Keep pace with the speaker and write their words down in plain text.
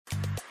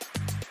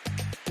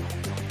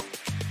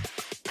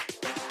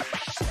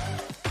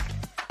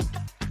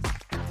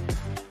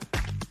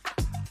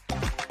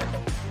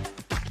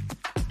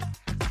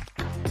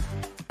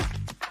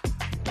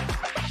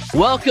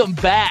Welcome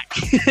back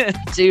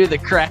to the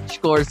Crash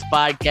Course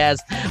Podcast.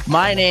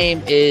 My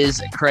name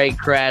is Craig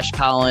Crash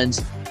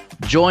Collins,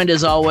 joined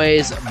as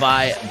always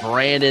by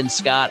Brandon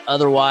Scott,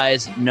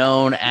 otherwise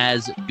known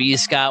as B.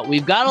 Scott.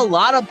 We've got a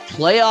lot of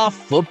playoff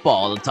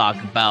football to talk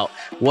about,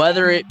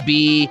 whether it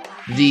be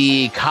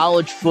the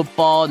college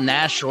football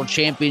national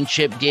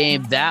championship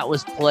game that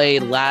was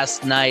played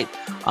last night.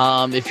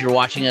 If you're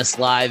watching us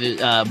live,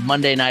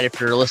 Monday night, if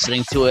you're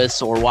listening to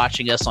us or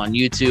watching us on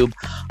YouTube.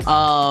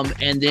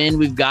 And then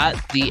we've got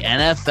the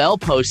NFL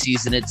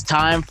postseason. It's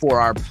time for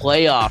our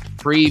playoff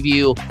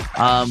preview.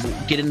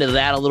 We'll get into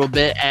that a little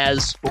bit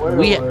as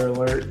Spoiler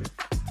alert.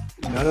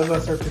 None of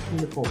us are picking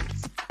the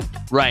Colts.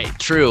 Right,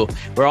 true.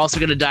 We're also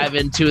going to dive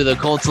into the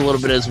Colts a little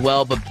bit as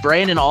well. But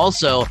Brandon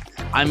also,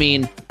 I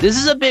mean, this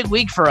is a big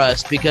week for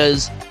us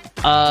because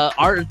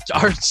our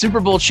Super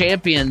Bowl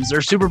champions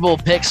or Super Bowl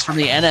picks from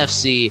the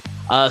NFC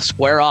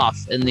square off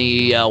in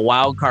the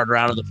wild card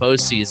round of the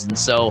postseason.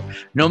 So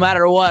no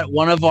matter what,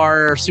 one of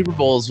our Super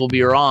Bowls will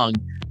be wrong,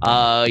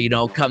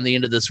 come the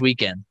end of this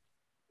weekend.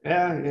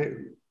 Yeah,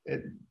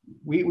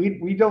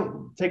 we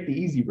don't take the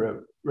easy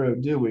road,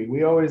 do we?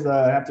 We always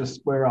have to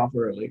square off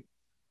early.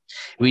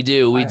 We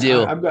do.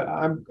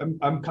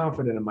 I'm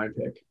confident in my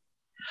pick.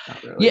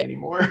 Not really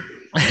anymore.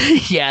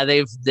 Yeah,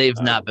 they've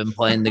not been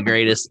playing the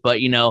greatest, but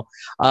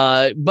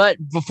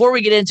but before we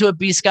get into it,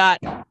 B. Scott,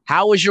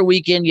 how was your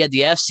weekend? You had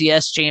the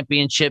FCS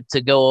championship to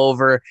go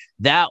over.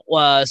 That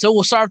so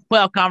we'll start the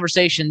playoff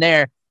conversation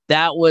there.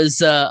 That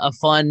was a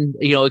fun,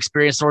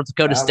 experience. North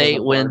Dakota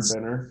State wins.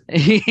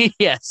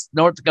 Yes,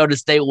 North Dakota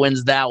State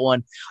wins that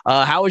one.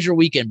 How was your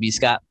weekend, B.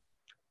 Scott?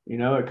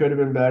 It could have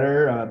been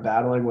better.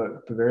 Battling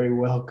what very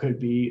well could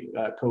be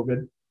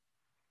COVID.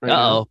 Right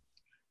now.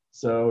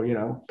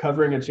 So,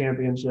 covering a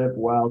championship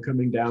while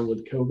coming down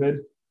with COVID.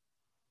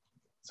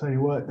 Tell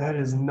you what,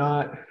 it's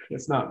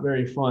not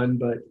very fun,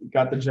 but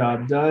got the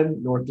job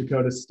done. North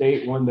Dakota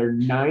State won their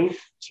 9th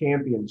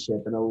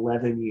championship in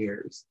 11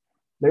 years.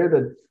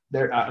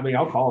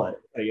 I'll call it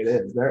like it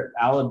is. They're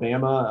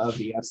Alabama of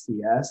the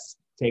FCS,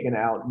 taking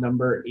out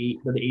number 8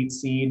 for the 8th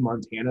seed,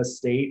 Montana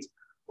State,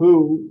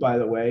 who, by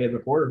the way, in the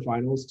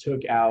quarterfinals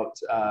took out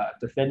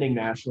defending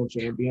national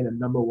champion and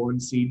number 1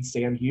 seed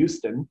Sam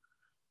Houston.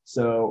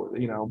 So,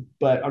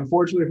 but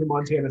unfortunately for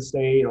Montana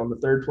State, on the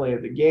third play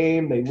of the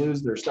game, they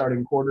lose their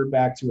starting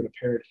quarterback to an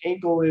apparent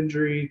ankle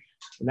injury,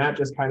 and that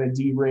just kind of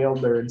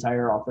derailed their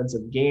entire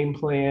offensive game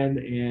plan,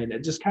 and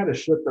it just kind of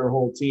shook their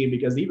whole team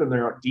because even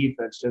their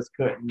defense just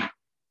couldn't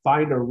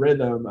find a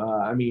rhythm.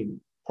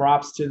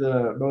 Props to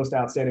the most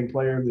outstanding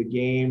player of the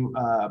game,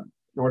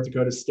 North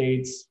Dakota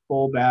State's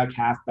fullback,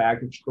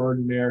 halfback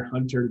extraordinaire,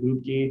 Hunter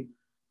Luepke,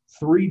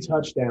 3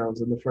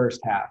 touchdowns in the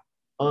first half.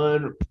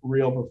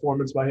 Unreal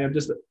performance by him.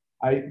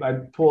 I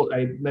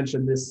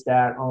mentioned this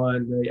stat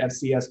on the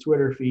FCS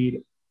Twitter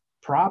feed.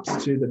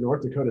 Props to the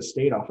North Dakota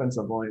State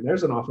offensive line.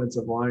 There's an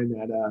offensive line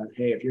that,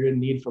 hey, if you're in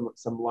need from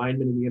some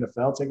linemen in the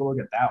NFL, take a look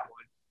at that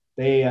one.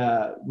 They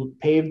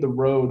paved the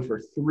road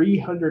for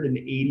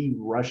 380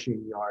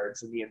 rushing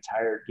yards in the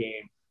entire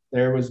game.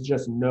 There was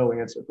just no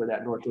answer for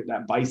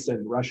that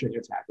Bison rushing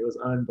attack. It was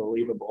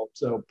unbelievable.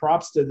 So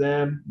props to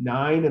them.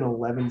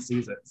 9-11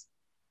 seasons.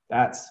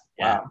 That's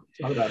wow.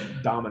 Talk about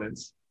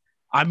dominance.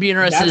 I'd be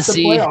interested to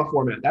see. That's the playoff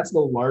format. That's the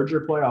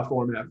larger playoff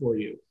format for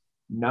you.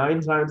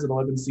 9 times in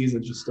 11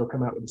 seasons, you still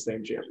come out with the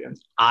same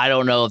champions. I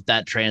don't know if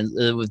that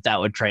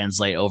would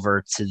translate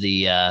over to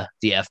the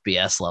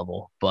FBS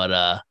level, but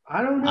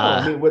I don't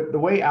know. With the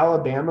way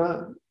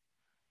Alabama,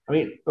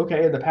 in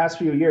the past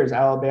few years,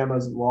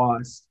 Alabama's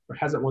lost or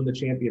hasn't won the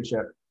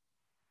championship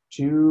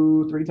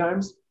 2-3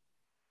 times.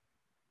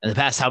 In the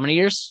past, how many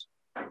years?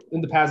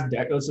 In the past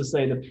decade, let's just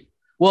say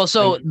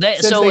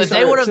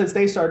since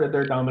they started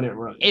their dominant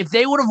run. If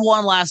they would have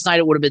won last night,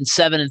 it would have been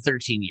 7 and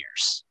 13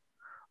 years.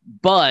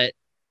 But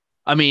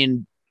I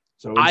think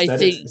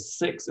it's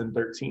 6 and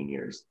 13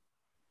 years.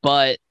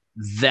 But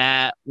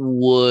that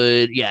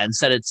would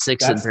instead it's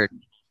 6 and 13.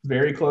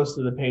 Very close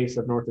to the pace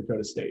of North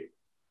Dakota State.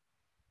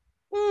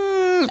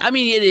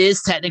 It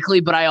is technically,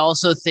 but I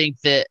also think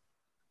that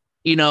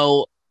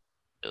I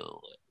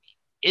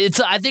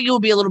think it will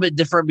be a little bit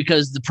different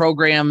because the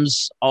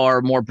programs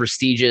are more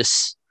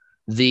prestigious.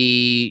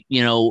 The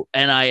NIL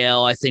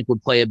I think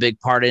would play a big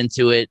part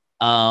into it.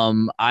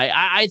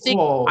 I think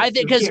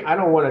because I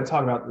don't want to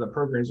talk about the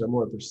programs are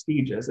more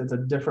prestigious. It's a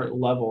different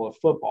level of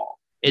football.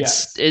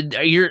 So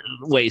you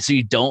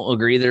don't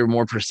agree they're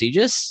more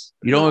prestigious?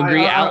 You don't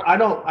agree? I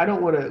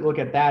don't want to look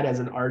at that as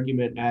an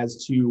argument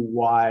as to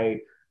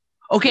why.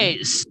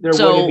 Okay, there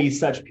wouldn't be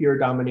such pure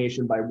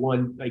domination by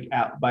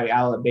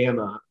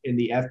Alabama in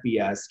the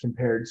FBS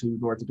compared to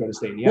North Dakota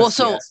State in the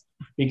FCS.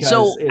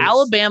 Because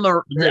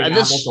Alabama,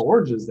 apples to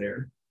oranges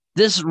there.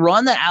 This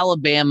run that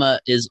Alabama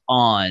is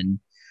on,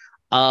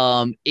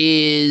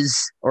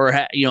 has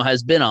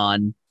been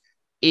on,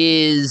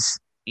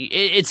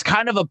 it's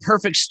kind of a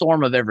perfect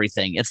storm of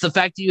everything. It's the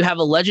fact that you have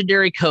a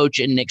legendary coach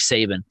in Nick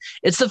Saban.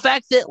 It's the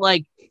fact that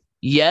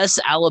yes,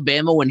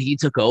 Alabama, when he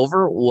took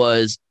over,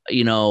 was,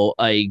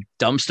 a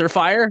dumpster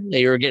fire.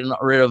 They were getting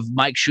rid of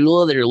Mike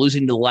Shula. They were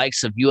losing to the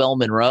likes of UL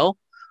Monroe.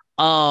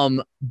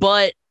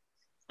 But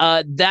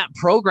that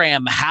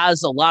program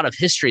has a lot of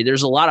history.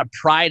 There's a lot of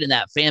pride in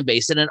that fan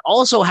base. And it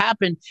also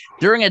happened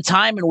during a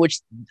time in which,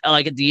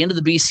 like at the end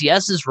of the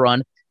BCS's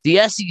run, the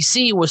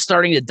SEC was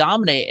starting to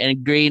dominate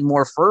and gain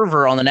more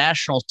fervor on the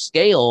national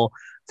scale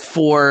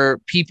for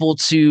people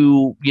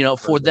to,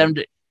 for them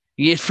to,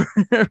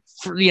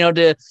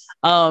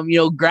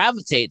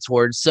 gravitate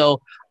towards.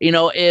 So,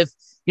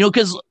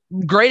 because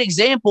great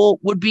example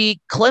would be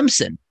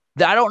Clemson.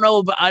 I don't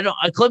know, but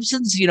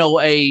Clemson's,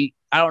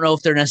 I don't know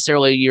if they're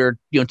necessarily your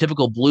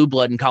typical blue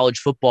blood in college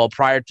football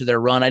prior to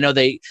their run. I know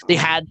they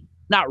had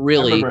not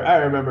really. I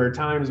remember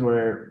times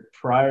where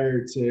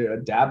prior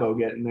to Dabo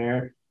getting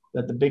there,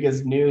 that the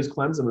biggest news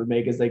Clemson would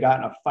make is they got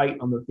in a fight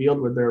on the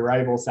field with their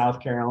rival South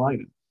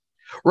Carolina.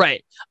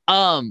 Right.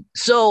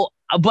 So,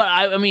 but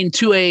I mean,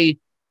 to a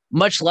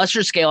much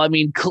lesser scale, I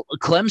mean,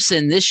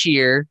 Clemson this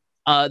year,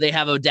 they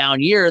have a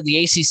down year.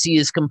 The ACC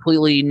is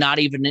completely not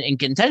even in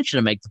contention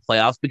to make the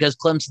playoffs because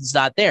Clemson's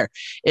not there.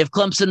 If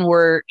Clemson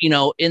were,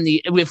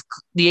 if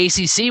the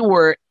ACC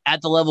were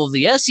at the level of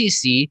the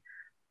SEC,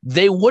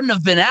 they wouldn't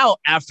have been out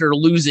after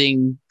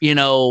losing,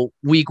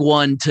 week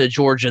 1 to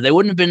Georgia. They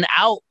wouldn't have been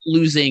out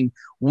losing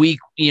week,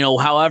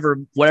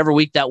 whatever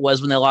week that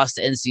was when they lost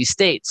to NC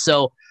State.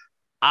 So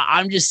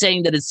I'm just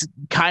saying that it's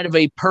kind of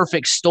a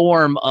perfect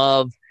storm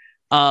of,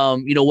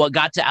 what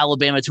got to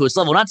Alabama to its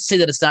level. Not to say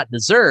that it's not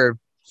deserved,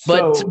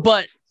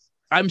 but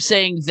I'm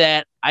saying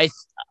that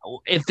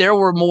if there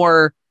were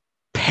more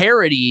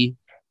parity,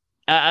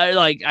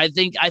 I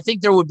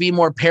think there would be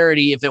more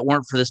parity if it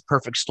weren't for this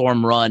perfect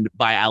storm run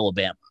by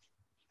Alabama.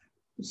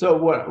 So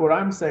what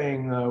I'm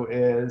saying though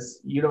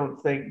is you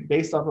don't think,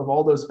 based off of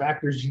all those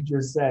factors you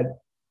just said,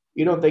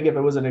 you don't think if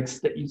it was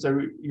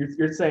so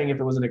you're saying if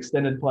it was an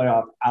extended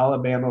playoff,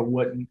 Alabama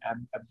wouldn't have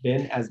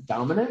been as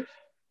dominant?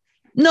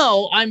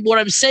 No, what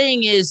I'm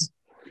saying is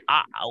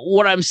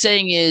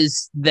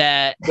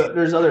that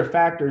there's other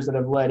factors that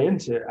have led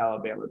into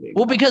Alabama being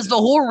well, because the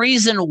whole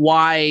reason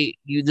why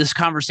this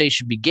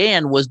conversation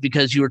began was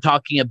because you were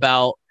talking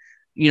about,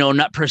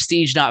 not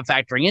prestige, not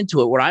factoring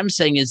into it. What I'm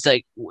saying is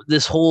that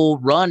this whole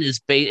run is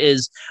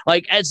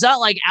like, it's not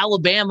like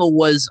Alabama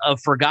was a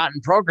forgotten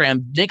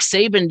program. Nick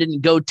Saban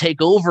didn't go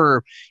take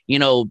over,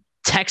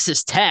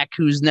 Texas Tech,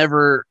 who's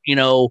never,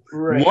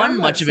 won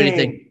much of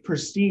anything.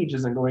 Prestige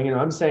isn't going,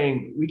 I'm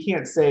saying we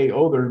can't say,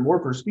 there's more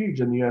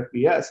prestige in the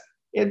FBS.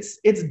 It's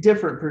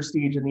different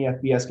prestige in the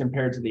FBS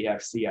compared to the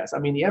FCS. I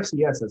mean, the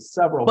FCS has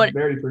several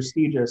very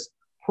prestigious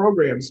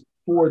programs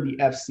for the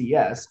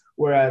FCS,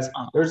 whereas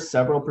there's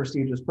several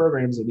prestigious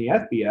programs in the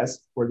FBS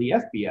for the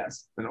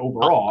FBS. And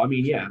overall,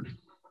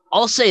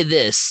 I'll say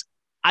this.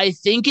 I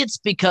think it's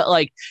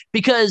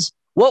because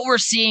what we're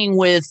seeing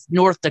with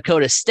North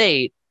Dakota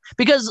State,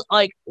 because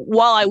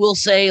while I will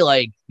say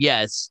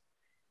yes,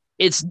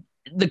 it's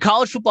the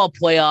college football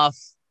playoff,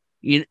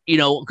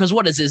 because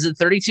what is it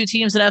 32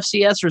 teams in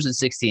FCS or is it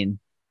 16?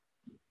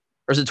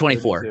 Or is it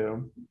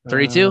 24?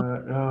 32?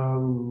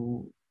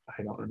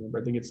 I don't remember.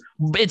 I think it's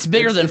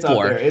bigger than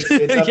 4. It's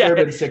up there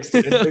than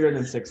 16. It's bigger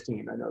than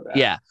 16. I know that.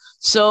 Yeah.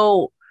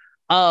 So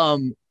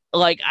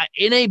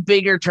in a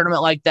bigger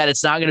tournament like that,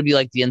 it's not going to be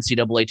like the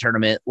NCAA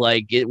tournament,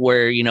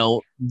 where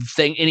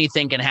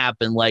anything can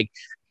happen.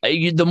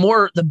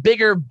 The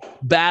bigger,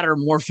 badder,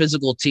 more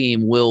physical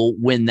team will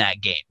win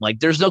that game.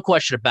 There's no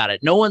question about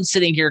it. No one's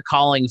sitting here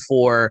calling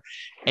for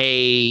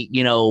a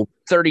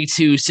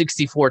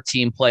 32-64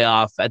 team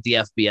playoff at the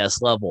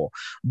FBS level.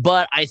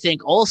 But I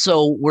think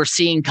also we're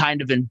seeing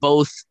kind of in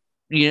both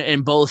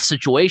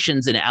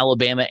situations in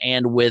Alabama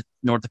and with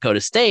North Dakota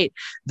State,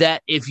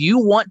 that if you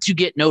want to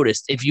get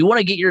noticed, if you want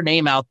to get your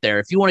name out there,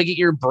 if you want to get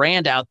your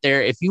brand out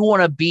there, if you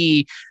want to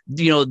be,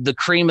 the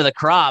cream of the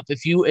crop,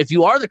 if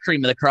you are the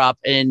cream of the crop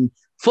in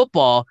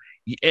football,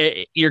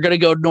 you're going to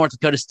go to North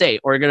Dakota State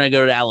or you're going to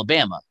go to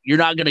Alabama. You're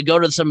not going to go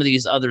to some of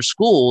these other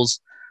schools.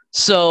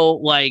 So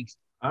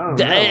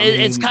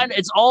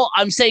it's all,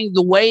 I'm saying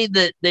the way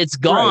that it's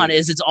gone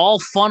is it's all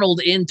funneled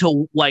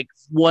into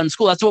one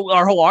school. That's what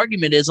our whole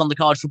argument is on the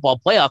college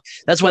football playoff.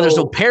 That's why there's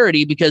no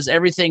parity, because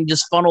everything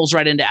just funnels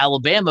right into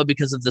Alabama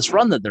because of this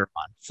run that they're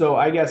on. So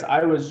I guess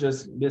I was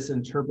just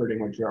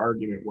misinterpreting what your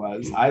argument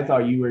was. I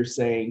thought you were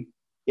saying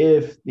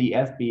if the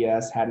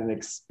FBS had an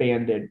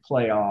expanded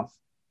playoff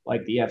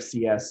like the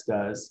FCS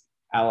does,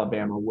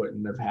 Alabama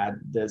wouldn't have had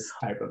this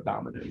type of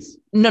dominance.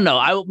 No,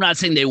 I'm not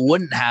saying they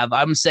wouldn't have.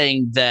 I'm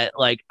saying that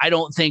I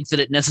don't think that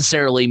it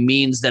necessarily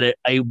means that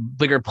a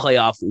bigger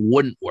playoff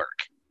wouldn't work.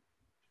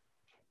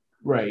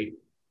 Right.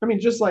 I mean,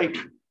 just like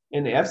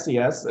in the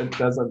FCS, it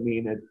doesn't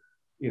mean it,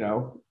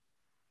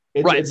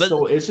 it's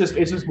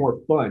just more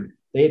fun.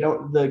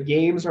 The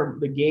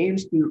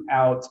games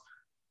throughout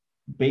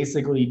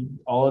basically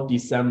all of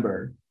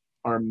December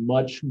are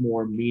much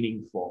more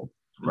meaningful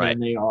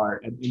than they are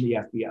in the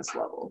FBS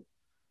level,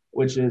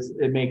 which is,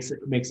 it makes it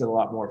a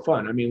lot more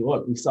fun. I mean,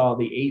 look, we saw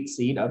the 8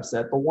 seed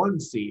upset the 1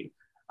 seed.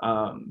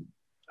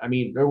 I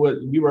mean,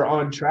 we were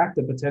on track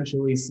to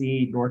potentially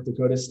see North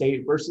Dakota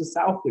State versus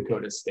South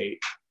Dakota State.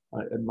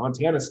 And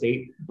Montana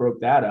State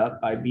broke that up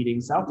by beating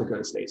South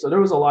Dakota State. So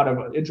there was a lot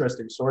of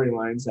interesting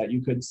storylines that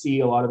you could see,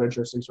 a lot of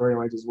interesting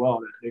storylines as well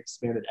in an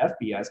expanded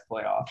FBS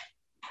playoff.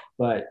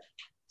 But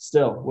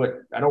still,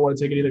 I don't want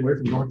to take anything away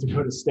from North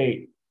Dakota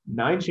State.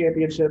 9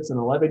 championships in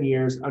 11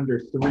 years under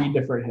 3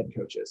 different head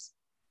coaches.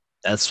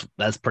 That's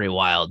pretty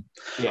wild.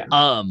 Yeah.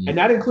 And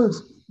that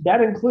includes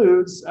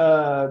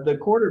the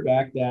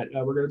quarterback that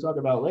we're going to talk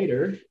about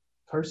later,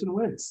 Carson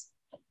Wentz.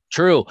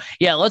 True.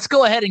 Yeah, let's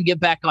go ahead and get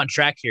back on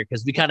track here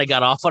because we kind of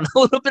got off on a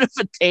little bit of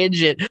a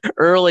tangent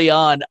early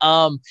on.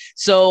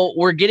 So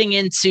we're getting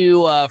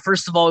into,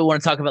 first of all, we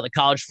want to talk about the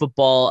college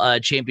football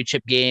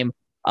championship game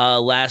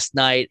last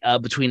night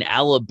between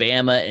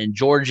Alabama and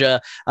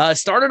Georgia.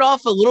 Started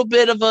off a little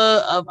bit of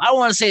I don't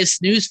want to say a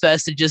snooze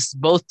fest. It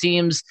just both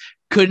teams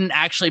couldn't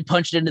actually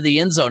punch it into the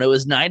end zone. It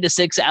was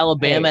 9-6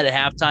 Alabama at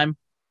halftime.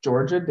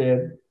 Georgia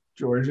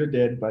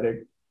did, but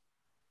it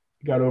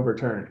got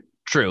overturned.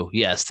 True.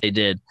 Yes, they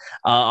did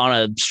on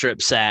a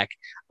strip sack.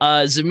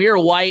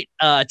 Zamir White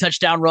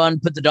touchdown run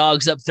put the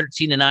Dogs up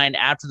 13-9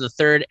 after the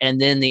third,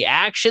 and then the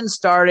action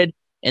started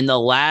in the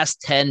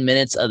last 10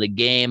 minutes of the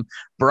game.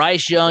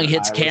 Bryce Young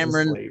hits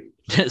Cameron.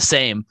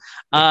 Same.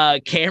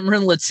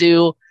 Cameron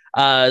Latou,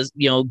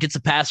 gets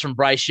a pass from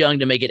Bryce Young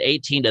to make it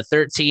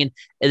 18-13.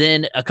 And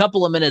then a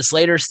couple of minutes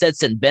later,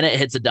 Stetson Bennett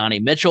hits Adonai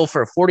Mitchell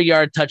for a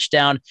 40-yard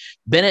touchdown.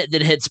 Bennett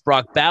then hits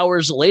Brock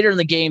Bowers later in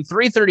the game,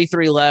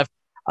 3:33 left.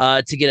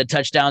 To get a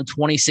touchdown,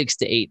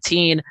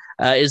 26-18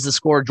 is the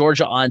score.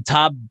 Georgia on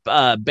top.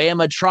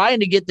 Bama trying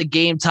to get the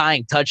game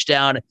tying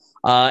touchdown,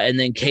 and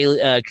then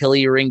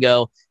Kelly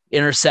Ringo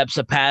intercepts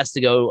a pass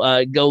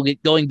to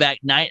going back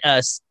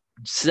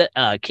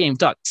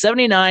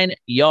 79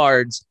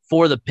 yards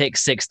for the pick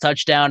 6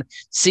 touchdown,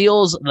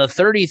 seals the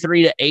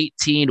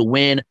 33-18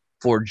 win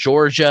for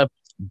Georgia.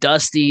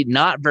 Dusty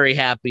not very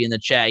happy in the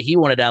chat. He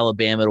wanted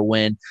Alabama to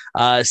win.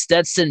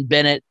 Stetson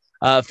Bennett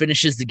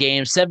finishes the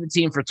game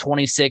 17 for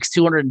 26,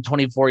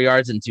 224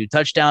 yards and 2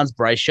 touchdowns.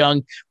 Bryce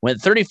Young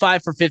went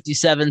 35 for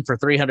 57 for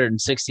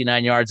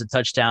 369 yards, a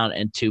touchdown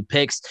and 2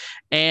 picks.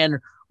 And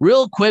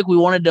real quick, we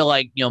wanted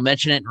to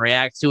mention it and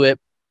react to it.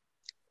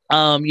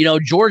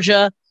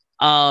 Georgia,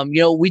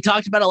 we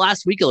talked about it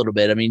last week a little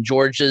bit. I mean,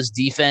 Georgia's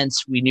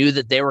defense, we knew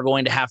that they were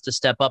going to have to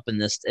step up in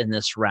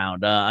this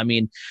round.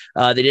 They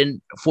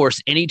didn't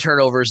force any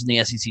turnovers in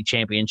the SEC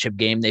championship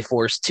game. They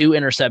forced 2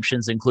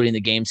 interceptions, including the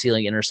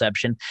game-sealing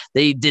interception.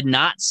 They did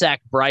not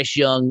sack Bryce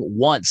Young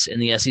once in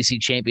the SEC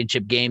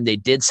championship game. They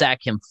did sack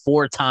him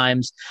 4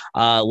 times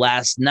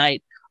last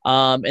night.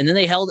 And then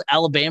they held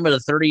Alabama to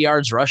 30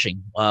 yards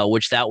rushing,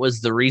 which that was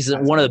the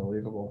reason.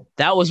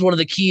 That was one of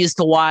the keys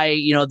to why,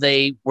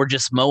 they were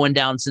just mowing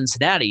down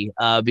Cincinnati,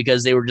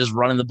 because they were just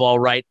running the ball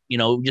right,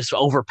 just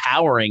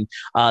overpowering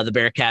the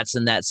Bearcats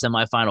in that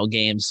semifinal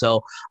game.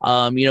 So,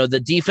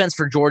 the defense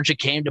for Georgia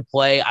came to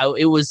play.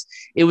 It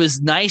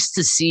was nice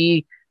to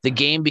see the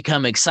game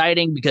become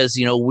exciting because,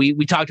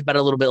 we talked about it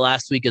a little bit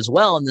last week as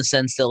well, in the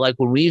sense that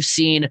when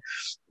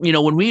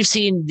we've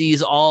seen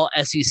these all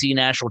SEC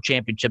national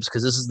championships,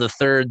 because this is the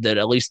third that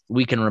at least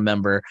we can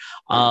remember,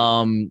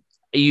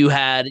 you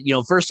had,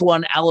 first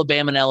one,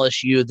 Alabama and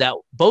LSU, that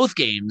both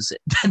games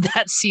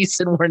that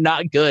season were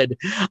not good.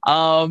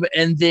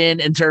 And then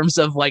in terms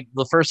of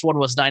the first one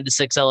was 9-6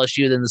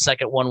 LSU, then the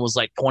second one was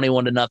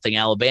 21-0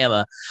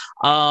 Alabama.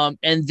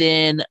 And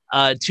then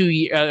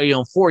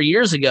 4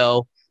 years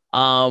ago,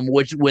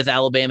 which with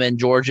Alabama and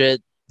Georgia,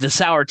 the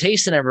sour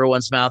taste in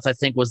everyone's mouth, I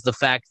think, was the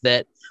fact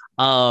that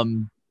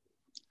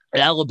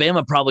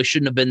Alabama probably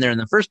shouldn't have been there in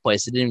the first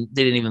place. They didn't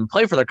even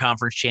play for their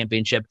conference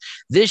championship.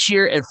 This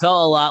year, it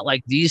felt a lot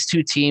like these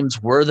 2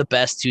 teams were the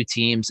best 2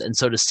 teams. And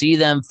so to see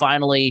them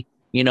finally,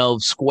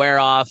 square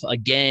off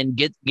again,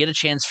 get a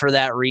chance for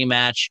that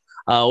rematch.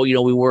 I'll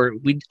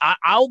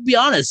be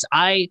honest,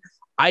 I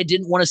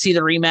didn't want to see the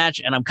rematch,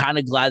 and I'm kind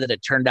of glad that it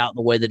turned out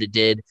the way that it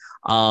did.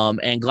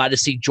 And glad to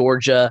see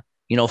Georgia,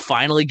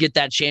 finally get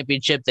that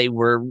championship. They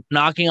were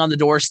knocking on the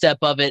doorstep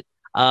of it,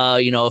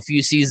 a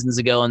few seasons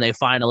ago, and they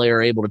finally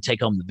are able to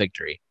take home the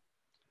victory.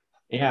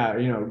 Yeah,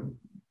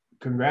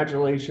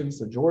 congratulations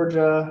to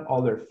Georgia,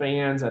 all their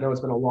fans. I know it's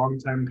been a long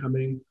time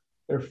coming.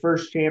 Their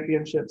first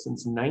championship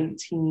since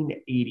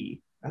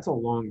 1980. That's a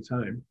long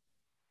time.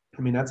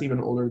 I mean, that's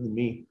even older than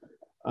me.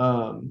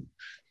 But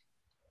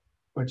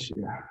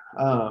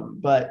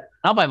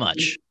not by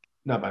much.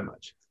 Not by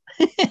much.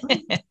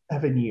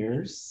 7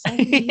 years.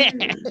 7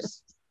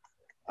 years.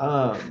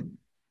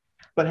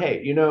 But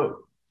hey,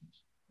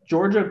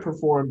 Georgia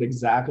performed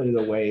exactly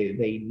the way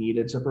they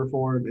needed to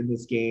perform in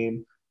this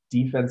game.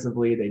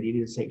 Defensively, they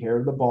needed to take care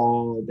of the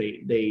ball.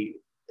 They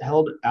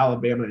held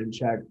Alabama in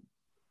check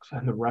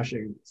on the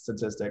rushing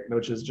statistic,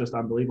 which is just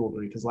unbelievable to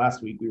me, because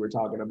last week we were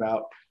talking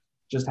about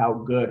just how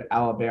good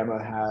Alabama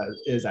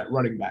is at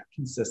running back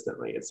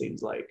consistently, it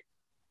seems like.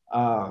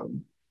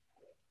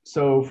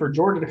 So for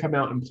Georgia to come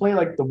out and play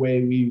like the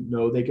way we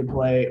know they can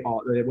play,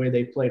 the way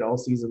they played all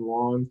season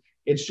long,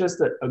 it's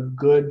just a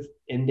good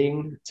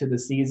ending to the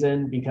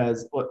season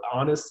because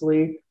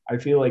honestly, I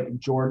feel like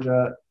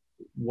Georgia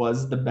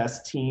was the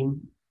best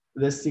team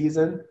this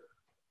season.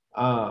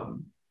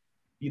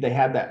 They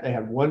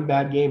had one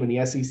bad game in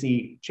the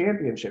SEC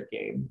championship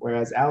game,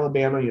 whereas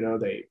Alabama,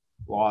 they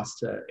lost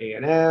to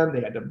A&M.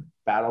 They had to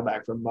battle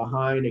back from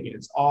behind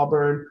against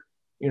Auburn.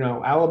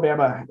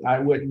 Alabama,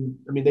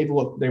 they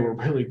were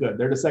really good.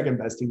 They're the second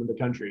best team in the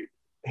country,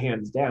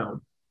 hands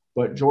down.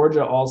 But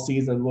Georgia all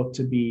season looked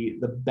to be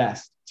the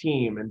best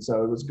team. And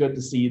so it was good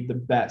to see the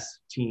best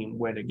team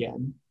win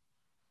again.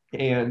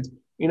 And,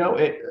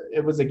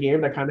 it was a game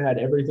that kind of had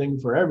everything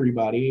for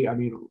everybody. I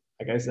mean,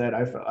 like I said,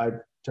 I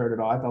turned it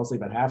off. I fell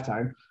asleep at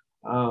halftime.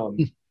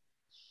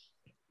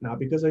 Not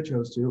because I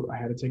chose to. I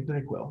had to take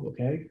NyQuil,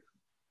 okay?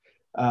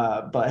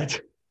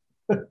 But,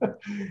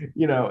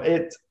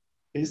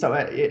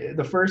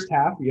 the first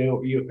half,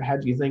 you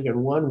had you thinking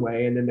one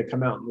way, and then to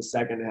come out in the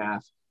second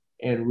half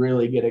and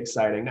really get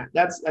exciting.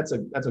 That's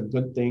a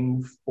good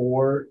thing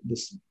for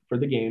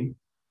the game,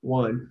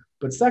 one.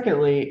 But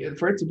secondly,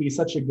 for it to be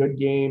such a good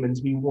game and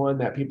to be one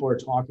that people are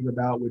talking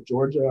about with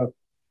Georgia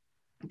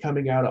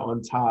coming out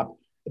on top,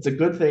 it's a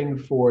good thing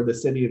for the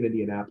city of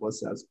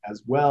Indianapolis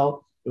as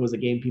well. It was a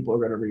game people are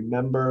going to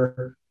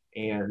remember.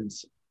 And,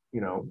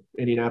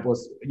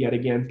 Indianapolis, yet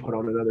again, put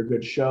on another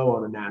good show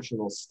on a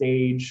national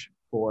stage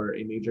for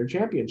a major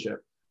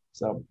championship.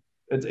 So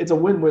it's a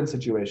win-win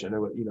situation.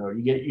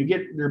 You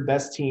get your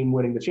best team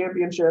winning the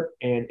championship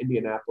and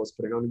Indianapolis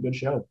putting on a good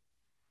show.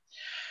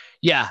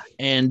 Yeah,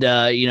 and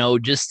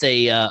just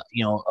a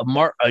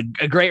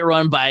great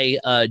run by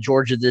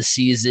Georgia this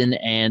season,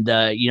 and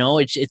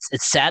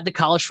it's sad the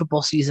college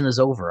football season is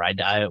over.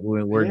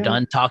 We're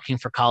done talking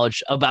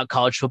about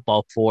college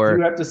football.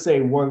 You have to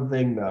say one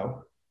thing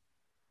though.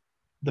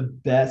 The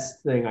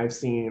best thing I've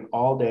seen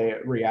all day,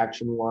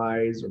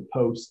 reaction-wise or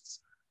posts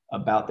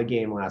about the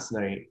game last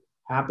night,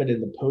 happened in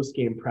the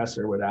post-game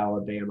presser with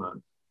Alabama.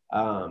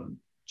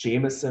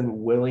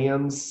 Jamison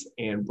Williams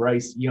and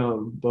Bryce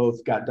Young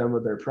both got done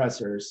with their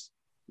pressers,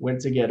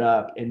 went to get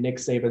up, and Nick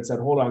Saban said,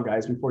 "Hold on,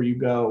 guys, before you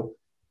go."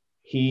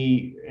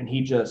 He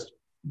just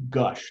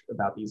gushed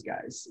about these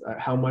guys,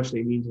 how much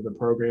they mean to the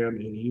program,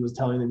 and he was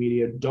telling the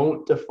media,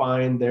 "Don't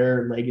define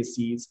their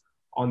legacies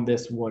on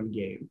this one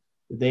game.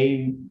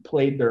 They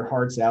played their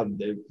hearts out.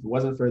 If it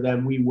wasn't for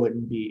them, we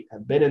wouldn't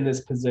have been in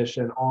this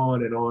position,"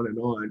 on and on and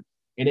on.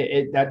 And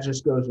that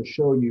just goes to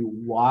show you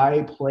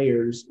why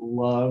players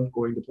love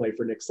going to play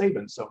for Nick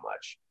Saban so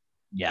much.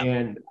 Yeah.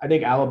 And I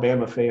think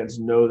Alabama fans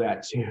know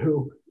that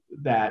too,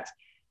 that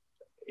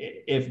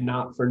if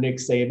not for Nick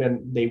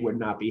Saban, they would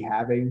not be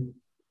having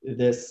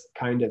this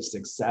kind of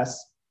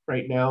success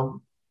right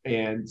now.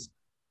 And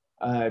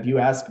if you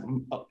ask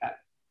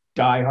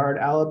diehard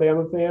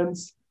Alabama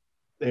fans,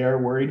 they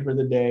are worried for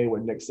the day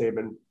when Nick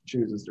Saban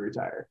chooses to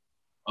retire.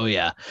 Oh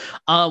yeah.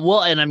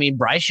 Well, and I mean,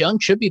 Bryce Young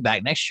should be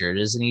back next year,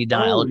 isn't he? He's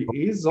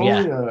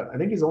only I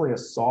think he's only a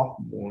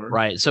sophomore.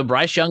 Right. So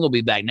Bryce Young will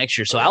be back next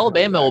year. So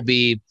Alabama will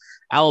be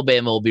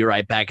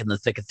right back in the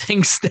thick of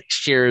things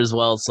next year as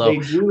well. So they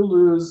do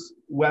lose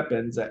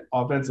weapons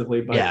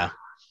offensively, but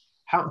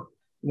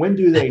when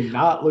do they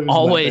not lose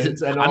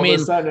weapons? And all of a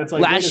sudden it's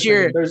like last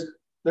year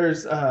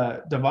there's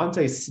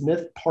Devontae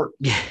Smith part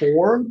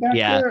 4 back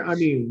there. I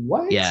mean,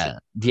 what? Yeah.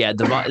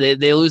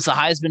 They lose the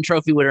Heisman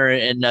Trophy winner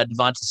and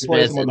Devontae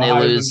Smith, and they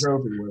lose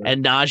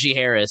and Najee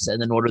Harris.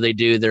 And then what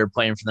do? They're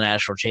playing for the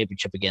national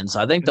championship again. So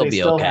I think they'll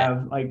be okay.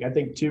 Have I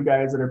think 2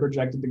 guys that are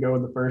projected to go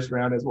in the first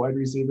round as wide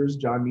receivers,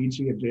 John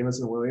Mechie and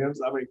Jamison Williams.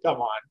 I mean,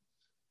 come on.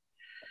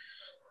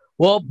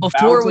 Well,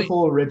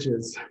 bountiful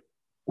riches.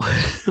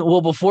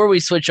 Well, before we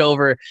switch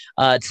over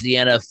to the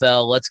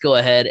NFL, let's go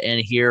ahead and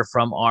hear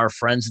from our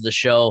friends of the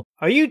show.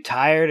 Are you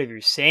tired of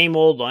your same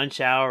old lunch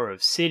hour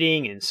of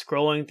sitting and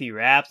scrolling through your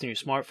apps on your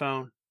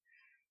smartphone?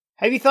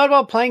 Have you thought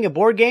about playing a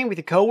board game with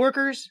your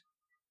coworkers?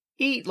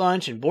 Eat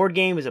Lunch and Board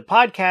Game is a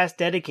podcast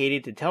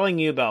dedicated to telling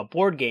you about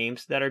board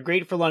games that are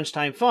great for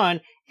lunchtime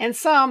fun and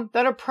some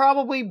that are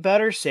probably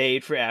better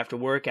saved for after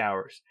work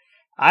hours.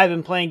 I've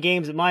been playing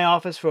games at my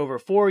office for over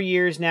 4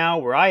 years now,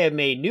 where I have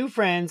made new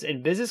friends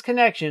and business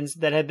connections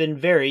that have been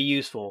very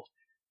useful.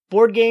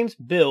 Board games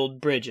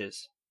build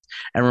bridges.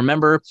 And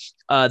remember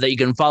that you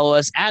can follow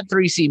us at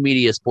 3C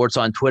Media Sports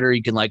on Twitter.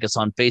 You can like us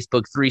on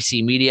Facebook,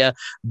 3C Media.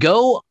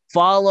 Go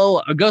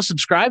follow or go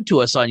subscribe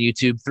to us on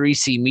YouTube,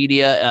 3C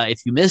Media.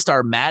 If you missed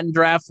our Madden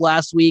draft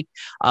last week,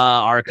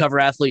 our cover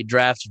athlete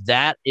draft,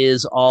 that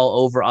is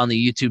all over on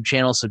the YouTube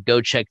channel. So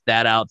go check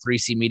that out,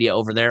 3C Media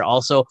over there.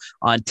 Also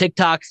on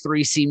TikTok,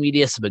 3C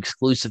Media, some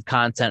exclusive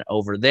content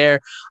over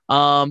there.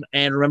 And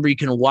remember, you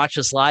can watch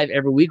us live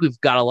every week. We've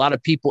got a lot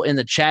of people in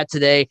the chat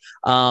today.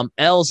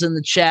 Elle's in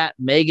the chat.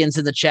 Megan's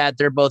in the chat.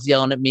 They're both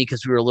yelling at me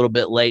because we were a little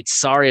bit late.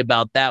 Sorry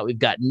about that. We've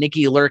got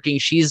Nikki lurking.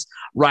 She's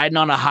riding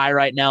on a high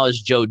right now as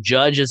Joe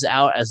Judge is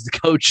out as the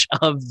coach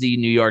of the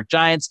New York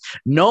Giants.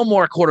 No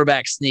more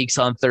quarterback sneaks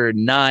on 3rd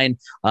and 9.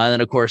 And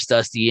then, of course,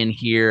 Dusty in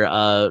here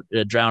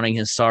drowning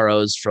his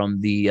sorrows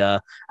from the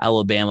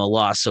Alabama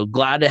loss. So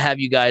glad to have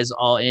you guys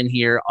all in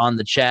here on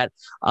the chat.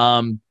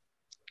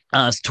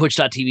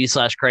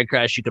 Twitch.tv/Craig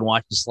Crash. You can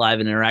watch this live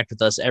and interact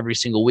with us every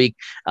single week.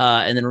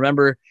 And then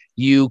remember,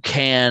 you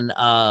can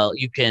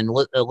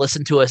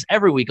listen to us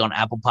every week on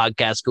Apple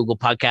Podcasts, Google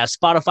Podcasts,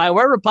 Spotify,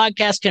 wherever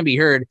podcasts can be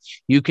heard.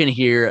 You can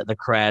hear the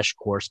Crash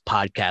Course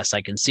podcast.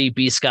 I can see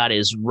B Scott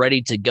is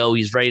ready to go.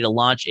 He's ready to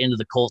launch into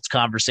the Colts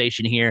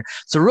conversation here.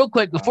 So real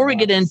quick, before we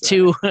get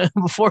into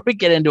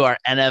our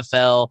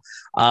NFL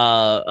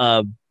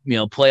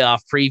playoff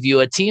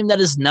preview, a team that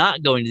is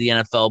not going to the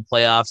NFL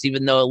playoffs,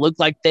 even though it looked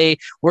like they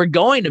were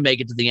going to make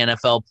it to the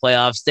NFL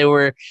playoffs.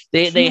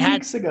 They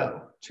had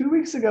 2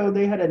 weeks ago,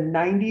 they had a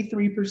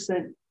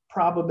 93%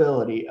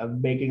 probability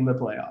of making the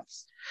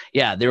playoffs.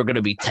 Yeah, they were going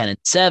to be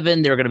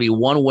 10-7. They were going to be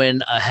one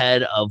win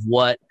ahead of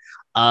what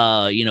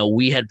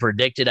we had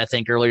predicted. I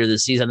think earlier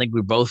this season, I think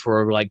we both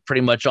were like pretty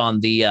much on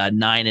the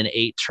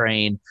 9-8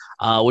 train,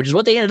 which is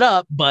what they ended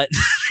up, but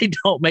they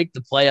don't make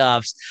the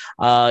playoffs.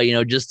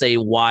 Just a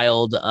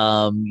wild,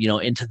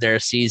 into their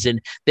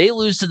season. They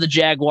lose to the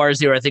Jaguars.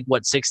 They were, I think,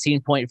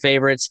 16-point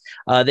favorites.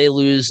 They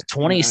lose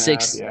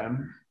 26. Yeah.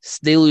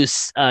 They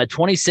lose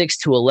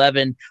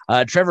 26-11.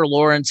 Trevor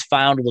Lawrence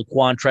found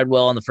Laquan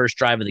Treadwell on the first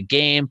drive of the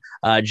game.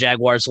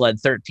 Jaguars led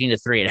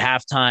 13-3 at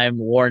halftime.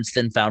 Lawrence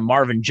then found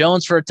Marvin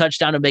Jones for a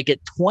touchdown to make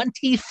it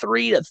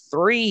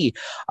 23-3.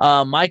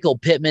 Michael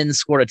Pittman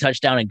scored a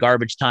touchdown in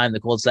garbage time. The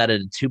Colts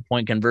added a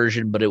 2-point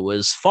conversion, but it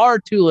was far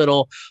too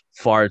little,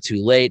 far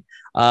too late.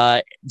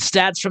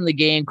 Stats from the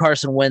game: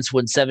 Carson Wentz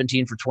went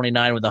 17 for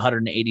 29 with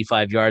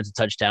 185 yards, a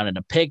touchdown and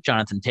a pick.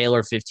 Jonathan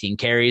Taylor 15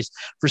 carries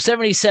for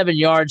 77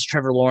 yards.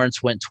 Trevor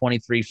Lawrence went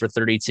 23 for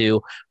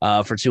 32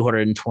 for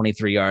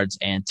 223 yards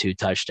and 2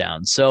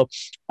 touchdowns. So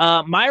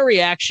my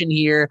reaction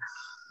here,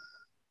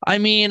 as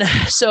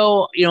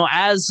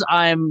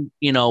I'm,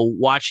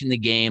 watching the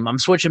game, I'm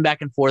switching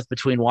back and forth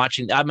between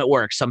I'm at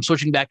work, so I'm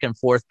switching back and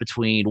forth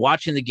between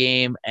watching the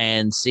game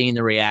and seeing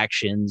the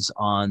reactions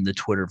on the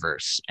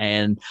Twitterverse.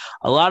 And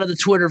a lot of the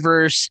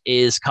Twitterverse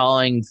is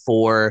calling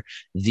for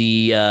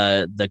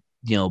it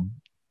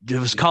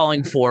was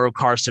calling for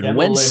Carson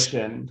Wentz.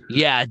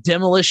 Yeah,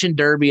 demolition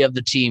derby of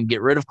the team.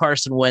 Get rid of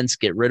Carson Wentz,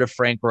 get rid of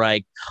Frank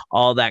Reich,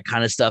 all that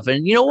kind of stuff.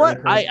 And you know what?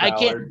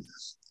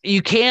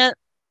 You can't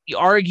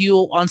argue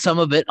on some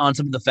of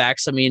the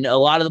facts. I mean, a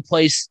lot of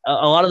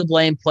the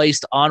blame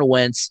placed on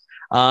Wentz,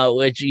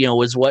 which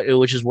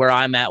is where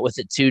I'm at with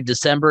it too.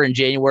 December and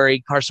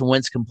January, Carson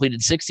Wentz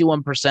completed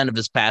 61% of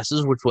his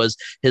passes, which was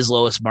his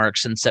lowest mark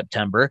since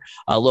September,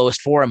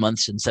 lowest for a month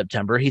since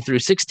September. He threw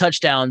 6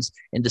 touchdowns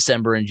in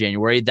December and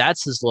January.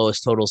 That's his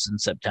lowest total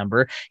since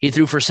September. He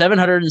threw for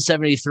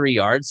 773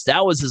 yards.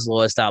 That was his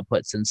lowest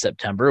output since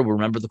September.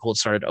 Remember, the Colts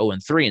started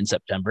 0-3 in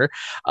September.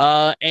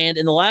 And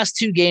in the last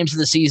 2 games of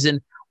the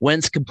season,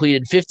 Wentz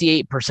completed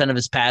 58% of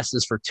his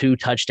passes for 2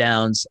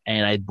 touchdowns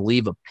and I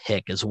believe a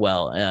pick as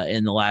well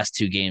in the last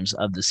 2 games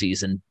of the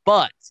season.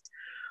 But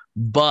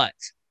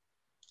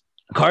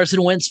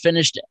Carson Wentz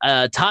finished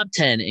top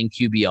 10 in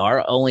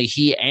QBR. Only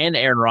he and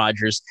Aaron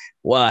Rodgers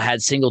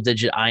had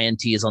single-digit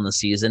INTs on the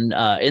season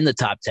in the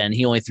top 10.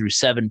 He only threw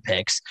 7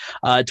 picks.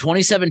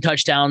 27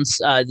 touchdowns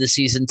this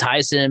season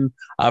ties him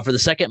for the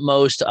second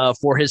most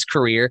for his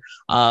career,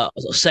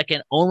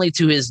 second only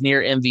to his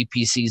near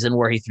MVP season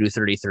where he threw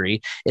 33.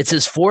 It's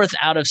his 4th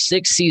out of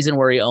 6 season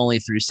where he only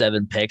threw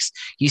 7 picks.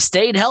 He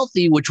stayed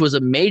healthy, which was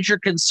a major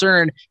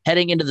concern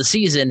heading into the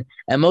season.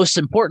 And most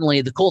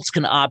importantly, the Colts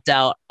can opt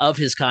out of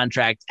his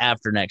contract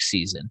after next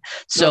season.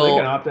 So they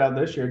can opt out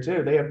this year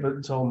too. They have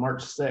until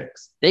March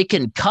 6th. They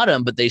can cut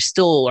him, but they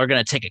still are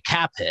going to take a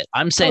cap hit.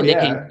 I'm saying they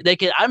can.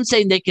 I'm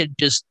saying they could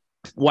just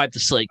wipe the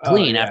slate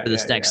clean after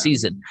this next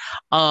season.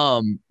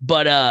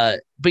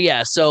 But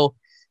yeah. So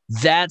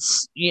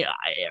that's,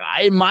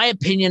 in my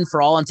opinion,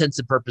 for all intents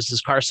and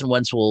purposes, Carson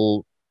Wentz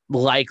will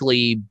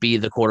likely be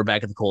the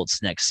quarterback of the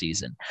Colts next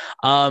season.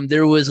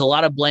 There was a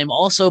lot of blame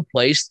also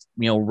placed,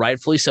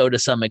 rightfully so to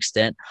some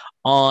extent,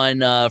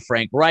 on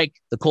Frank Reich.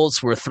 The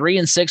Colts were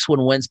 3-6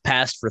 when Wentz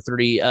passed for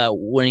 30,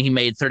 when he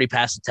made 30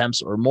 pass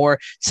attempts or more,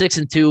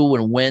 6-2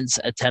 when Wentz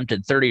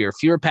attempted 30 or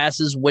fewer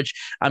passes, which,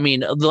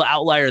 the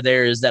outlier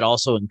there is that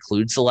also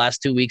includes the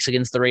last 2 weeks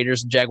against the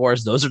Raiders and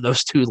Jaguars. Those are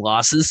those 2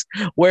 losses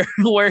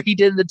where he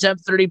didn't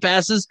attempt 30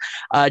 passes.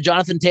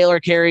 Jonathan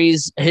Taylor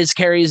carries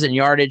and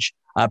yardage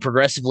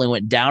progressively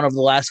went down over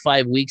the last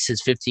 5 weeks.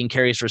 His 15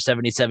 carries for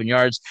 77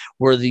 yards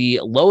were the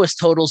lowest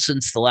total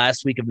since the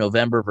last week of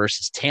November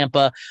versus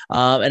Tampa.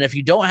 And if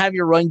you don't have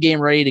your run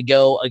game ready to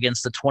go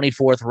against the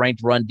 24th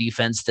ranked run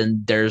defense,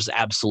 then there's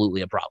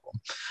absolutely a problem.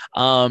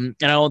 And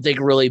I don't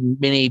think really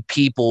many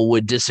people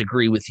would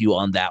disagree with you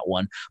on that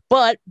one.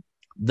 But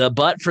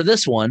for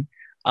this one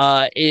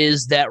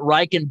is that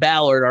Reich and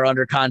Ballard are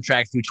under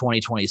contract through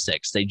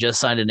 2026. They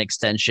just signed an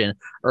extension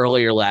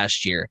earlier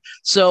last year.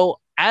 So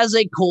as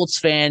a Colts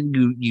fan,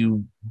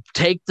 you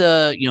take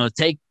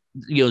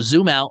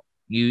zoom out.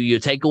 You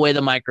take away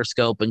the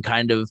microscope and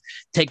kind of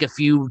take a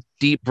few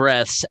deep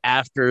breaths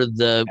after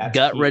the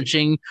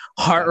gut-wrenching,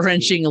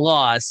 heart-wrenching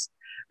loss,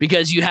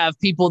 because you have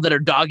people that are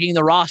dogging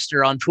the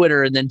roster on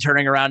Twitter and then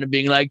turning around and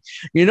being like,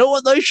 you know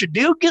what they should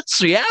do? Get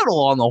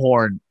Seattle on the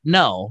horn.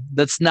 No,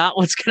 that's not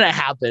what's going to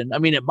happen. I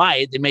mean, it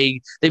might. They may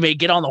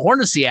get on the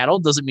horn of Seattle.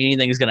 Doesn't mean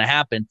anything is going to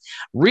happen.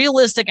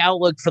 Realistic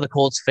outlook for a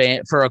Colts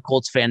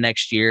fan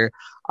next year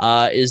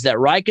is that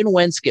Reich and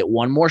Wentz get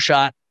one more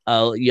shot.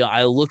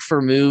 I look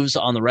for moves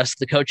on the rest of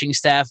the coaching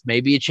staff,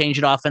 maybe a change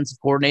at offensive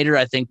coordinator.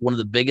 I think one of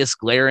the biggest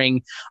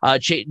glaring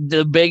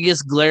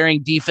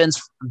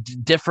defense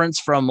difference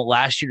from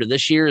last year to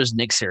this year is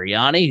Nick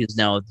Sirianni, who's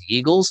now with the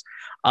Eagles.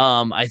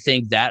 I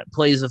think that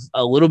plays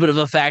a little bit of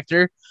a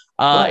factor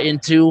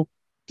into.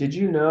 Did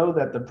you know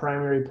that the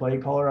primary play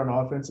caller on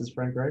offense is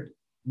Frank Reich?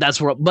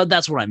 That's what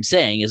I'm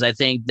saying is I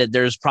think that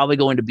there's probably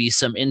going to be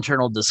some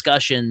internal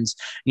discussions,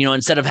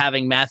 instead of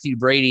having Matthew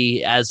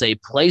Brady as a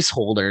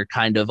placeholder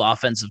kind of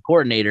offensive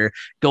coordinator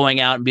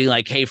going out and being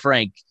like, hey,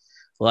 Frank,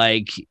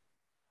 like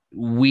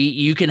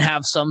you can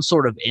have some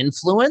sort of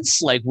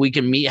influence, like we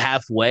can meet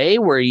halfway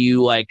where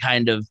you like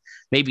kind of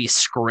maybe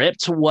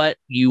script what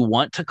you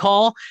want to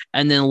call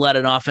and then let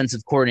an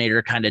offensive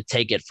coordinator kind of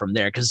take it from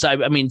there. Cause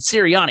I mean,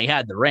 Sirianni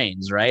had the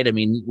reins, right? I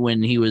mean,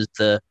 when he was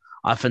the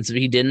offensive,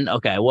 he didn't.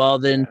 Okay, well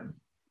then,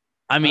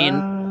 I mean,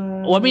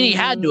 he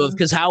had to have,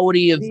 because how would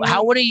he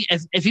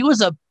if he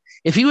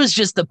was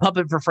just the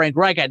puppet for Frank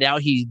Reich? I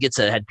doubt he gets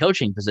a head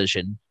coaching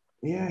position.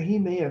 Yeah, he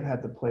may have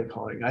had the play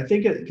calling. I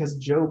think because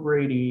Joe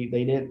Brady,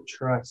 they didn't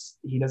trust.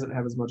 He doesn't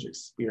have as much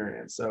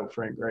experience. So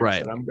Frank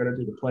Reich said, "I'm going to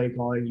do the play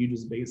calling. You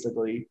just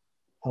basically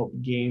help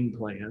game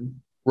plan."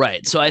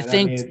 Right. So I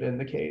think that may have been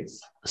the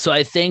case. So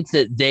I think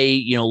that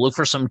they, look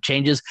for some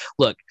changes.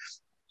 Look,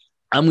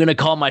 I'm going to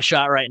call my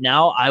shot right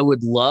now. I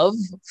would love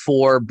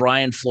for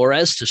Brian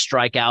Flores to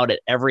strike out at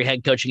every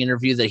head coaching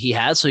interview that he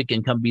has so he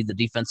can come be the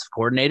defensive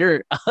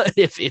coordinator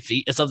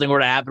if something were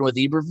to happen with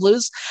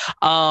Eberflus.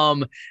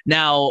 But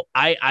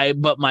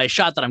my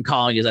shot that I'm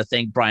calling is I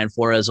think Brian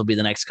Flores will be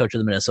the next coach of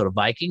the Minnesota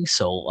Vikings.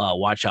 So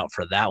watch out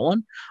for that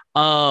one.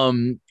 I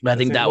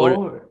think that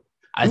would.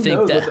 I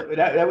think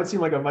that would seem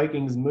like a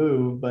Vikings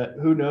move, but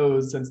who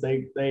knows since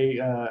they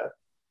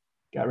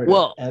got rid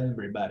of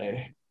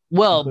everybody.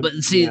 Well, but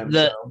see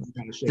the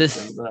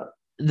thing, but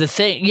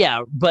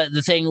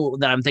the thing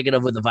that I'm thinking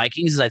of with the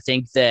Vikings is I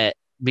think that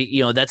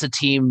that's a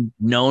team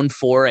known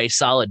for a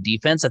solid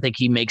defense. I think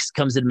he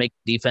comes in to make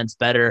defense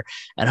better,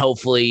 and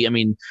hopefully, I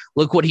mean,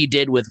 look what he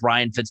did with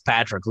Ryan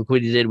Fitzpatrick. Look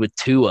what he did with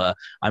Tua.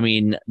 I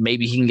mean,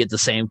 maybe he can get the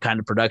same kind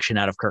of production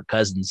out of Kirk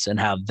Cousins and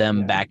have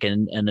them back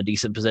in a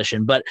decent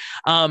position. But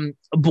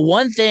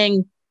one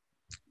thing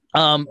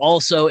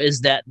also is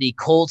that the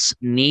Colts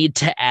need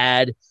to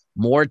add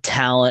more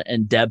talent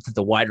and depth at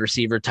the wide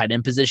receiver tight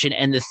end position.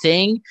 And the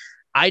thing,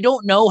 I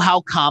don't know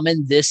how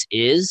common this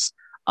is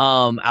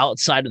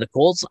outside of the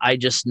Colts. I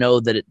just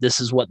know that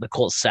this is what the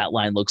Colts stat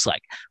line looks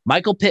like.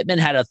 Michael Pittman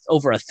had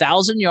over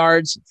 1,000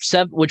 yards,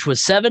 which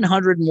was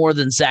 700 more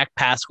than Zach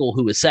Pascal,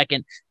 who was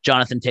second.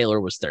 Jonathan Taylor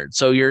was third.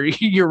 So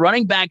your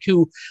running back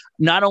who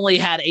not only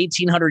had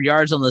 1,800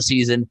 yards on the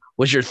season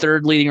was your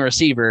third leading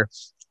receiver.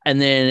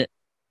 And then,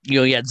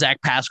 you had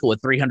Zach Pascal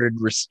with 300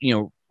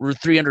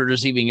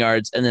 receiving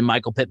yards, and then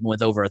Michael Pittman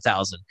with over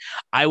 1,000.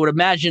 I would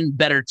imagine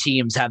better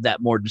teams have that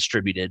more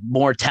distributed,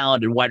 more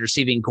talented wide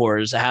receiving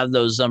cores have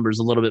those numbers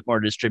a little bit more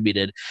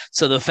distributed.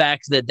 So the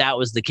fact that that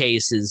was the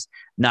case is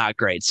not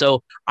great.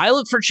 So I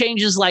look for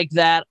changes like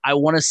that. I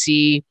want to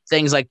see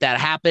things like that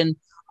happen.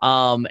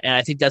 And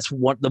I think that's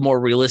the more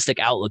realistic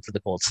outlook for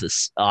the Colts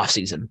this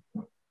offseason.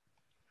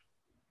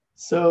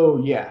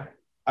 So, yeah,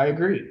 I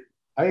agree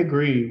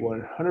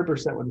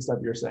 100% with the stuff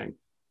you're saying.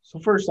 So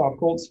first off,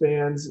 Colts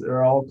fans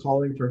are all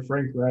calling for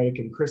Frank Reich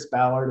and Chris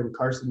Ballard and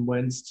Carson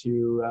Wentz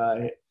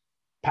to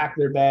pack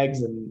their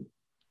bags and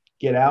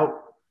get out.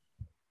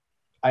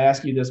 I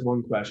ask you this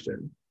one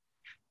question.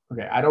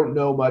 Okay, I don't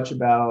know much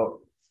about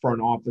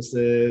front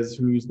offices,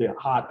 who's the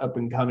hot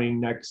up-and-coming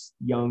next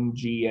young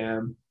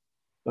GM,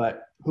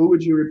 but who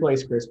would you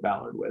replace Chris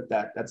Ballard with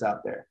that's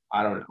out there?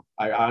 I don't know.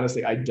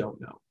 I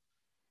don't know.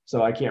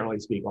 So I can't really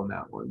speak on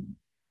that one.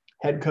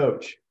 Head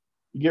coach,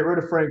 you get rid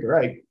of Frank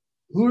Reich.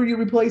 Who are you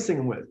replacing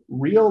him with?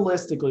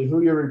 Realistically, who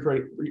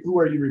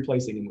are you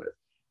replacing him with?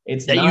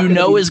 It's that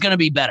is going to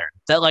be better.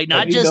 That like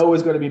not just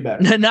is going to be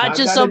better. Not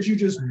just something that you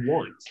just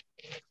want.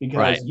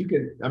 Because you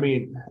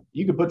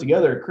could put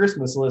together a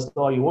Christmas list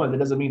all you want. That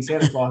doesn't mean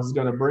Santa Claus is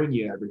going to bring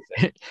you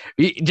everything.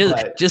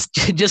 just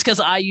because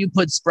IU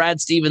puts Brad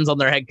Stevens on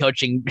their head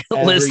coaching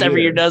list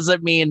every year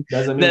doesn't mean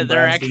that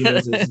Brad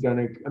Stevens is going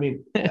to. I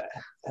mean,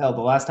 hell,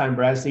 the last time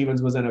Brad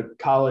Stevens was in a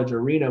college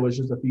arena was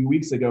just a few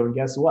weeks ago, and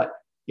guess what?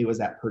 It was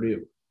at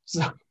Purdue.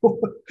 So,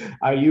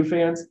 IU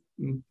fans,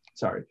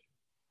 sorry,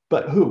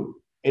 but who?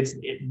 It's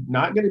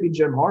not going to be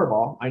Jim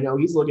Harbaugh. I know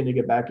he's looking to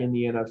get back in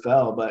the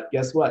NFL, but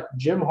guess what?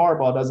 Jim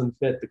Harbaugh doesn't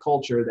fit the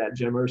culture that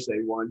Jim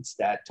Irsay wants,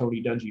 that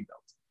Tony Dungy built.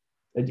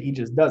 He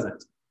just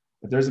doesn't.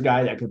 If there's a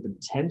guy that could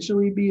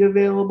potentially be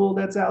available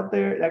that's out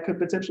there, that could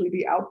potentially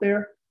be out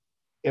there,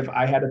 if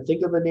I had to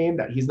think of a name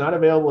that he's not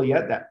available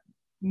yet, that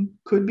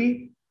could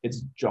be,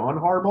 it's John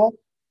Harbaugh.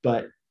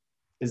 But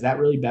is that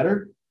really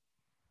better?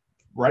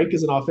 Reich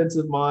is an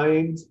offensive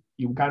mind.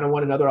 You kind of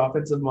want another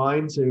offensive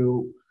mind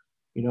to,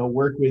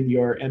 work with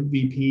your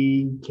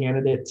MVP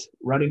candidate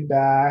running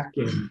back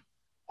and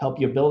help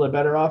you build a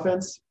better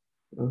offense.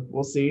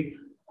 We'll see.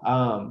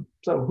 So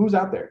who's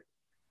out there?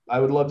 I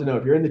would love to know.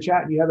 If you're in the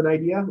chat and you have an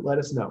idea, let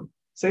us know.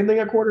 Same thing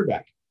at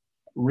quarterback.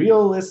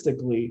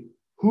 Realistically,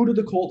 who do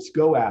the Colts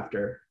go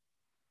after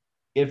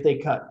if they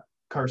cut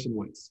Carson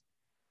Wentz?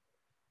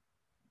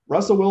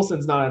 Russell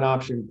Wilson's not an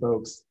option,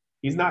 folks.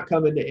 He's not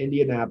coming to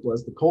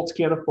Indianapolis. The Colts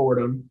can't afford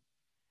him.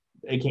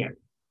 They can't.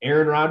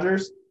 Aaron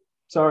Rodgers,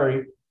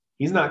 sorry,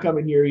 he's not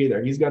coming here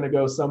either. He's going to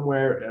go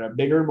somewhere in a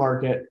bigger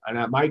market.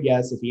 And my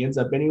guess, if he ends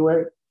up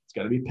anywhere, it's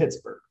going to be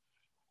Pittsburgh.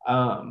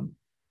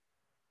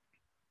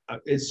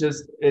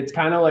 It's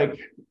kind of like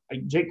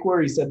Jake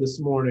Query said this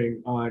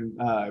morning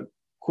on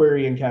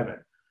Query and Kevin.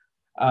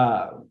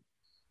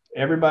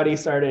 Everybody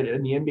started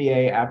in the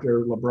NBA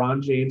after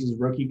LeBron James's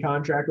rookie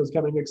contract was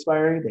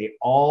expiring. They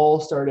all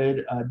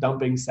started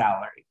dumping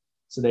salary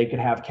so they could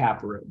have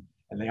cap room.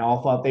 And they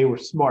all thought they were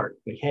smart.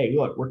 Like, hey,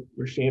 look,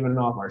 we're shaving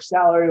off our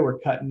salary. We're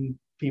cutting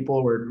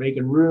people. We're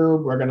making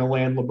room. We're going to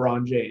land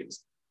LeBron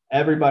James.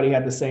 Everybody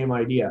had the same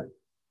idea.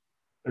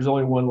 There's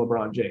only one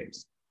LeBron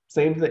James.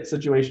 Same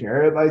situation here.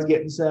 Everybody's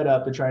getting set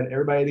up to try to –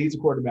 everybody needs a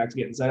quarterback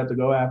getting set up to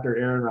go after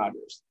Aaron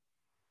Rodgers.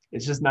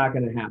 It's just not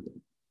going to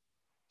happen.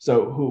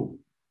 So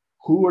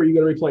who are you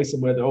going to replace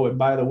him with? Oh, and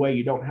by the way,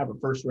 you don't have a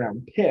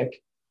first-round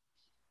pick.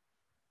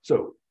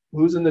 So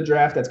who's in the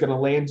draft that's going to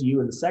land you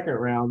in the second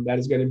round that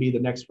is going to be the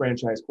next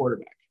franchise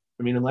quarterback?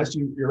 I mean, unless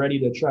you're ready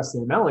to trust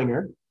Sam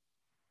Ellinger,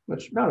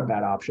 which not a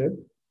bad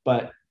option,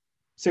 but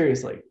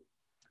seriously.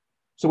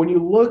 So when you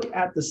look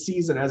at the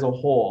season as a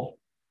whole,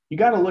 you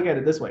got to look at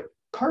it this way.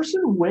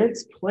 Carson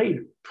Wentz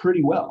played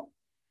pretty well.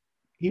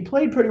 He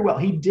played pretty well.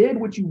 He did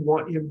what you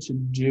want him to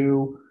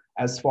do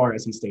as far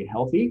as he stayed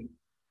healthy.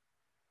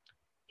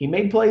 He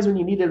made plays when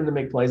you needed him to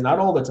make plays, not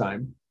all the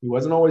time. He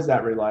wasn't always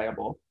that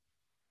reliable.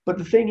 But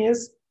the thing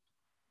is,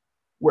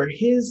 where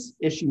his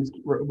issues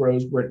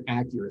rose were in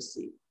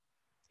accuracy.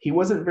 He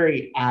wasn't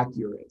very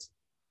accurate.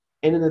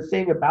 And then the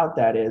thing about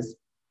that is,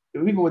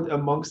 even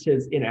amongst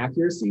his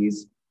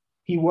inaccuracies,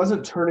 he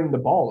wasn't turning the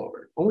ball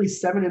over. Only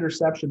 7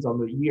 interceptions on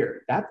the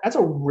year. That's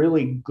a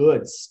really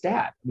good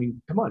stat. I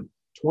mean, come on,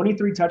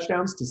 23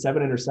 touchdowns to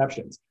 7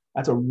 interceptions.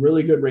 That's a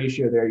really good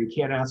ratio there. You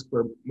can't ask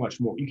for much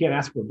more. You can't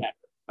ask for better.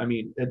 I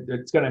mean,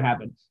 it's going to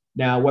happen.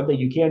 Now, one thing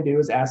you can do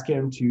is ask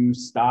him to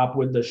stop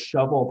with the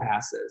shovel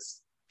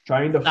passes.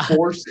 Trying to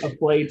force a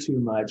play too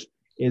much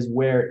is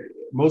where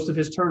most of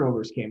his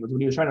turnovers came. Was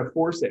when he was trying to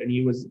force it and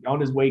he was on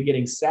his way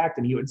getting sacked,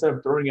 and he would, instead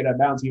of throwing it out of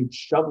bounds, he would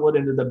shovel it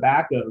into the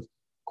back of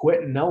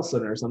Quentin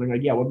Nelson or something.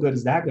 Like, yeah, what good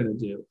is that going to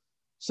do?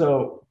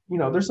 So,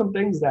 there's some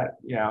things that,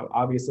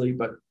 obviously,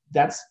 but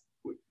that's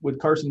with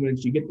Carson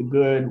Wentz, you get the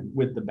good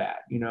with the bad.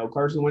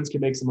 Carson Wentz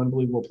can make some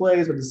unbelievable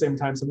plays, but at the same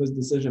time, some of his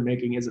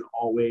decision-making isn't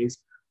always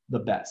the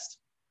best.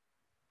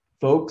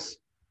 Folks,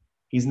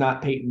 he's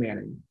not Peyton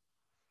Manning.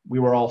 We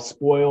were all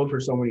spoiled for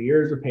so many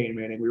years with Peyton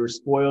Manning. We were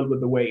spoiled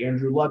with the way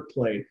Andrew Luck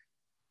played.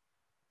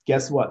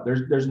 Guess what?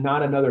 There's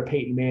not another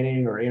Peyton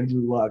Manning or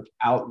Andrew Luck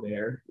out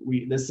there.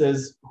 This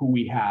is who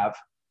we have.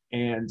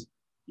 And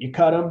you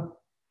cut him,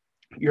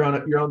 you're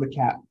on the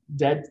cap.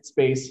 Dead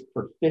space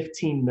for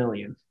 $15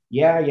 million.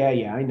 Yeah,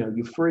 I know.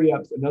 You free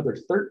up another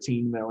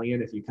 $13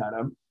 million if you cut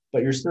him,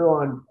 but you're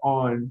still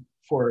on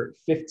for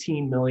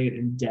 $15 million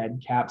in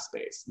dead cap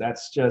space.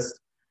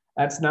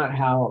 That's not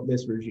how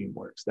this regime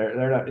works.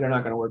 They're not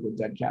going to work with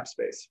dead cap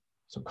space.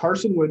 So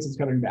Carson Wentz is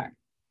coming back.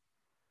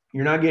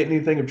 You're not getting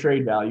anything of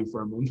trade value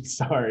from him.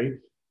 Sorry.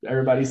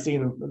 Everybody's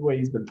seen the way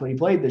he's been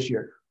played this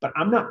year. But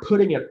I'm not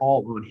putting it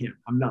all on him.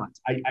 I'm not.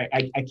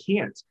 I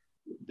can't.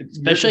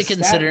 Especially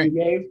considering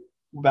you gave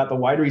about the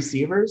wide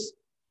receivers.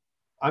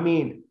 I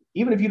mean,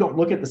 even if you don't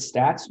look at the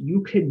stats,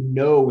 you can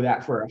know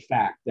that for a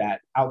fact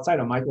that outside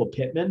of Michael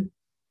Pittman,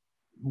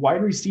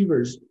 wide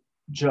receivers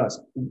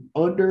just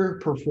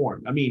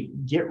underperformed. I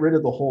mean, get rid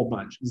of the whole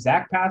bunch.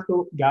 Zach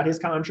Pascal got his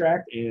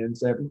contract and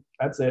said,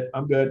 that's it,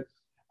 I'm good.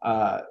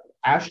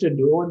 Ashton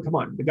Doolin, come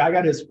on. The guy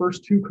got his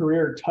first 2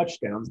 career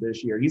touchdowns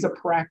this year. He's a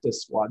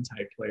practice squad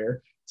type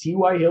player.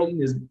 T.Y.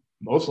 Hilton is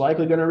most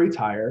likely going to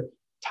retire.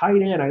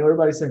 Tight end, I know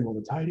everybody's saying, well,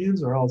 the tight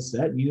ends are all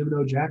set. You even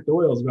know Jack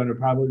Doyle is going to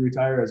probably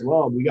retire as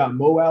well. We got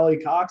Mo Alley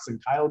Cox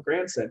and Kyle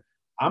Granson.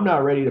 I'm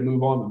not ready to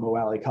move on to Mo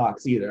Alley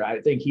Cox either. I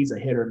think he's a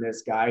hit or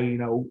miss guy.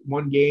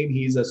 One game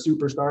he's a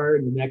superstar,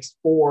 and the next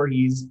 4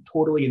 he's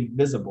totally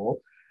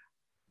invisible.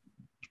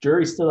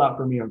 Jury's still out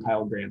for me on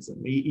Kyle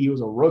Granson. He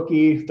was a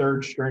rookie,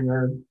 3rd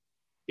stringer.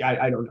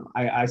 I don't know.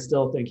 I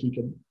still think he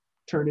could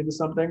turn into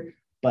something,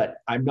 but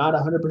I'm not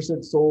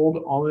 100% sold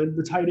on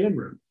the tight end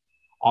room.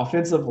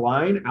 Offensive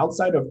line,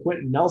 outside of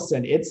Quentin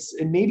Nelson,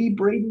 and maybe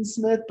Braden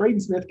Smith.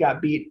 Braden Smith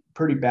got beat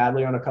pretty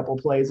badly on a couple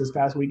plays this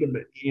past weekend,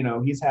 but,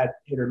 he's had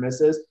hit or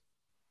misses.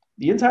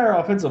 The entire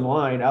offensive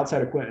line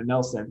outside of Quentin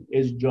Nelson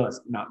is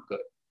just not good.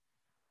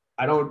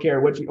 I don't care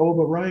what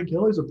but Ryan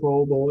Kelly's a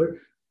Pro Bowler.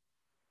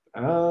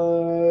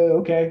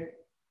 Okay.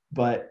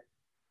 But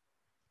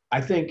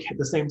I think at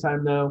the same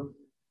time, though,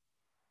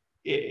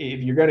 if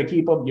you're going to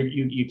keep them,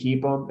 you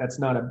keep them. That's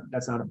not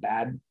a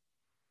bad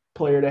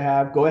player to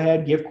have. Go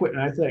ahead, give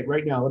Quentin. I think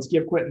right now, let's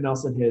give Quentin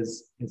Nelson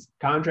his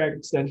contract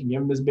extension,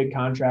 give him his big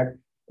contract,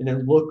 and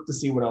then look to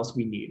see what else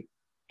we need.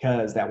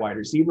 Because that wide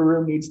receiver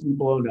room needs to be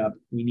blown up.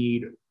 We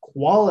need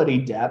quality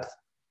depth.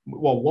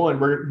 Well,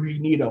 we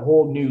need a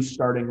whole new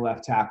starting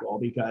left tackle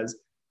because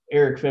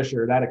Eric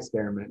Fisher, that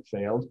experiment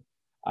failed.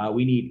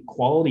 We need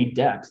quality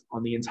depth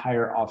on the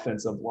entire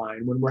offensive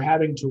line. When we're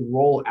having to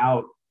roll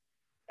out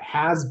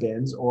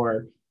has-beens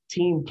or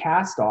team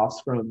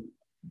cast-offs from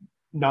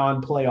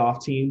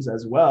non-playoff teams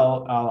as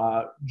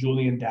well,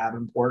 Julian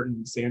Davenport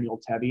and Samuel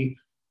Tebby,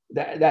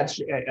 that's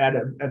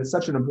at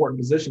such an important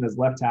position as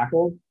left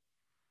tackle,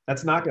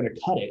 that's not going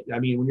to cut it. I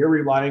mean, when you're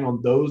relying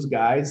on those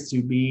guys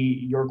to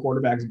be your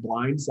quarterback's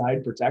blind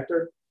side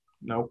protector,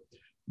 no,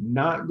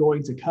 not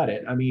going to cut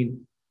it. I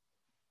mean,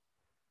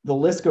 the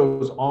list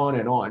goes on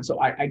and on.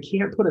 So I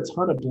can't put a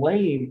ton of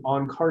blame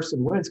on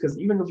Carson Wentz because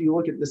even if you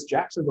look at this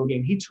Jacksonville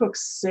game, he took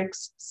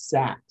 6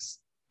 sacks.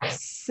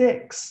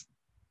 6.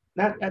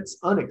 That's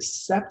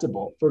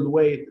unacceptable for the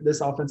way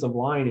this offensive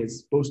line is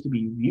supposed to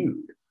be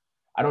viewed.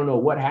 I don't know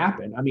what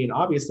happened. I mean,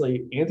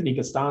 obviously, Anthony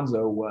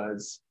Costanzo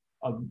was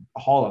a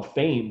Hall of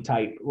Fame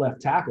type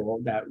left tackle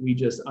that we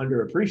just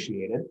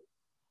underappreciated.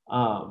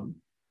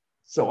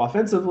 So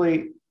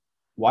offensively,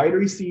 wide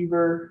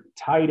receiver,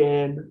 tight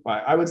end,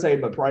 I would say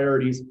the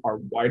priorities are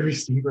wide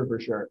receiver for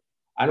sure.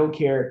 I don't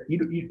care.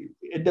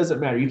 It doesn't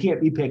matter. You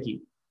can't be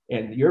picky.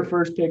 And your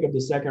first pick of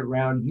the second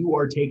round, you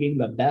are taking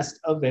the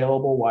best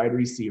available wide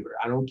receiver.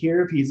 I don't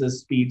care if he's a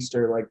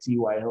speedster like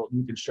T.Y. Hilton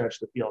who can stretch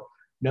the field.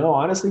 No,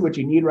 honestly, what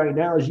you need right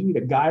now is you need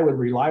a guy with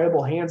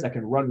reliable hands that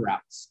can run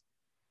routes.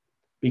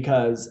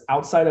 Because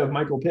outside of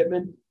Michael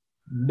Pittman,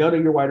 none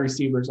of your wide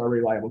receivers are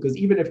reliable. Because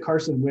even if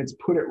Carson Wentz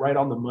put it right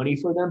on the money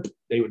for them,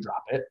 they would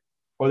drop it.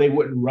 Or they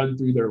wouldn't run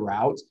through their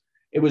routes.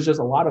 It was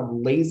just a lot of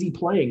lazy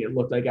playing, it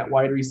looked like, at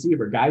wide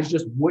receiver. Guys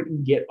just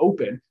wouldn't get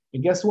open.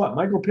 And guess what?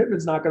 Michael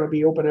Pittman's not going to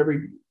be open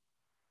every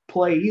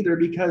play either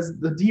because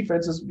the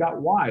defenses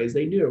got wise.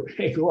 They knew,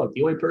 hey, look,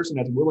 the only person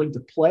that's willing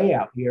to play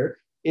out here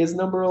is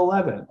number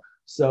 11.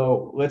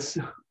 So let's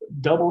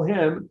double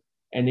him.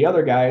 And the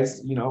other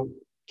guys,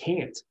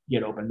 can't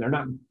get open. They're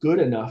not good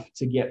enough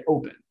to get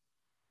open.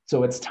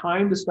 So it's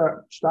time to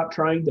stop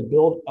trying to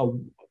build a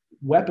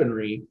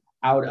weaponry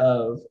out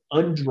of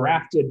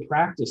undrafted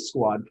practice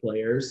squad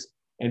players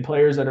and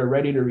players that are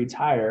ready to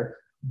retire.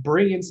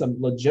 Bring in some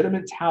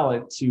legitimate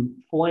talent to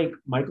flank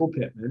Michael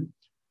Pittman.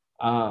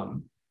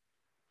 And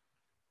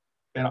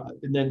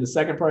then the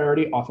second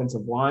priority,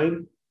 offensive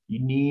line. You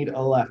need a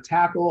left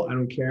tackle. I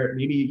don't care.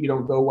 Maybe you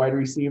don't go wide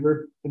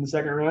receiver in the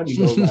second round.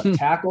 You go left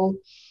tackle.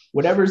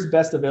 Whatever's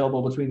best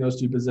available between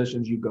those two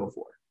positions, you go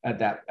for at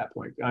that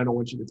point. I don't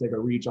want you to take a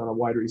reach on a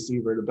wide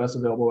receiver. The best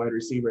available wide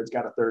receiver, it's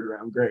got a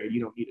third-round grade. You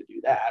don't need to do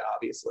that,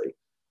 obviously.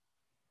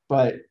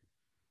 But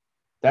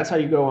that's how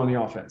you go on the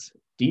offense.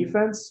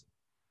 Defense,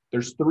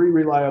 there's 3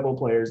 reliable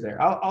players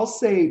there. I'll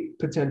say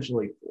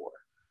potentially 4.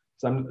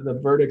 So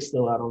the verdict's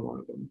still out on one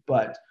of them.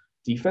 But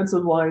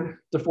defensive line,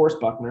 DeForest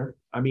Buckner.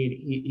 I mean,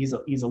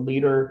 he's a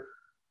leader.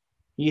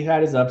 He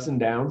had his ups and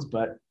downs,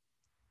 but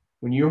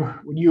when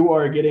you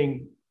are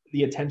getting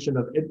the attention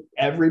of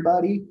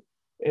everybody,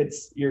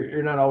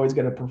 you're not always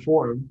going to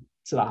perform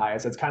to the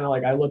highest. It's kind of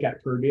like I look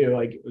at Purdue,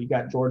 like we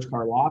got George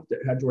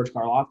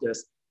Karlaftis.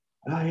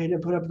 He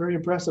didn't put up very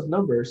impressive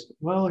numbers.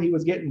 Well, he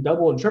was getting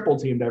double and triple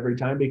teamed every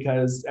time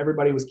because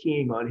everybody was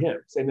keying on him.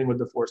 Same thing with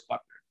DeForest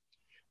Buckner.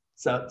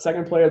 So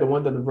second player, the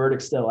one that the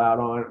verdict's still out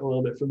on a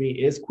little bit for me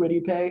is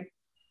Kwity Paye.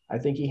 I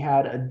think he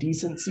had a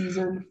decent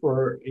season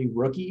for a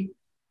rookie.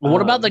 Well,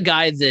 what about the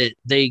guy that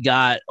they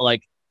got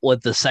like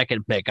with the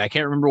second pick? I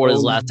can't remember what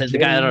his last name. The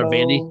guy out of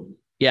Vandy.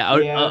 Yeah,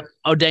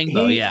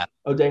 Odengbo.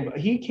 Odengbo.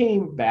 He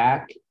came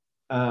back.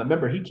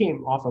 Remember, he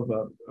came off of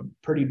a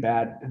pretty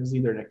bad. It was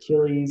either an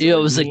Achilles. Yeah, it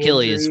was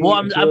Achilles.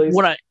 Well,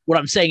 what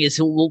I'm saying is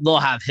they'll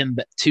have him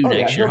too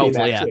next year.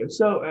 Hopefully, yeah. Too.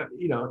 So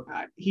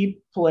he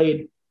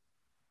played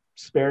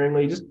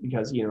sparingly just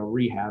because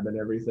rehab and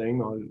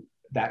everything on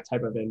that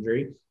type of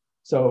injury.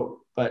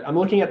 So, but I'm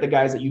looking at the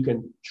guys that you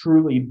can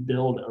truly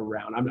build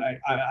around. I'm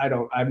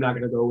not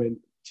going to go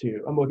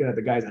into. I'm looking at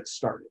the guys that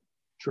started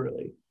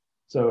truly.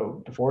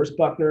 So DeForest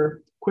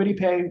Buckner, Kwity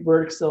Paye,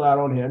 verdict's still out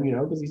on him,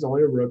 because he's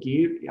only a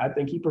rookie. I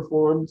think he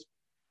performed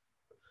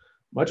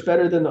much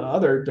better than the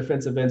other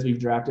defensive ends we've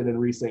drafted in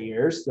recent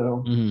years.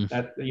 So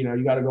that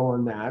you got to go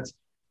on that.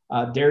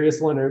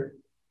 Darius Leonard,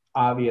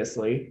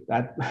 obviously,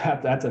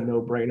 that's a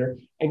no-brainer,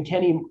 and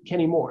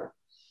Kenny Moore.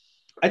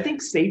 I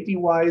think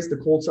safety-wise, the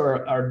Colts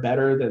are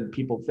better than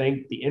people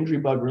think. The injury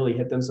bug really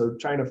hit them, so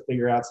trying to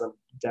figure out some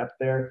depth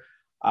there.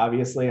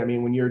 Obviously, I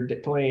mean, when you're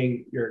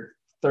playing your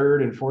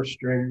third and fourth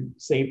string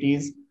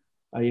safeties,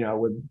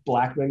 with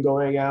Blackman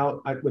going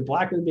out, with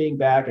Blackman being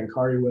back and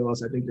Kari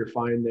Willis, I think you're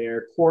fine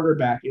there.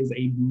 Quarterback is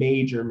a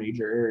major,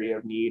 major area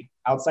of need.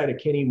 Outside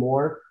of Kenny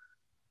Moore,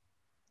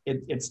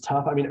 it's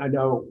tough. I mean, I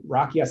know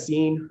Rock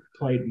Yassin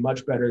played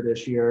much better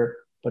this year,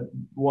 but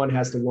one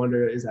has to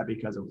wonder, is that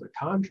because it was a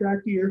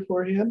contract year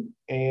for him?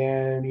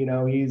 And,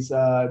 he's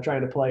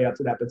trying to play up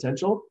to that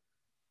potential.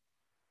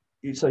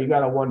 So you got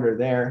to wonder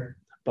there.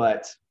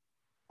 But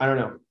I don't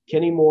know.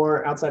 Kenny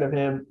Moore, outside of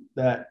him,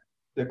 that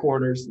the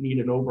corners need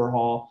an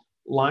overhaul.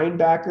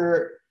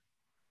 Linebacker,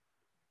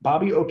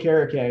 Bobby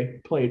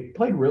Okereke played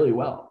really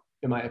well,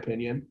 in my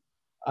opinion.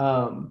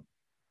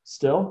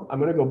 Still, I'm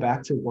going to go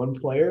back to one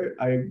player.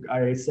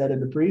 I said in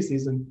the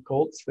preseason,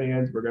 Colts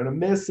fans, we're going to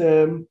miss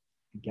him.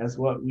 And guess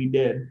what? We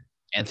did.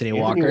 Anthony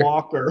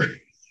Walker.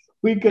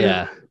 We could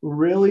have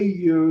really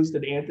used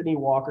an Anthony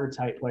Walker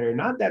type player.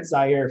 Not that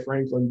Zaire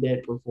Franklin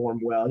did perform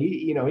well.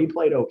 He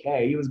played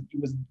okay. He was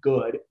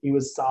good. He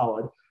was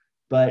solid,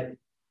 but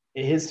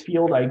his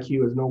field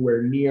IQ is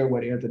nowhere near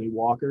what Anthony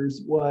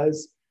Walker's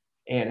was.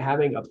 And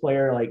having a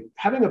player like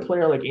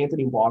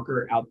Anthony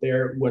Walker out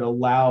there would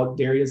allow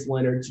Darius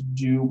Leonard to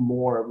do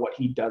more of what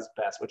he does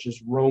best, which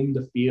is roam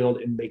the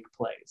field and make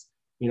plays.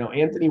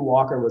 Anthony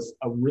Walker was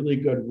a really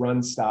good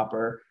run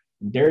stopper.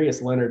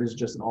 Darius Leonard is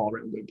just an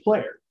all-around good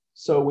player.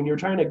 So when you're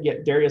trying to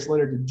get Darius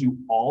Leonard to do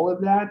all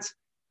of that,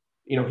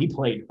 he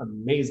played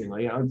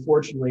amazingly.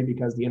 Unfortunately,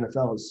 because the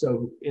NFL is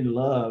so in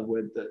love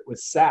with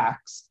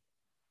sacks,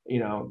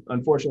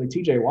 unfortunately,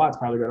 TJ Watt's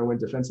probably going to win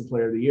Defensive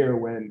Player of the Year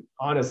when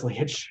honestly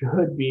it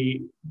should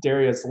be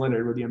Darius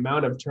Leonard with the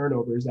amount of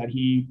turnovers that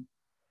he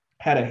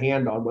had a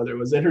hand on, whether it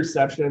was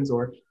interceptions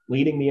or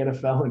leading the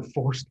NFL in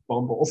forced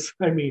fumbles.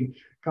 I mean,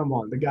 come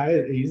on, the guy,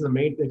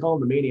 they call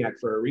him the maniac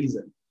for a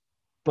reason.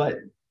 But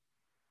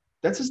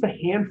that's just a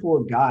handful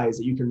of guys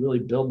that you can really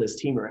build this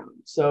team around.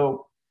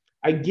 So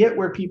I get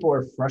where people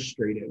are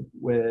frustrated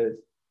with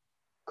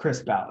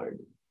Chris Ballard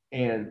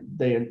and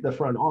the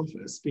front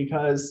office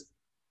because,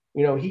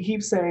 he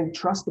keeps saying,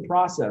 trust the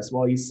process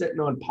while he's sitting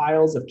on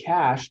piles of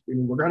cash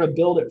and we're going to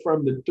build it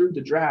through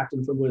the draft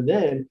and from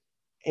within.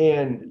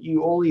 And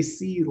you only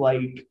see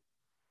like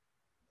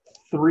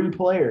a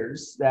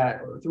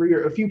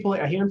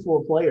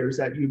handful of players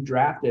that you've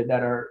drafted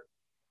that are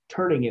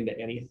turning into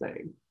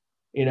anything.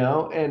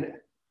 And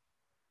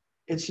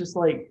it's just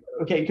like,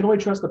 okay, you can only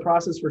trust the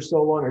process for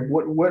so long.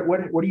 What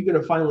are you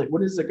going to finally,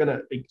 what is it going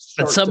to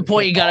at some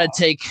point you got to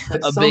take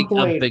a big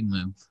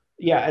move.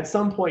 Yeah. At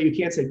some point you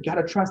can't say, got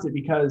to trust it,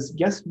 because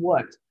guess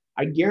what?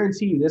 I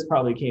guarantee you this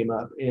probably came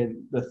up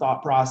in the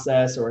thought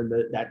process or in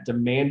that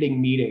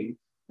demanding meeting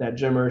that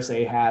Jim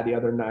Irsay had the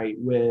other night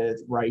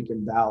with Reich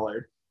and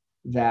Ballard,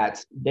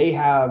 that they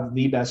have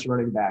the best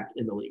running back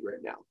in the league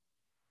right now.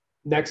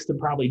 Next to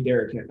probably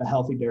a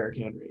healthy Derrick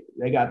Henry.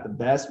 They got the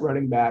best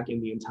running back in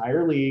the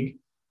entire league,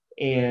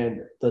 and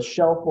the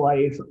shelf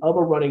life of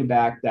a running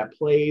back that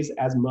plays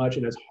as much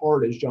and as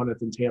hard as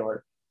Jonathan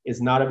Taylor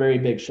is not a very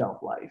big shelf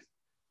life.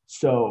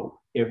 So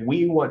if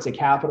we want to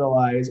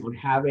capitalize on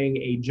having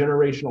a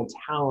generational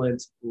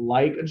talent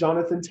like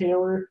Jonathan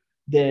Taylor,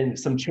 then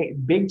some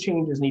big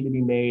changes need to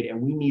be made,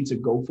 and we need to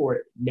go for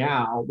it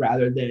now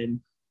rather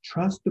than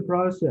trust the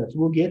process.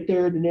 We'll get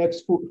there in the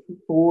next 4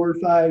 or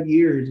 5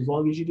 years. As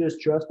long as you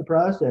just trust the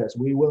process,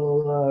 we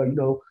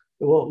will,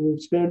 we'll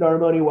spend our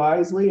money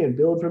wisely and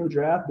build from the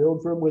draft,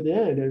 build from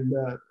within. And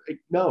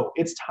no,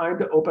 it's time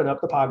to open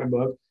up the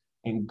pocketbook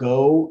and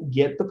go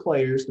get the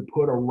players to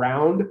put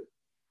around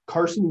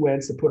Carson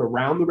Wentz, to put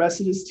around the rest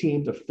of his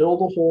team to fill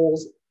the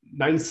holes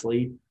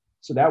nicely.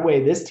 So that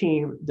way this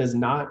team does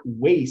not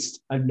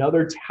waste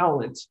another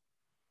talent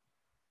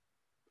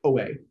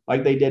away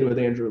like they did with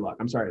Andrew Luck.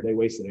 I'm sorry, they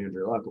wasted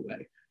Andrew Luck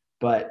away.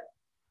 But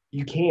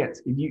you can't.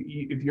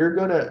 If you're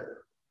going to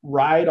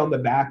ride on the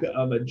back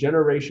of a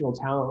generational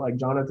talent like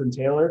Jonathan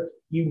Taylor,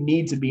 you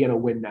need to be in a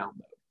win now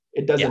mode.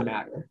 It doesn't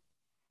matter.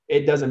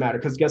 It doesn't matter,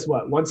 because guess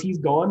what? Once he's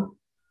gone,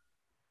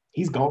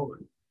 he's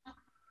gone.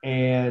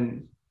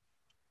 And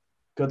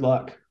good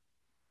luck.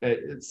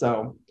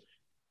 So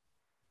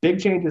big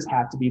changes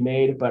have to be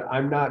made, but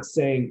I'm not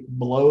saying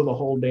blow the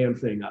whole damn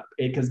thing up,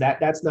 because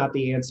that's not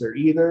the answer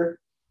either.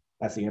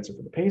 That's the answer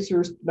for the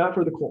Pacers, not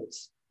for the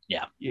Colts.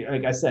 Yeah.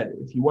 Like I said,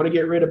 if you want to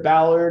get rid of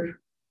Ballard,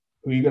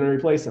 who are you going to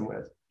replace him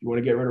with? If you want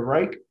to get rid of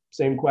Reich,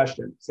 same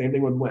question. Same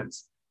thing with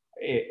Wentz.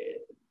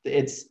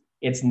 It's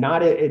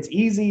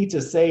easy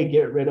to say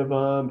get rid of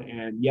him,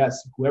 and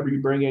yes, whoever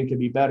you bring in can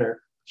be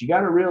better. But you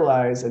got to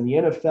realize in the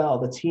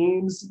NFL, the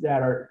teams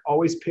that are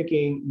always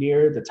picking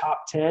near the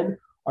top 10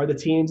 are the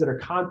teams that are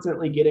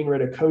constantly getting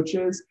rid of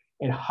coaches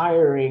and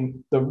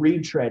hiring the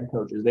retread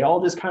coaches. They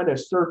all just kind of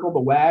circle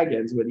the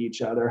wagons with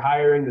each other,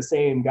 hiring the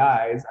same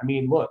guys. I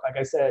mean, look, like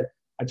I said,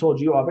 I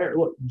told you off air,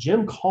 look,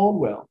 Jim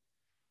Caldwell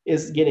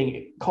is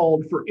getting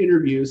called for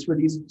interviews for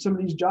some of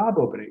these job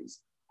openings.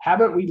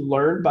 Haven't we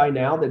learned by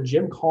now that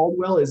Jim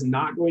Caldwell is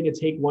not going to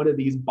take one of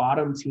these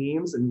bottom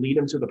teams and lead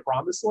them to the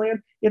promised land?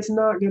 It's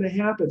not going to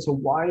happen. So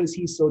why is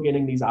he still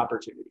getting these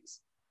opportunities?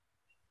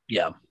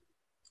 Yeah.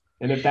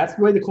 And if that's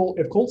the way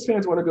if Colts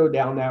fans want to go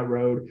down that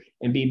road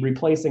and be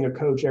replacing a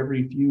coach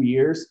every few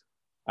years,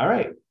 all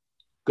right,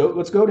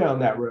 let's go down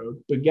that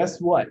road. But guess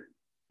what?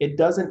 It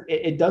doesn't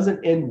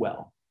end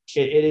well.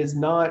 It is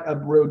not a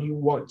road you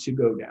want to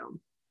go down.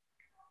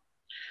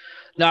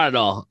 Not at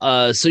all.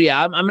 So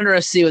yeah, I'm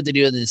interested to see what they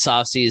do in this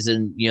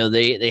offseason.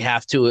 They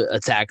have to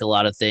attack a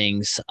lot of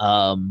things.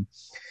 And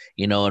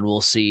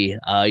we'll see.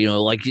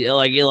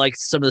 Like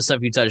some of the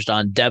stuff you touched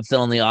on, depth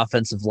on the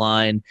offensive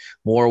line,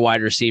 more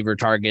wide receiver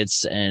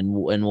targets, and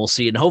we'll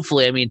see. And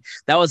hopefully, I mean,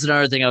 that was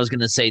another thing I was going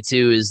to say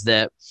too, is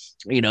that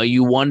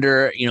you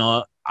wonder,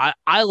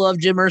 I love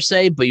Jim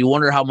Irsay, but you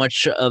wonder how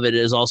much of it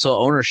is also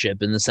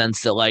ownership, in the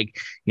sense that, like,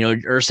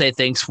 Irsay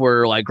thinks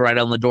we're like right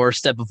on the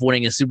doorstep of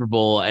winning a Super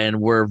Bowl,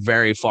 and we're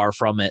very far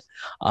from it.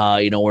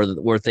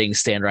 Where things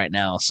stand right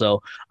now.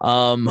 So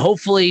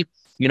hopefully,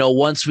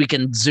 once we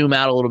can zoom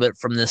out a little bit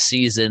from this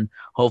season,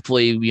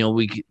 hopefully,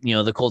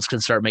 the Colts can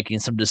start making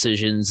some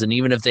decisions. And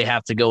even if they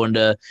have to go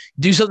into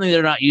do something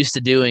they're not used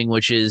to doing,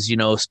 which is,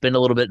 spend a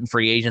little bit in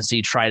free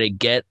agency, try to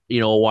get,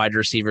 a wide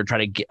receiver, try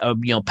to get,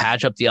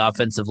 patch up the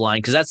offensive line.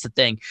 Because that's the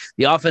thing.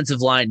 The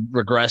offensive line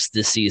regressed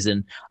this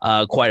season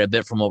quite a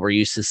bit from what we're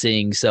used to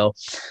seeing. So,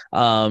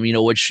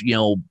 which,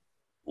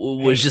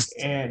 was just.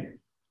 And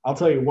I'll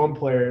tell you one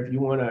player, if you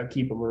want to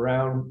keep him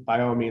around,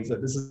 by all means,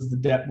 that this is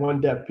the one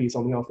depth piece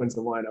on the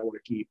offensive line I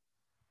want to keep.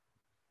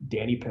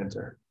 Danny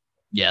Pinter.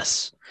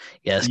 Yes.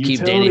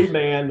 Keep Danny.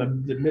 Man,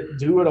 the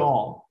do it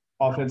all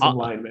offensive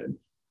lineman.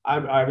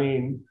 I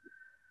mean,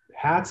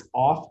 hats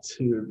off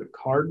to the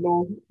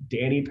Cardinal,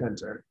 Danny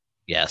Pinter.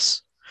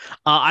 Yes.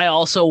 I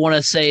also want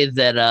to say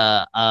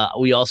that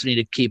we also need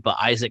to keep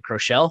Isaac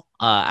Rochelle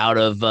out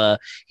of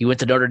he went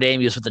to Notre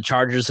Dame. He was with the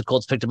Chargers. The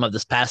Colts picked him up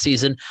this past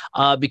season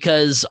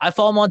because I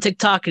follow him on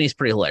TikTok and he's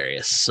pretty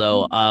hilarious.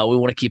 So we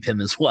want to keep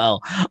him as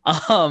well.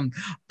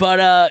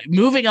 But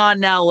moving on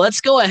now,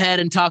 let's go ahead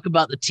and talk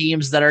about the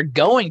teams that are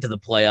going to the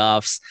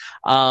playoffs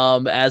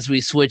as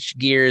we switch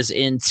gears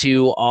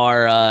into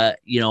our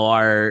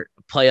our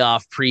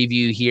playoff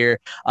preview here.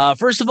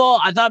 First of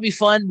all, I thought it'd be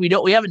fun.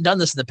 We haven't done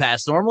this in the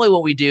past. Normally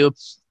what we do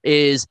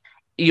is,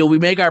 we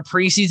make our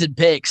preseason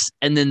picks,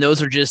 and then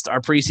those are just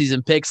our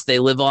preseason picks. They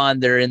live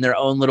on, they're in their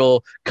own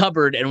little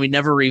cupboard, and we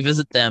never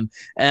revisit them.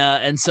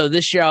 And so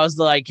this year I was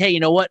like, hey, you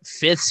know what?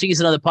 5th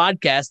season of the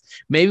podcast,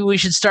 maybe we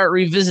should start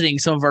revisiting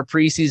some of our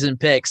preseason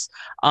picks.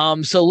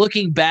 So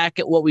looking back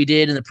at what we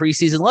did in the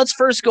preseason, let's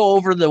first go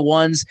over the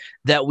ones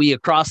that we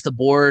across the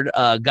board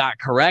got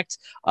correct.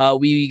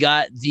 We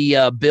got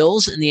the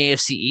Bills in the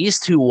AFC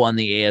East, who won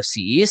the AFC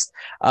East.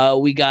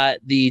 We got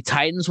the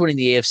Titans winning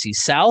the AFC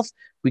South.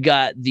 We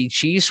got the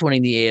Chiefs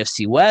winning the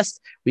AFC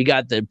West. We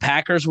got the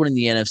Packers winning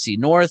the NFC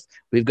North.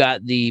 We've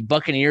got the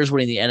Buccaneers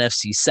winning the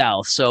NFC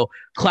South. So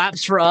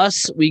claps for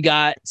us. We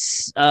got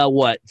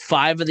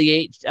 5 of the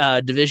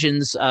 8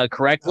 divisions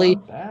correctly.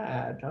 Not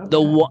bad.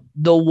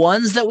 The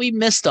ones that we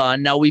missed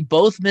on. Now we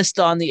both missed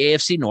on the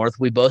AFC North.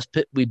 We both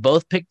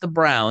picked the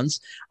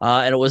Browns,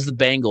 and it was the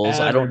Bengals.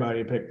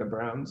 Everybody picked the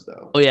Browns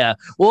though. Oh yeah.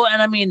 Well,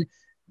 and I mean,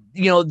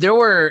 there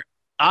were.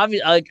 I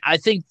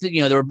think that,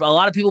 there were a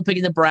lot of people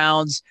picking the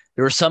Browns.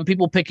 There were some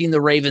people picking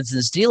the Ravens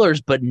and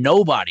Steelers, but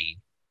nobody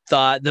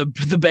thought the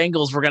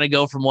Bengals were going to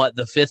go from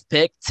the 5th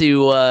pick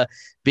to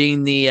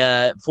being the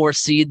 4th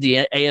seed,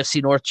 the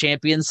AFC North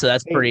champions. So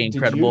that's pretty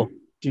incredible.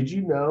 Did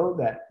you know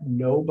that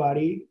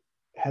nobody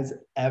has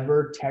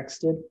ever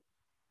texted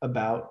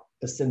about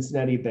a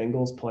Cincinnati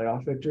Bengals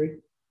playoff victory?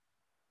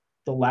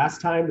 The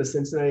last time the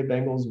Cincinnati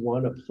Bengals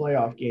won a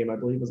playoff game, I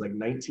believe, was like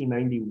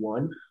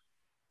 1991.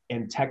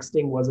 And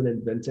texting wasn't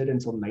invented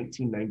until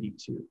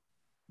 1992.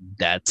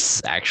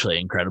 That's actually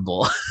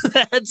incredible.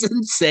 That's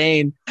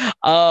insane.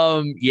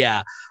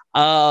 Yeah.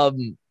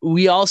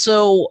 We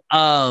also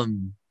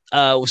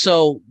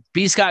so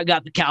B Scott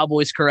got the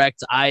Cowboys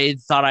correct. I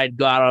thought I'd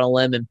go out on a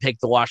limb and pick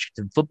the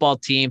Washington football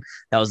team.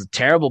 That was a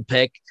terrible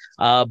pick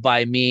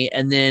by me.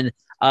 And then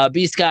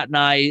B Scott and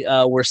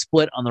I were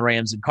split on the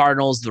Rams and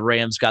Cardinals. The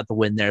Rams got the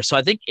win there. So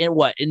I think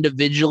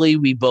individually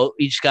we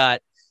each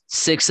got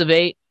 6 of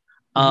 8.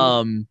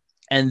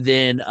 And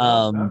then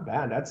not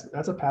bad.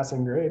 That's a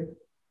passing grade.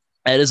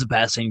 That is a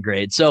passing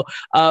grade. So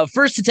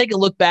first, to take a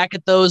look back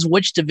at those,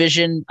 which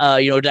division,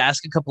 to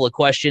ask a couple of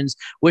questions,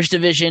 which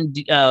division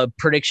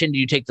prediction do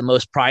you take the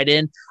most pride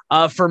in?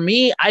 For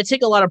me, I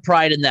take a lot of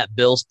pride in that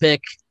Bills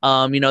pick.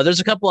 There's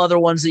a couple other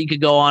ones that you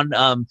could go on.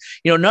 None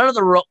of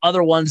the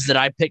other ones that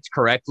I picked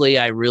correctly,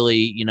 I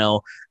really,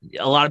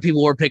 a lot of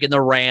people were picking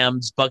the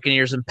Rams,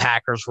 Buccaneers, and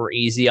Packers were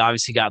easy.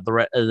 Obviously got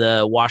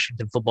the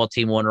Washington football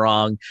team one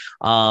wrong.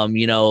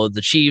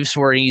 The Chiefs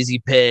were an easy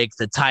pick.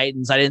 The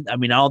Titans, I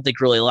don't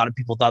think really a lot of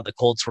people thought the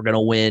Colts were going to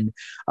win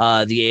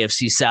the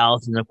AFC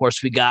South. And of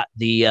course we got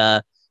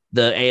the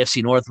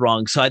AFC North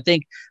wrong. So I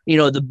think,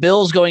 the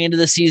Bills going into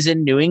the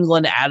season, New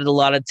England added a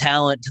lot of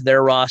talent to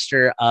their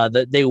roster.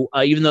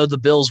 Even though the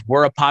Bills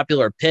were a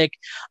popular pick,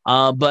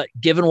 but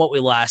given what we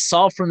last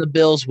saw from the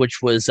Bills,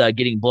 which was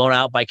getting blown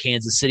out by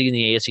Kansas City in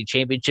the AFC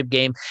Championship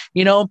game,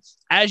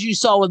 as you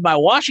saw with my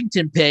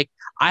Washington pick,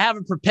 I have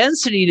a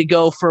propensity to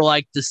go for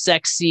like the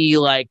sexy,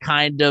 like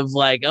kind of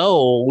like,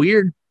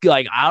 weird,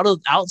 like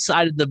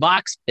outside of the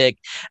box pick,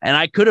 and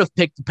I could have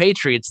picked the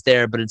Patriots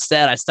there, but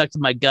instead I stuck to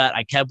my gut.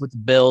 I kept with the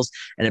Bills,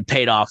 and it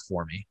paid off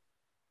for me.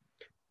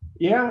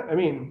 Yeah,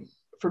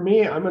 for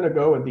me, I'm going to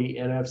go with the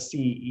NFC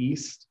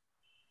East.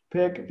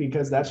 pick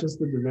because that's just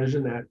the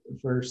division that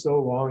for so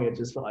long it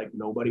just felt like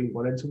nobody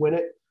wanted to win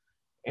it.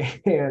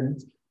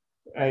 And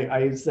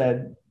I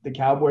said the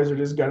Cowboys are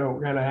just going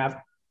to kind of have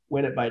to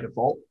win it by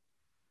default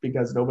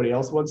because nobody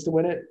else wants to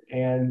win it.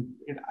 And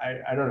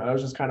I don't know. It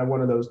was just kind of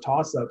one of those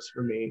toss-ups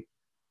for me.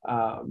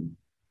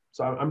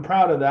 So I'm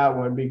proud of that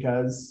one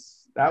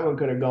because that one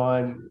could have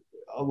gone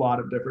a lot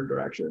of different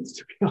directions,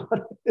 to be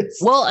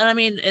honest. Well, and I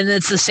mean, and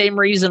it's the same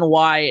reason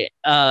why,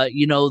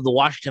 the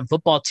Washington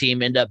football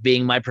team ended up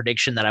being my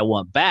prediction that I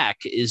want back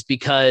is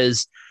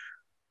because,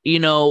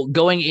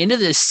 going into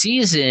this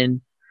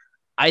season,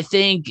 I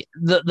think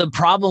the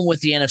problem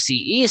with the NFC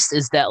East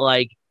is that,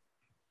 like,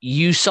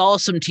 you saw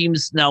some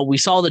teams. Now, we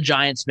saw the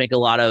Giants made a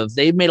lot of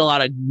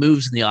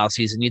moves in the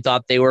offseason. You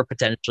thought they were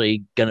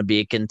potentially going to be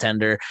a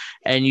contender.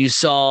 And you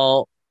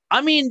saw,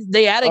 I mean,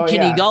 they added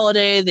Kenny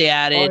Golladay. They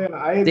added.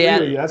 I agree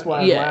with you. That's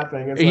why I'm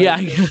laughing.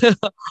 It's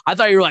I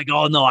thought you were like,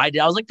 oh, no, I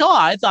was like, no,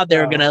 I thought they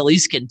were going to at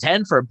least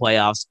contend for a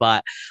playoff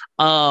spot.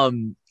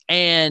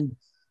 And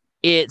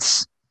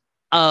it's,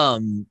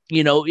 and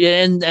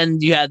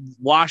you had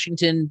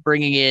Washington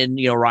bringing in,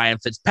 Ryan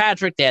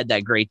Fitzpatrick. They had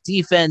that great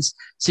defense.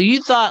 So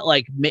you thought,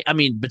 like,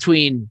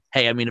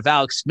 if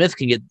Alex Smith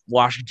can get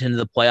Washington to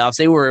the playoffs,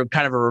 they were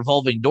kind of a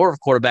revolving door of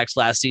quarterbacks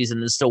last season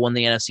and still won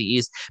the NFC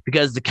East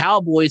because the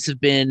Cowboys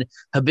have been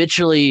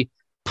habitually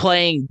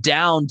playing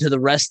down to the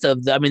rest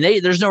of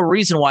there's no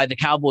reason why the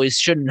Cowboys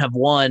shouldn't have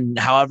won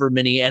however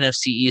many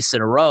NFC East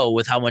in a row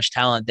with how much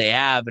talent they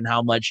have and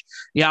how much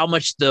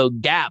the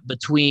gap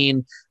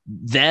between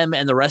them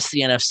and the rest of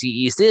the NFC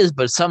East is,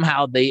 but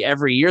somehow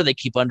every year they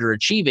keep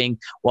underachieving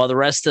while the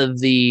rest of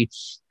the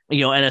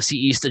NFC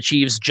East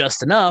achieves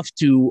just enough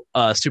to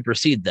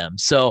supersede them.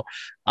 So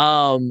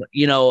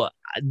the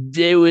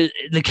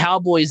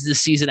Cowboys this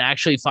season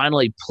actually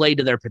finally played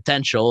to their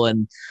potential,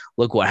 and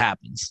look what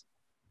happens.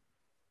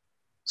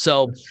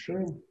 So,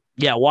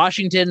 yeah,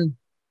 Washington,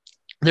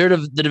 they're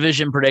the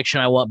division prediction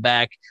I want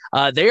back.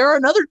 They are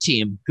another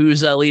team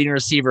whose leading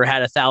receiver had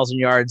 1,000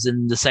 yards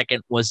and the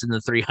second was in the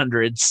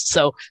 300s.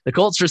 So the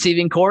Colts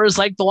receiving core is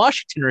like the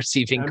Washington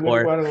receiving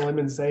core. I'm going to go out on a limb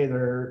and say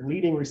their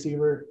leading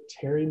receiver,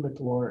 Terry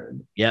McLaurin.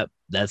 Yep,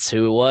 that's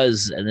who it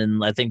was. And then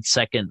I think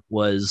second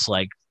was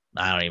like,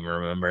 I don't even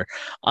remember.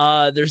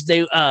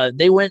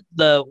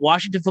 The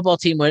Washington football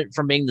team went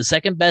from being the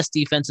second best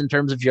defense in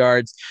terms of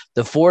yards,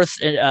 the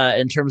fourth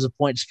in terms of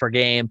points per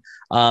game,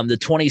 the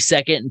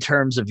 22nd in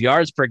terms of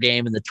yards per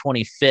game, and the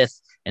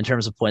 25th in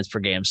terms of points per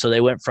game. So they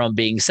went from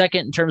being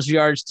second in terms of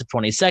yards to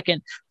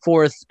 22nd,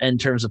 fourth in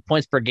terms of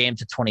points per game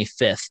to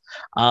 25th.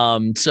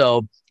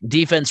 So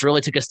defense really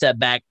took a step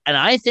back. And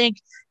I think,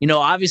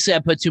 obviously I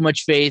put too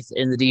much faith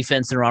in the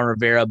defense and Ron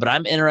Rivera, but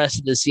I'm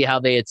interested to see how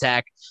they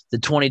attack the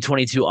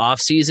 2022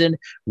 offseason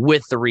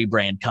with the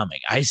rebrand coming.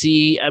 I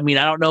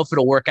don't know if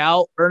it'll work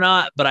out or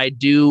not, but I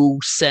do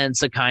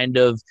sense a kind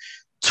of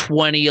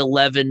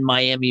 2011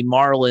 Miami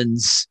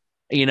Marlins,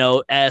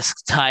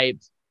 esque type,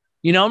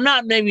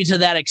 not maybe to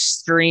that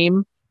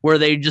extreme where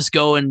they just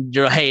go and,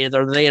 hey,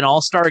 are they an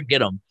all-star? Get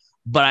them.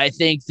 But I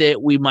think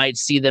that we might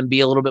see them be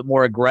a little bit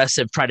more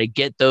aggressive, try to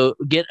get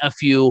a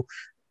few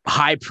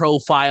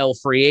high-profile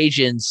free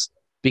agents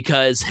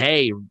because,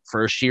 hey,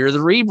 first year of the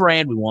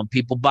rebrand, we want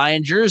people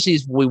buying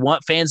jerseys. We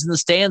want fans in the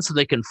stands so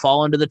they can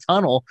fall into the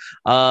tunnel,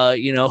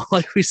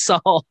 like we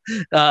saw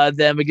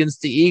them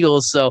against the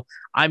Eagles. So,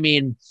 they're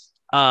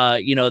going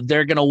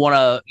to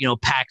want to,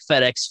 pack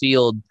FedEx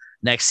Field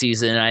next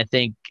season, I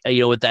think,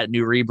 with that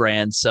new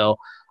rebrand. So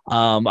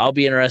I'll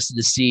be interested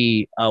to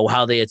see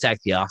how they attack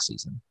the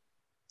offseason.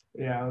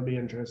 Yeah, it would be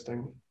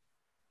interesting.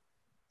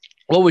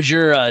 What was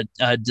your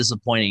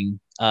disappointing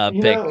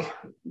pick?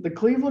 The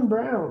Cleveland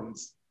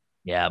Browns.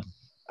 Yeah.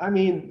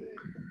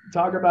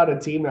 Talk about a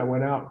team that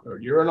went out.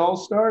 You're an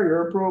all-star.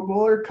 You're a Pro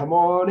Bowler. Come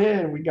on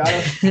in. We got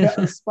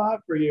a spot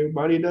for you.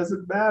 Money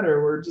doesn't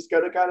matter. We're just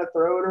going to kind of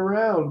throw it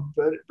around,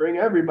 but bring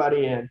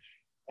everybody in.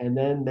 And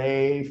then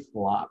they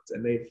flopped,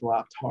 and they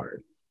flopped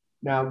hard.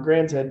 Now,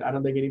 granted, I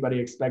don't think anybody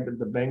expected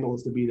the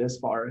Bengals to be this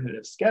far ahead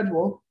of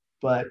schedule,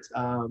 but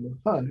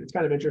it's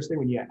kind of interesting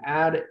when you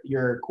add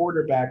your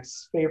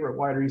quarterback's favorite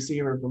wide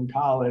receiver from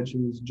college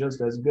who's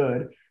just as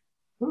good.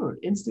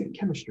 Instant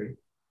chemistry.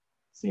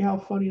 See how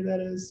funny that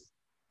is?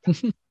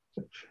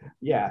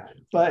 Yeah,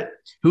 but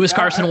who is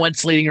Carson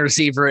Wentz leading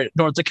receiver at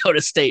North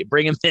Dakota State?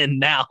 Bring him in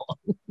now.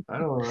 I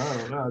don't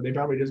know. They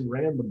probably just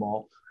ran the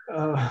ball.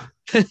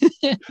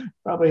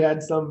 Probably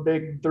had some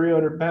big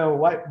 300-pound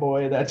white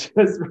boy that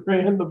just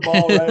ran the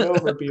ball right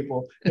over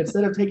people.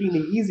 Instead of taking the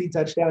easy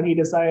touchdown, he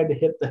decided to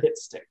hit the hit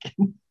stick.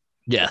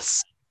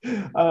 Yes.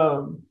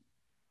 Yeah,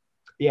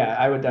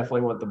 I would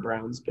definitely want the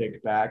Browns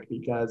pick back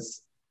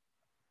because,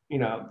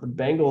 the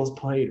Bengals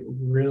played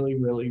really,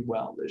 really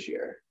well this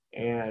year.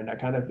 And I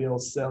kind of feel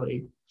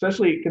silly,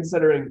 especially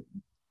considering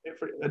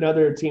if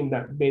another team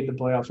that made the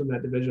playoffs from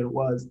that division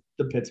was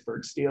the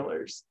Pittsburgh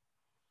Steelers.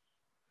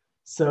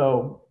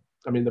 So,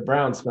 the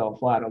Browns fell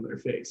flat on their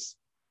face.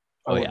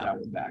 Oh, yeah.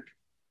 That one back.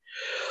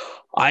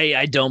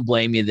 I don't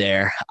blame you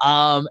there.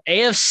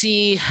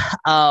 AFC,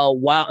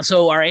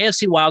 so our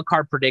AFC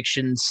wildcard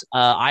predictions,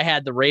 I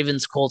had the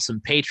Ravens, Colts,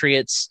 and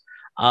Patriots.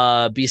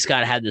 B.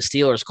 Scott had the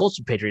Steelers, Colts,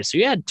 and Patriots. So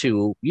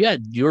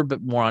you were a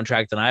bit more on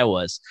track than I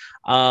was.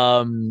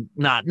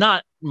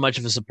 Not much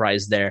of a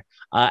surprise there.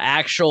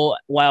 Actual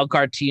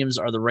wildcard teams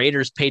are the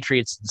Raiders,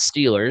 Patriots, and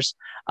Steelers.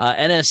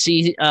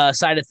 NFC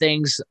side of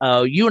things,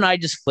 you and I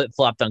just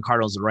flip-flopped on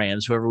Cardinals and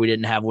Rams. Whoever we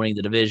didn't have winning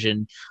the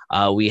division,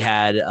 we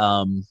had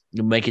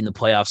making the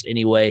playoffs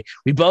anyway.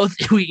 We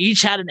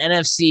each had an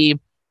NFC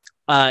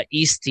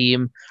East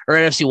team or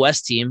NFC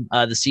West team,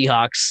 the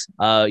Seahawks,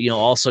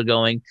 also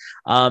going.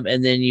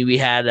 And then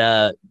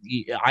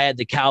I had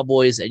the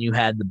Cowboys and you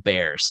had the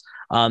Bears.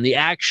 The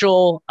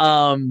actual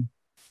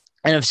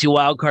NFC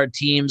wildcard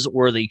teams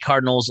were the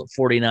Cardinals,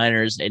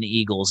 49ers, and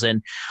Eagles.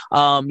 And,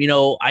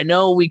 I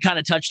know we kind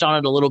of touched on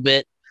it a little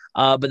bit,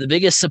 but the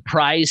biggest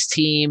surprise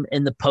team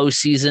in the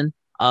postseason,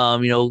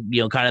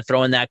 kind of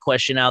throwing that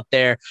question out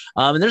there.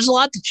 And there's a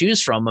lot to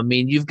choose from. I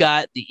mean, you've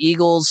got the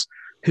Eagles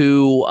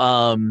who,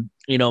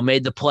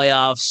 made the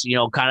playoffs,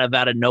 kind of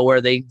out of nowhere.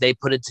 They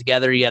put it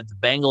together. You have the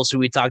Bengals, who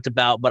we talked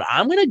about, but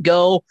I'm going to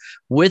go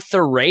with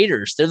the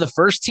Raiders. They're the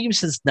first team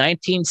since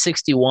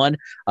 1961,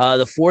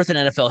 the fourth in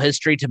NFL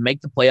history to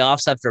make the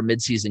playoffs after a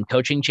midseason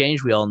coaching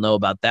change. We all know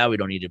about that. We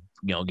don't need to,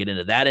 get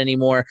into that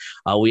anymore.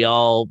 We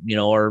all,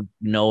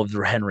 know of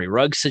the Henry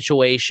Ruggs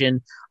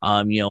situation.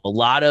 A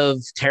lot of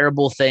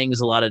terrible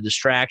things, a lot of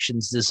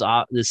distractions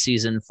this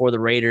season for the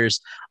Raiders.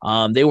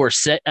 They were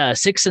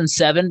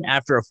 6-7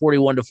 after a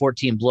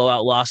 41-14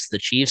 blowout loss to the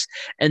Chiefs,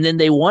 and then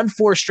they won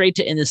 4 straight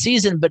to end the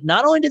season. But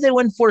not only did they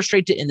win 4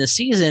 straight to end the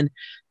season,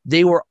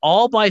 they were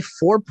all by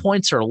 4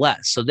 points or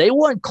less. So they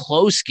won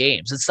close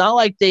games. It's not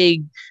like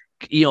they,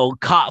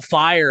 caught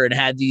fire and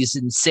had these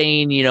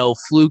insane,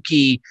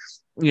 fluky,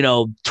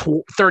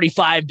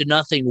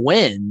 35-0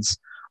 wins.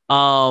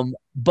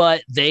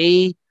 But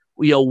they,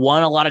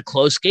 won a lot of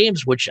close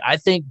games, which I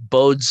think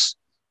bodes,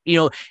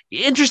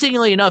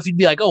 interestingly enough, you'd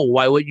be like, oh,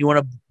 why wouldn't you want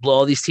to blow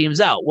all these teams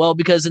out? Well,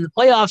 because in the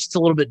playoffs, it's a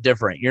little bit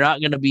different.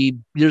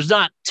 There's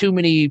not too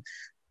many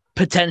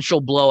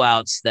potential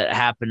blowouts that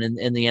happen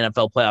in the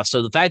NFL playoffs.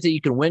 So the fact that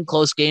you can win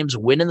close games,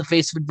 win in the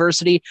face of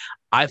adversity,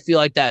 I feel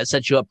like that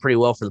sets you up pretty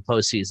well for the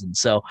postseason.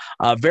 So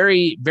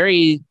very,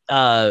 very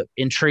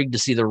intrigued to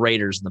see the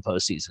Raiders in the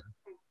postseason.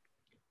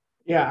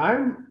 Yeah,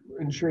 I'm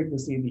intrigued to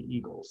see the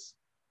Eagles.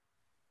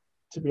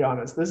 To be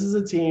honest, this is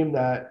a team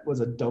that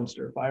was a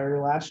dumpster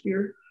fire last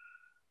year.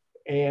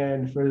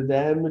 And for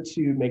them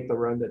to make the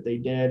run that they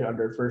did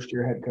under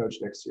first-year head coach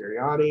Nick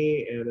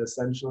Sirianni and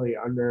essentially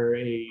under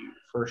a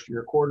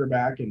first-year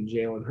quarterback in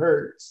Jalen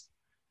Hurts,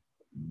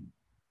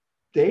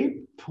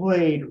 they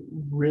played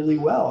really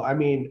well. I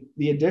mean,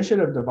 the addition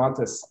of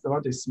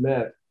Devontae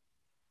Smith,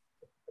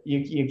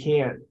 you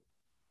can't,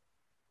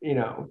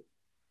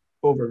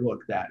 overlook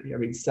that. I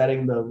mean,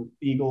 setting the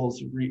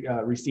Eagles'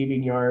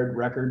 receiving yard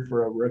record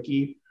for a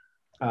rookie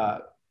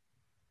by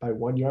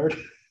 1 yard.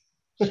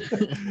 I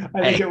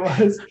think it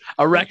was.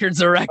 A record's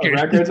a record.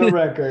 A record's a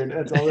record.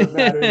 That's all that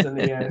matters in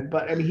the end.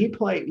 But I mean, he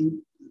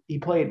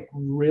played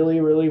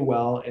really, really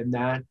well, and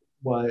that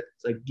was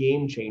a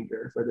game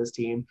changer for this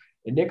team.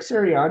 And Nick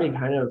Sirianni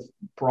kind of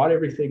brought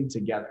everything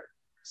together.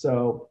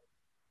 So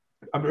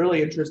I'm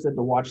really interested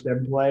to watch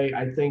them play.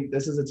 I think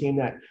this is a team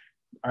that,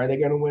 are they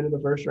going to win in the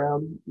first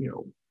round?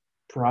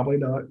 Probably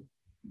not.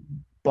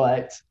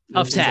 But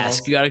tough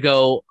task. You got to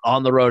go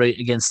on the road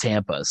against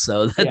Tampa,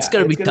 so that's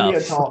going to be tough.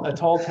 It's going to be a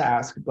tall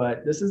task,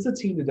 but this is a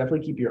team to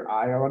definitely keep your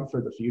eye on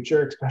for the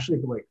future, especially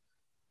for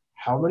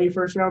how many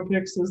first round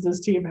picks does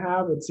this team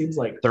have? It seems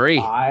like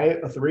 3.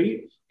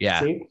 3. Yeah,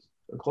 see,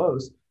 they're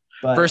close.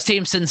 But first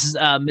team since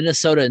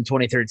Minnesota in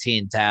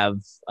 2013 to have.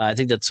 I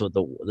think that's what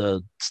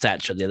the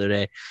stat showed the other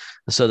day.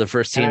 So the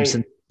first team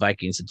since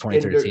Vikings in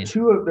 2013.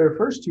 Two of their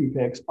first 2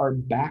 picks are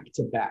back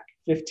to back,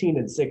 15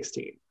 and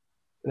 16.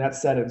 And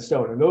that's set in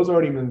stone. And those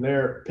aren't even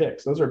their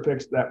picks. Those are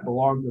picks that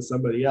belong to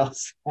somebody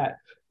else that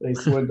they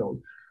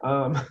swindled.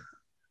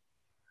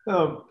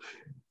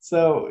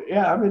 So,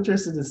 yeah, I'm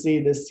interested to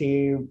see this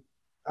team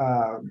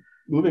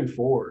moving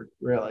forward,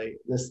 really.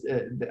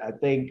 I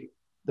think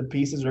the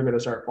pieces are going to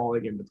start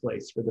falling into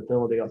place for the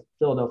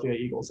Philadelphia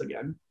Eagles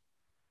again.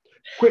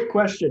 Quick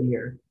question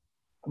here.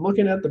 I'm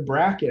looking at the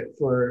bracket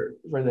for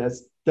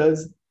this.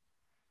 The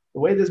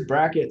way this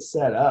bracket's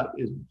set up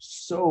is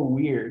so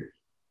weird.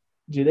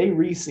 Do they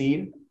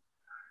reseed?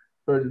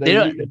 Or they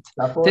don't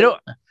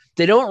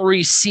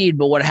reseed,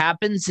 but what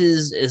happens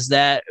is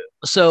that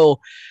so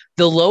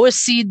the lowest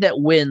seed that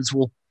wins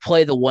will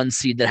play the 1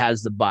 seed that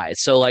has the bye.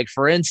 So like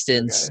for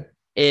instance,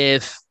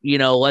 if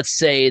let's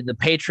say the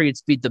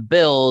Patriots beat the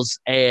Bills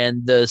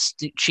and the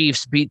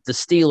Chiefs beat the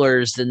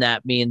Steelers, then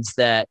that means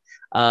that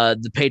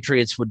the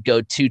Patriots would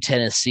go to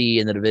Tennessee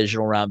in the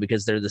divisional round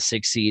because they're the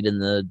 6th seed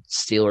and the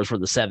Steelers were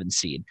the 7th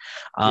seed,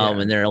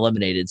 and they're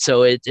eliminated.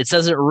 So it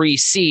doesn't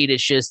reseed.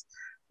 It's just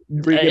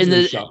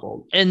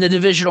in the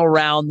divisional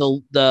round,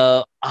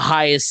 the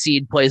highest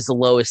seed plays the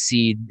lowest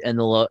seed, and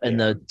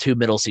the 2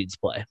 middle seeds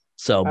play.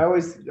 So I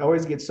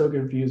always get so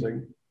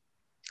confusing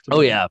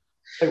Oh, yeah.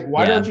 Like,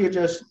 why don't you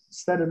just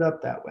set it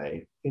up that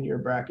way in your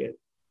bracket?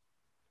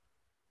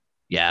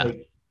 Yeah.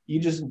 Like, you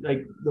just,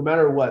 like, no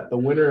matter what, the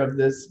winner of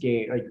this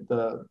game, like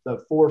the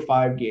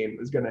 4-5 game,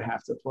 is going to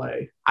have to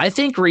play. I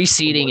think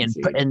reseeding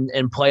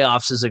and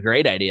playoffs is a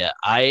great idea.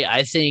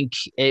 I think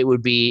it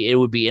would be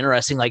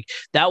interesting. Like,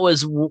 that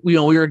was, we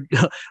were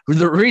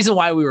the reason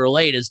why we were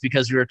late is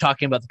because we were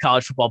talking about the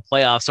college football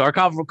playoffs. So our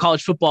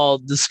college football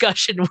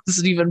discussion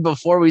wasn't even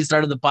before we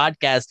started the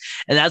podcast,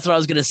 and that's what I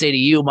was going to say to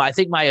you. I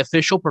think my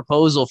official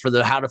proposal for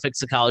the how to fix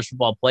the college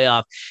football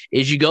playoff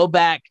is you go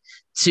back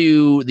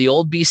to the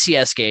old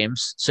BCS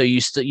games. So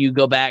you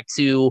go back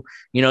to,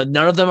 none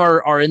of them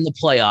are in the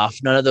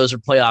playoff. None of those are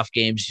playoff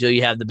games. So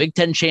you have the Big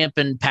Ten champ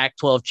and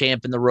Pac-12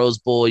 champ in the Rose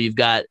Bowl. You've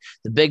got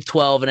the Big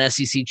 12 and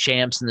SEC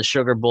champs in the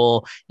Sugar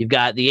Bowl. You've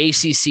got the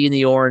ACC in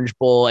the Orange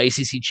Bowl,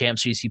 ACC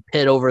champs. So you see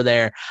Pitt over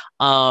there.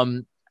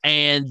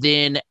 And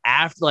then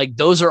after, like,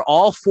 those are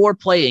all 4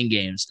 playing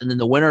games, and then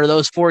the winner of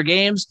those 4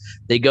 games,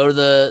 they go to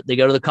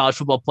the college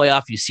football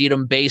playoff. You seed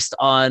them based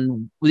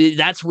on,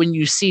 that's when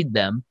you seed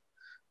them.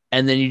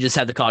 And then you just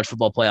have the college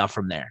football playoff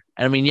from there.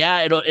 And I mean,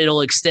 yeah,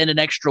 it'll extend an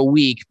extra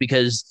week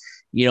because,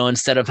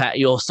 instead of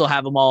you'll still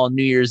have them all on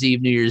New Year's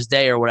Eve, New Year's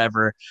Day, or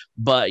whatever.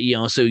 But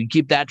so you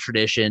keep that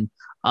tradition.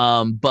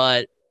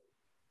 But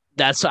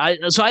so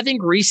I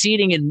think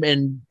reseeding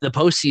in the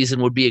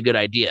postseason would be a good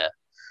idea.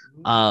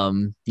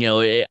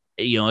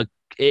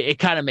 It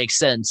kind of makes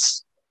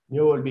sense. You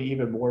know what would be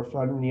even more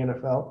fun in the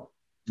NFL?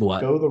 What?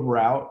 Go the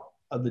route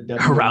of the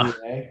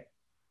WNBA.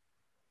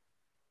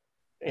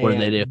 What do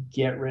they do?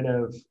 Get rid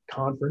of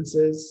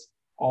conferences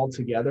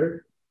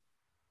altogether.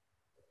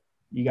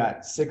 You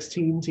got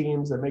 16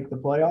 teams that make the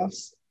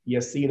playoffs.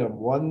 You seed them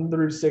 1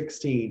 through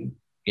 16.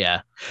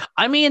 Yeah.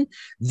 I mean,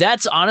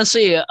 that's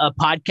honestly a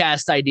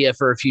podcast idea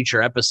for a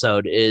future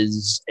episode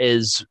is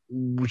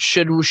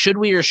should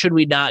we or should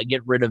we not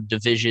get rid of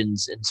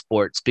divisions in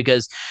sports?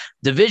 Because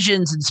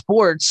divisions in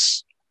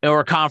sports,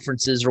 or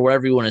conferences, or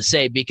whatever you want to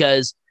say,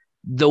 because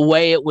the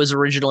way it was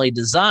originally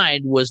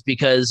designed was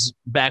because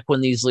back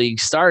when these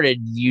leagues started,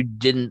 you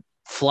didn't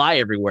fly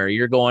everywhere.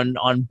 You're going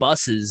on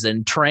buses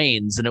and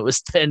trains, and it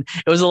was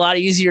a lot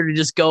easier to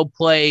just go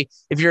play.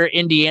 If you're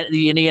the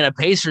Indiana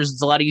Pacers,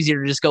 it's a lot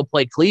easier to just go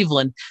play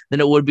Cleveland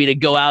than it would be to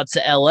go out to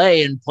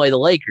LA and play the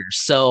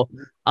Lakers. So,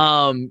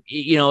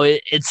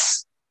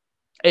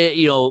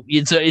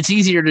 it's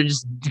easier to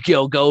just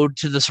go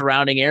to the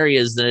surrounding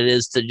areas than it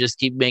is to just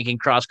keep making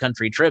cross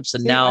country trips.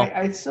 And now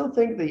I still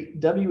think the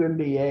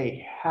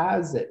WNBA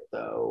has it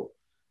though.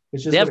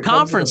 It's just they have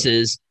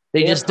conferences.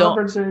 They just don't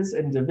conferences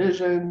and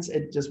divisions.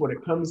 It just, when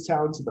it comes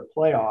down to the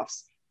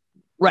playoffs,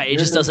 right? It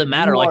just doesn't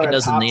matter like it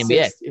does in the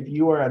NBA. If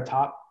you are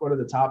one of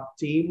the top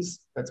teams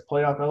that's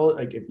playoff eligible,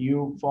 like if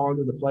you fall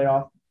into the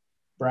playoff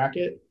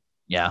bracket,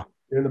 yeah,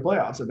 you're in the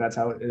playoffs, and that's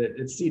how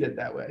it's seeded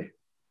that way.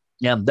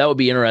 Yeah, that would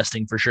be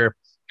interesting for sure.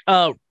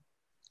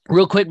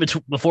 Real quick,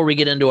 before we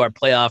get into our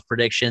playoff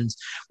predictions,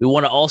 we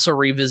want to also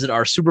revisit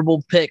our Super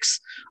Bowl picks.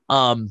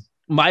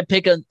 My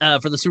pick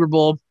for the Super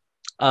Bowl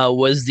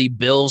was the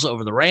Bills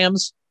over the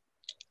Rams.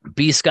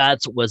 B.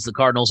 Scott's was the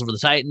Cardinals over the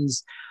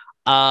Titans.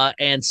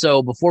 And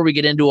so before we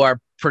get into our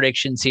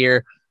predictions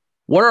here,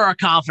 what are our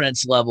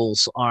confidence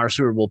levels on our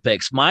Super Bowl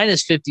picks? Mine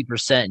is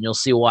 50%, and you'll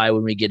see why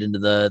when we get into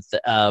the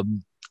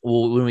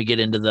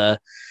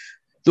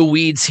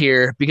weeds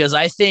here, because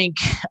I think,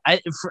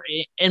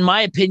 in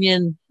my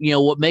opinion,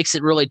 what makes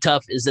it really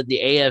tough is that the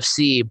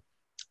AFC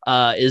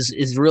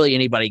is really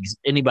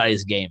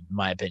anybody's game, in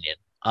my opinion.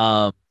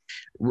 I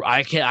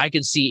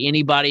could see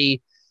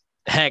anybody.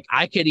 Heck,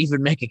 I could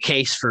even make a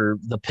case for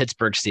the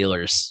Pittsburgh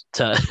Steelers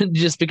to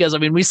just because, I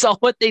mean, we saw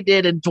what they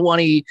did in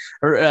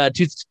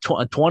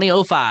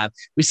 2005.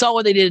 We saw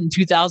what they did in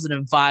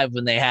 2005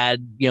 when they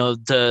had,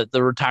 the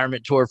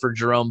retirement tour for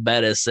Jerome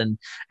Bettis and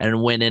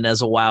went in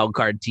as a wild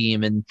card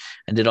team and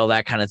did all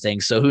that kind of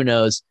thing. So who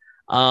knows?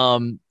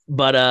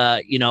 But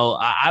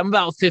I'm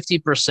about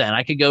 50%.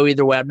 I could go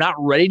either way. I'm not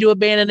ready to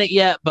abandon it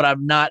yet, but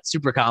I'm not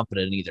super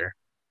confident either.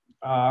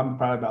 I'm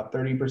probably about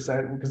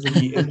 30% because of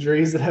the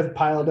injuries that have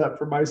piled up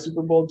for my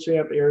Super Bowl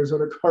champ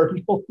Arizona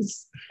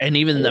Cardinals. And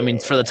even,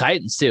 for the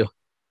Titans too.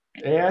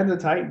 And the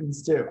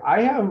Titans too.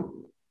 I don't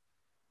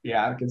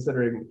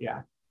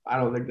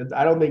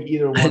think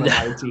either one of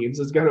my teams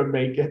is going to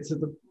make it to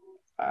the,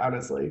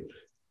 honestly.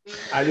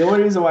 The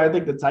only reason why I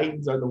think the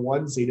Titans are the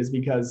 1 seed is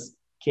because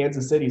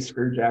Kansas City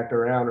screwjacked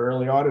around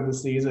early on in the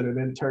season and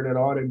then turned it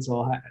on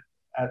until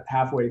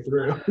halfway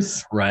through.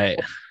 Right.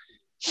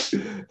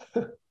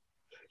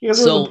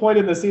 Because there was a point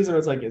in the season where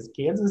it's like, is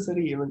Kansas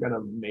City even going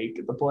to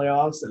make the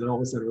playoffs? And then all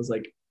of a sudden it was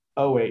like,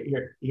 oh wait,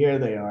 here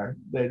they are.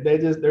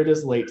 They're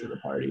just late to the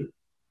party.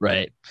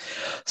 Right.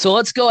 So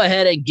let's go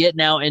ahead and get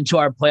now into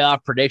our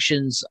playoff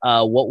predictions.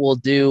 What we'll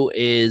do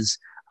is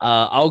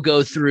I'll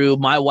go through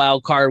my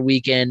wild card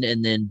weekend,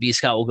 and then B.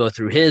 Scott will go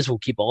through his. We'll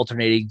keep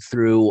alternating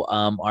through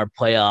our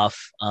playoff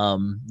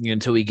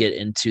until we get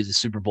into the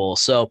Super Bowl.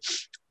 So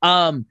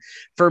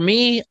for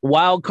me,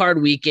 wild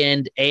card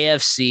weekend,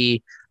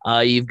 AFC.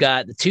 You've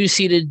got the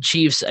 2-seeded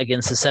Chiefs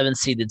against the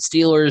 7-seeded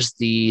Steelers,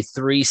 the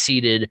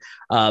 3-seeded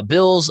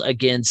Bills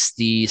against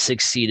the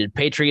 6-seeded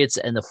Patriots,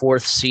 and the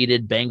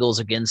 4th-seeded Bengals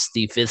against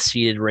the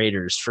 5th-seeded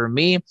Raiders. For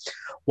me,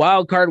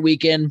 wild card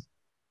weekend,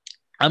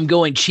 I'm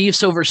going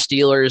Chiefs over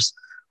Steelers.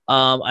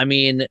 I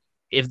mean,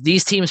 if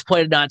these teams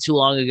played not too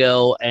long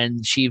ago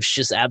and Chiefs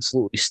just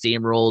absolutely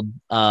steamrolled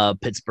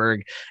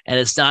Pittsburgh, and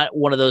it's not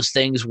one of those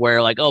things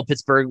where like, oh,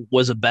 Pittsburgh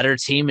was a better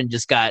team and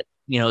just got,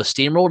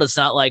 steamrolled. It's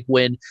not like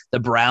when the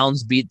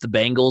Browns beat the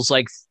Bengals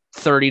like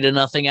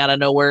 30-0 out of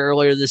nowhere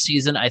earlier this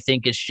season. I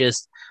think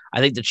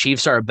the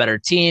Chiefs are a better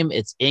team.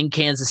 It's in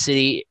Kansas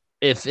City.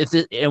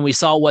 And we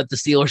saw what the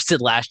Steelers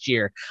did last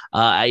year,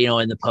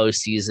 in the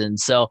postseason.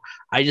 So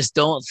I just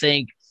don't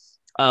think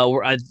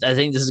I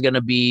think this is going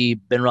to be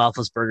Ben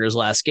Roethlisberger's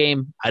last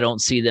game. I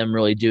don't see them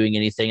really doing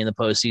anything in the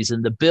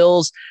postseason. The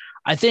Bills,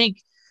 I think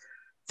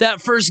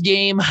that first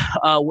game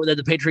that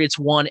the Patriots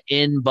won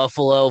in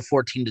Buffalo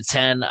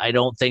 14-10, I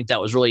don't think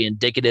that was really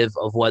indicative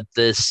of what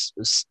this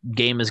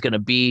game is going to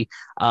be.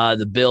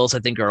 The Bills, I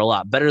think, are a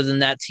lot better than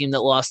that team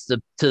that lost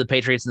to the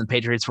Patriots, and the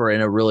Patriots were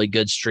in a really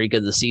good streak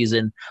of the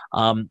season.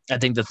 I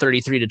think the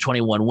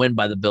 33-21 win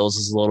by the Bills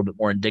is a little bit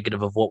more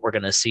indicative of what we're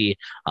going to see.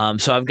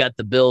 So I've got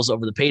the Bills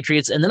over the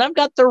Patriots, and then I've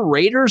got the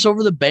Raiders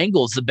over the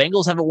Bengals. The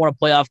Bengals haven't won a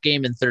playoff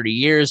game in 30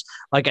 years.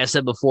 Like I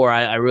said before,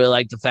 I really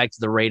like the fact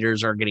that the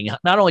Raiders are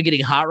not only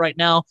getting hot right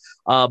now,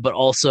 but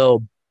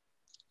also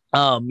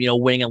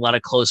winning a lot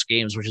of close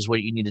games, which is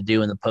what you need to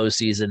do in the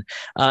postseason.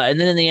 And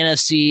then in the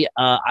NFC,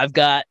 I've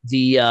got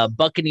the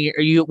Buccaneers.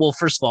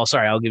 First of all,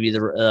 sorry, I'll give you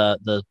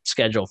the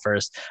schedule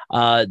first.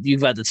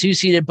 You've got the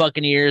 2-seeded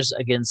Buccaneers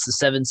against the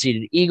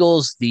 7-seeded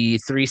Eagles, the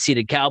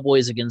 3-seeded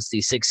Cowboys against the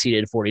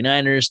 6-seeded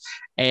 49ers,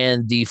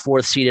 and the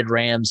 4th-seeded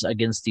Rams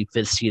against the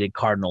 5th-seeded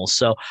Cardinals.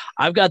 So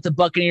I've got the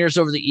Buccaneers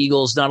over the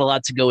Eagles. Not a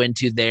lot to go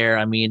into there.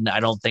 I mean, I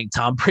don't think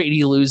Tom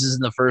Brady loses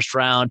in the first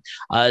round,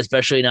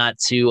 especially not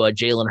to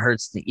Jalen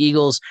Hurts and the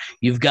Eagles.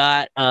 You've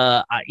got,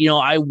 the game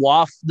I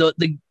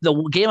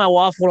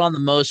waffled on the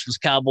most was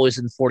Cowboys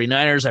and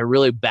 49ers. I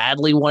really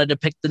badly wanted to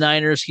pick the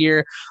Niners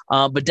here,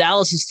 but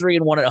Dallas is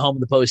 3-1 at home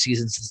in the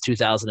postseason since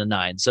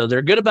 2009. So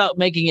they're good about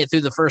making it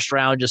through the first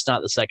round, just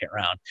not the second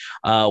round,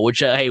 which,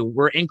 hey,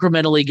 we're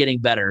incrementally getting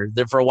better.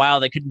 For a while,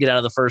 they couldn't get out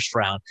of the first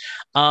round.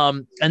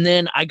 And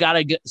then I got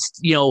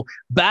to,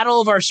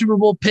 battle of our Super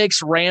Bowl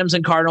picks, Rams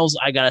and Cardinals,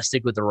 I got to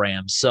stick with the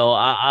Rams. So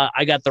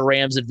I got the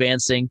Rams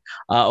advancing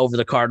over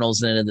the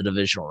Cardinals and in the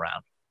divisional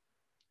round.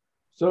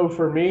 So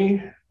for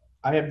me,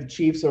 I have the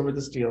Chiefs over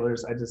the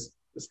Steelers.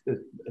 It's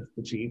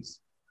the Chiefs.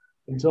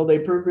 Until they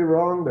prove me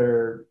wrong,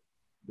 they're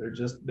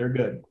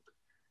good.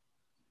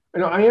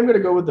 I am going to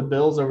go with the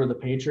Bills over the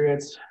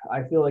Patriots.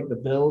 I feel like the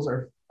Bills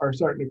are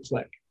starting to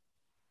click.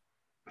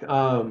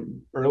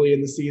 Early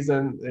in the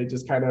season, they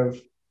just kind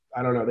of,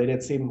 I don't know, they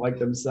didn't seem like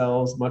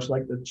themselves, much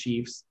like the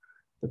Chiefs.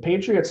 The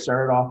Patriots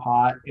started off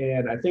hot,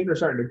 and I think they're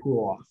starting to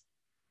cool off.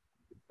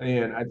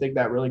 And I think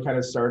that really kind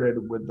of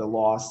started with the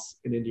loss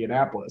in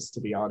Indianapolis, to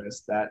be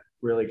honest. That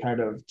really kind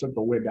of took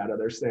the wind out of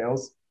their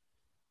sails.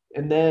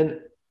 And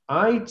then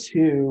I,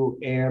 too,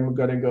 am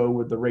going to go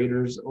with the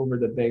Raiders over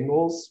the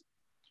Bengals,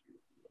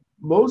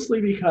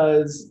 mostly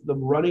because the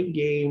running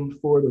game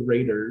for the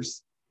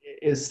Raiders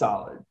is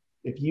solid.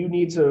 If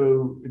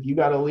you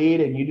got a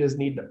lead and you just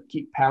need to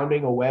keep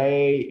pounding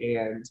away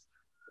and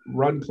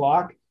run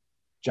clock,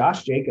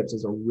 Josh Jacobs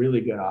is a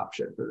really good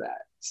option for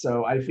that.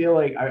 So I feel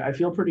like I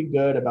feel pretty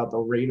good about the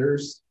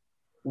Raiders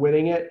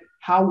winning it.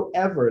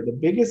 However, the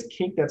biggest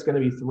kink that's going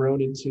to be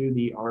thrown into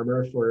the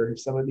armor for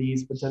some of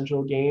these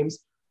potential games,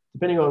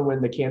 depending on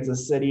when the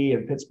Kansas City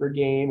and Pittsburgh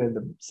game and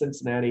the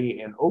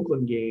Cincinnati and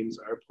Oakland games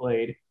are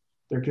played,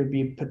 there could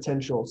be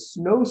potential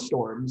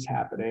snowstorms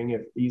happening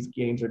if these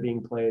games are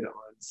being played on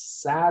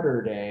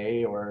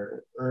Saturday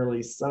or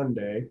early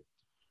Sunday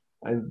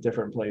in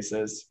different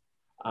places.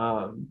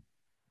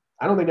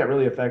 I don't think that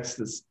really affects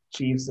the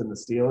Chiefs and the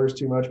Steelers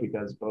too much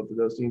because both of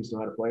those teams know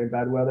how to play in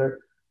bad weather.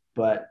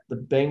 But the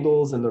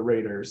Bengals and the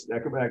Raiders,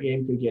 that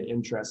game could get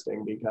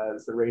interesting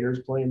because the Raiders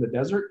play in the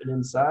desert and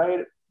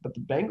inside, but the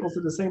Bengals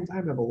at the same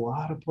time have a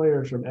lot of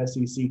players from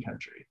SEC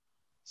country.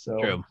 So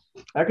True.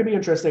 That could be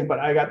interesting, but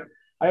I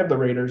have the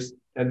Raiders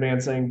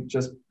advancing.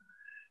 Just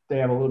they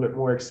have a little bit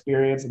more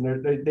experience,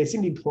 and they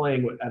seem to be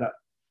playing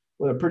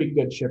with a pretty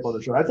good chip on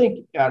the shoulder. I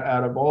think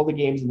out of all the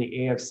games in the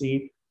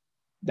AFC,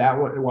 that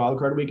one, wild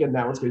card weekend,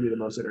 that one's going to be the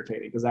most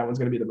entertaining because that one's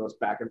going to be the most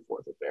back and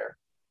forth affair.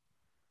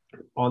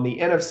 On the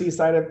NFC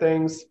side of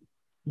things,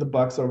 the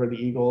Bucs over the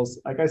Eagles.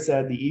 Like I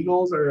said, the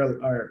Eagles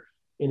are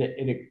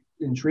an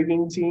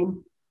intriguing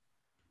team,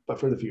 but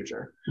for the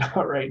future,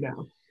 not right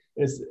now.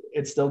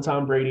 It's still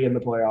Tom Brady in the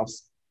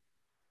playoffs.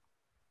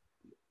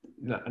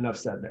 Enough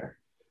said there.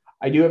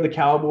 I do have the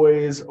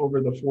Cowboys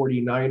over the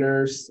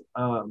 49ers.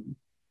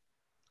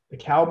 The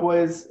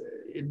Cowboys,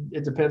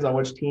 it depends on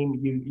which team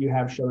you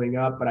have showing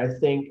up, but I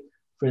think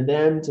for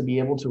them to be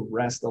able to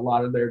rest a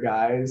lot of their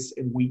guys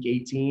in Week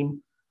 18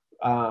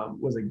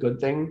 was a good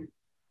thing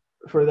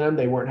for them.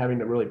 They weren't having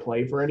to really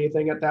play for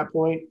anything at that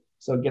point.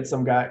 So get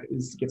some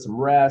guys, get some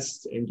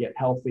rest and get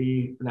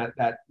healthy, and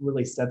that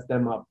really sets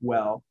them up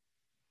well.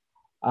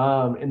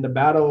 In the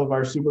battle of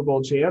our Super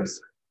Bowl champs,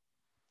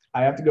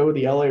 I have to go with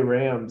the LA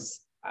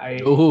Rams.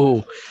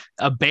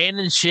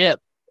 Abandoned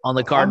ship on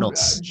the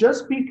Cardinals.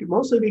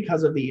 Mostly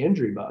because of the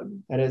injury bug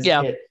that has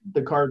hit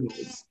the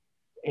Cardinals,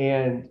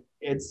 and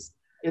it's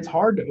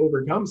hard to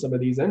overcome some of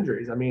these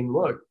injuries. I mean,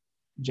 look,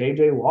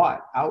 J.J.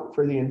 Watt out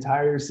for the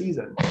entire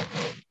season.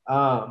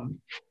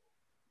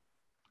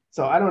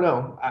 So I don't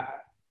know.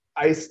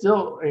 I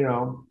still,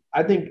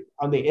 I think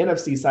on the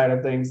NFC side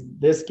of things,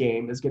 this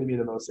game is going to be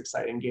the most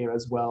exciting game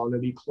as well, and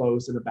it'll be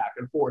close and a back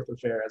and forth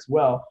affair as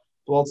well.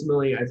 But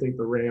ultimately, I think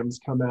the Rams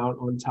come out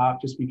on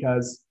top just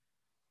because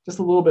just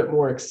a little bit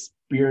more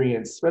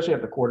experience, especially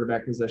at the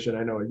quarterback position.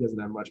 I know he doesn't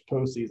have much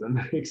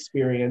postseason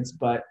experience,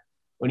 but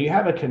when you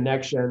have a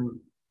connection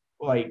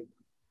like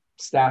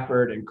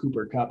Stafford and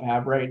Cooper Kupp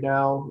have right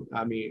now,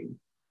 I mean,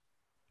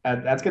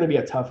 that's going to be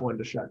a tough one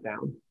to shut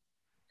down.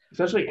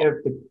 Especially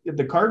if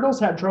the Cardinals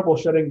had trouble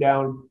shutting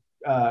down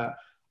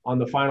on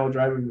the final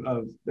drive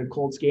of the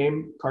Colts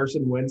game,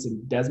 Carson Wentz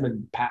and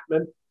Desmond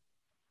Patman,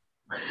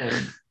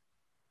 and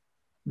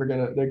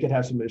they could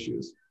have some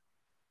issues.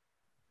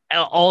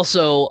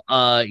 Also,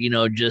 I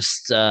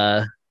just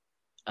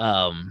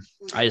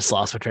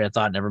lost my train of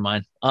thought. Never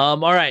mind. All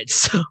right.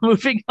 So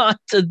moving on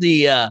to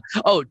the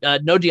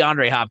no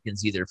DeAndre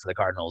Hopkins either for the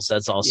Cardinals.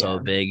 That's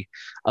also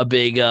a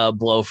big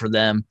blow for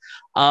them.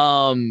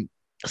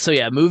 So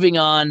yeah, moving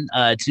on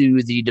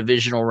to the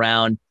divisional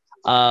round.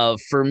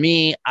 For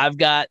me, I've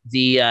got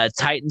the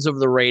Titans over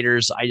the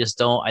Raiders. I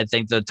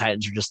think the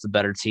Titans are just the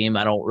better team.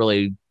 I don't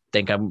really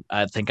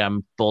I think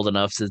I'm bold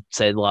enough to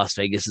say Las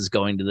Vegas is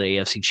going to the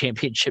AFC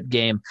Championship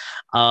game.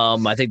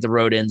 I think the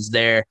road ends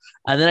there.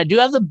 And then I do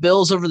have the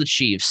Bills over the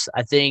Chiefs.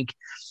 I think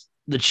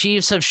the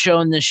Chiefs have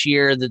shown this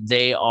year that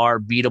they are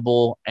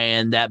beatable,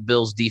 and that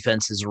Bills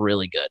defense is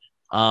really good.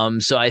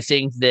 So I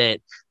think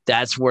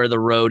that's where the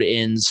road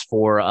ends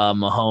for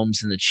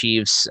Mahomes and the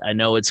Chiefs. I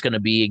know it's going to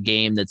be a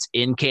game that's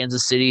in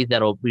Kansas City.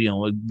 That'll be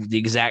the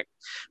exact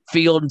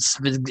field,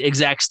 the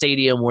exact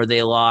stadium where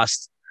they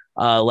lost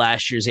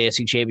last year's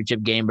AFC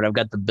Championship game, but I've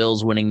got the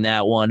Bills winning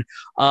that one.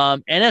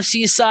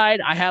 NFC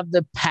side, I have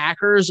the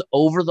Packers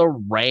over the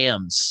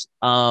Rams.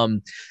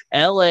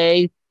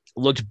 LA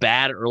looked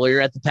bad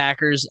earlier at the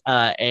Packers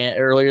and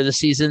earlier this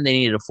season. They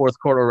needed a fourth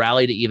quarter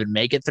rally to even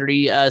make it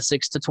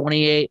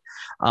 36-28.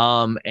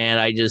 And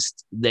I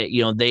just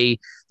they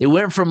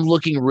went from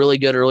looking really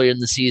good earlier in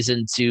the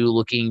season to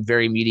looking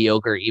very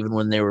mediocre even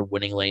when they were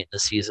winning late in the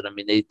season. I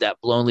mean, that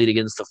blown lead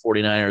against the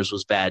 49ers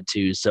was bad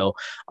too. So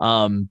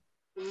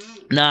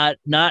not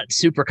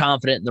super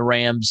confident in the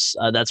Rams.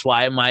 That's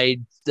why my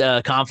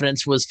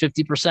confidence was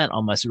 50%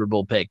 on my Super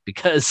Bowl pick,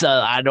 because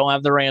I don't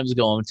have the Rams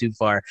going too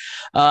far.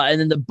 And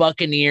then the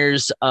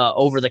Buccaneers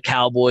over the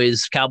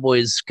Cowboys.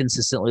 Cowboys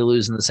consistently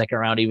lose in the second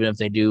round, even if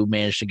they do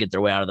manage to get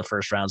their way out of the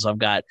first round. So I've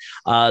got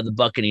the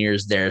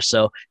Buccaneers there.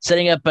 So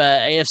setting up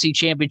an AFC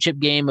Championship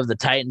game of the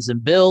Titans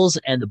and Bills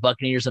and the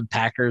Buccaneers and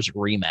Packers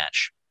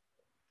rematch.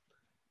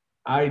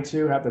 I,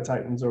 too, have the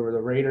Titans over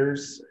the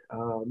Raiders.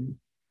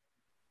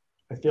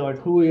 I feel like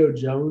Julio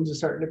Jones is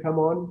starting to come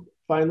on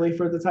finally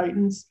for the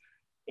Titans.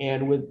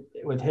 And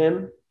with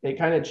him, it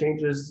kind of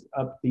changes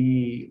up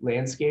the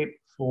landscape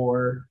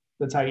for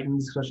the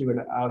Titans, especially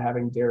without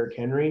having Derrick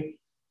Henry.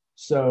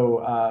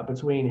 So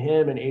between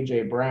him and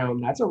A.J. Brown,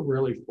 that's a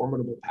really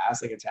formidable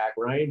passing attack.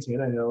 Ryan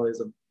Tannehill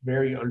is a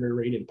very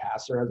underrated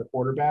passer as a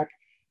quarterback.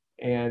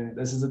 And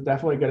this is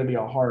definitely going to be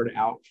a hard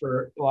out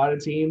for a lot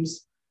of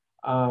teams.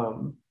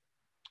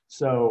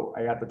 So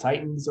I got the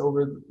Titans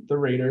over the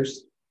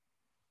Raiders.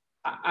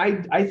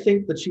 I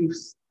think the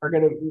Chiefs are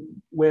going to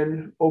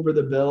win over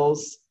the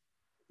Bills.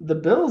 The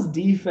Bills'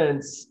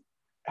 defense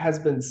has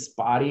been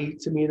spotty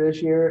to me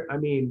this year. I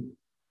mean,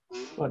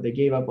 they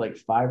gave up like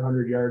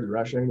 500 yards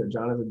rushing to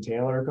Jonathan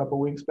Taylor a couple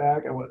weeks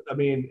back. I know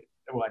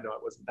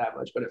it wasn't that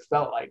much, but it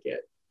felt like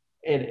it.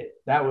 And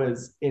that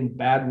was in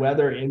bad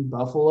weather in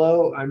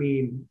Buffalo. I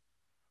mean,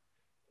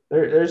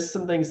 there's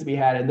some things to be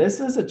had. And this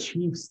is a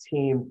Chiefs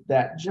team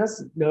that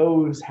just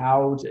knows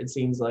how to, it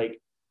seems like,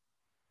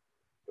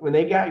 when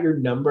they got your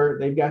number,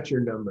 they've got your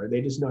number.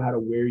 They just know how to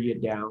wear you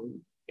down.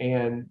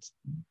 And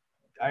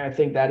I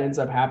think that ends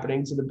up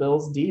happening to the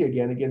Bills D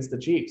again against the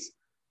Chiefs.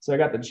 So I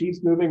got the Chiefs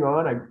moving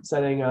on. I'm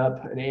setting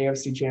up an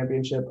AFC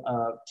Championship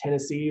of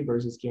Tennessee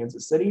versus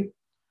Kansas City.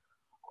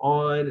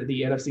 On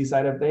the NFC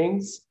side of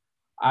things,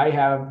 I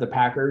have the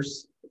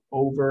Packers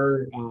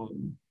over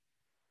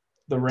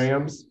the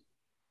Rams.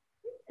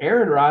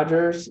 Aaron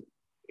Rodgers,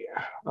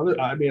 I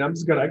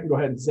can go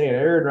ahead and say it.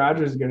 Aaron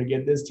Rodgers is going to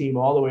get this team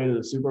all the way to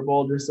the Super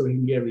Bowl just so he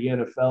can give the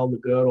NFL the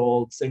good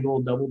old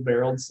single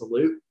double-barreled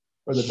salute,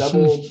 or the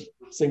double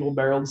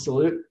single-barreled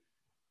salute.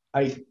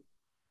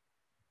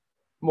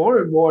 More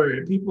and more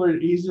he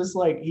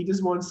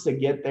just wants to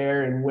get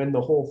there and win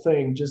the whole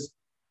thing just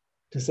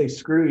to say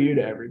screw you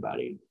to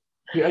everybody.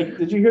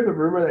 Did you hear the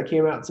rumor that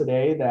came out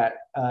today that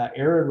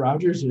Aaron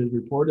Rodgers is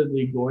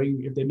reportedly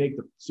going, if they make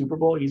the Super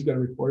Bowl, he's going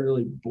to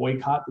reportedly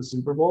boycott the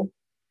Super Bowl?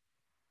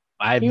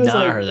 I've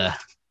not heard that.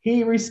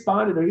 He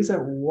responded. He said,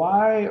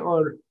 "Why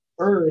on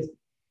earth?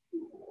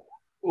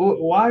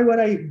 Why would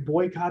I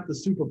boycott the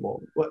Super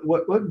Bowl?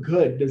 What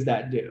good does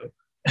that do?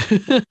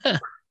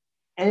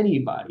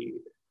 Anybody?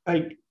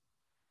 Like,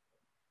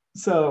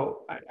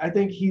 so I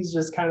think he's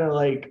just kind of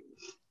like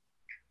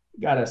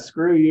got a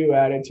screw you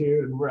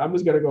attitude. And I'm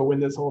just gonna go win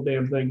this whole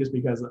damn thing just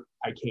because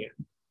I can.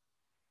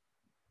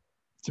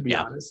 To be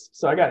honest,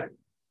 so I got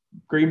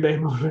Green Bay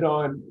moving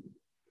on.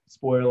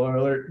 Spoiler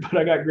alert, but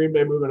I got Green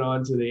Bay moving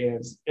on to the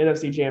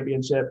NFC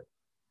Championship,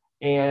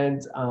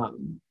 and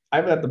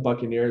I've got the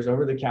Buccaneers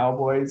over the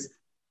Cowboys.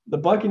 The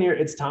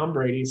Buccaneers, it's Tom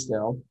Brady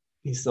still.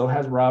 He still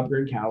has Rob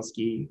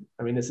Gronkowski.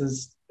 I mean, this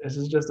is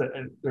just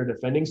they're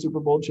defending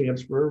Super Bowl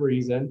champs for a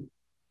reason,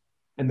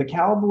 and the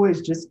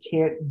Cowboys just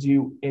can't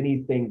do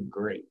anything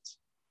great.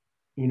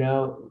 You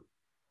know,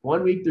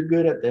 one week they're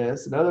good at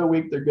this, another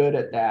week they're good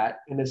at that,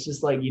 and it's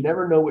just like you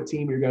never know what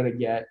team you're going to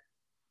get.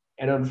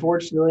 And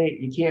unfortunately,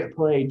 you can't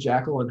play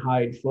Jekyll and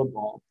Hyde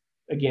football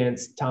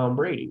against Tom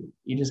Brady.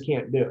 You just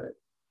can't do it.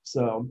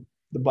 So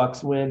the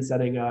Bucs win,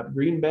 setting up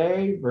Green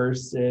Bay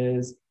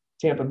versus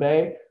Tampa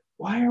Bay.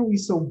 Why are we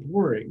so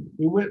boring?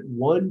 We went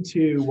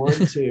 1-2,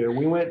 1-2.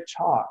 We went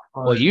chalk.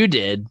 Well, you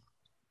did.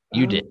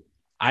 You did.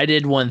 I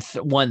did 1-3,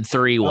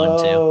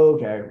 1-2. Oh,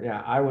 okay.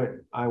 Yeah, I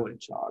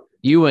went chalk.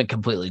 You went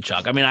completely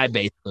chalk. I mean, I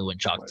basically went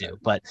chalk too.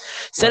 But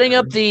setting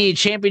up the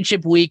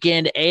championship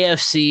weekend,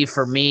 AFC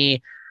for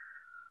me.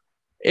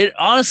 It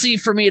honestly,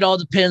 for me, it all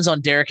depends on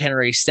Derrick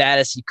Henry's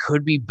status. He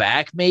could be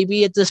back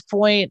maybe at this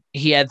point.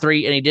 He had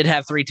 3, and he did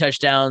have 3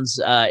 touchdowns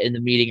in the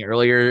meeting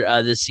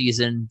earlier this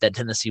season that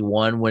Tennessee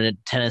won when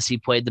Tennessee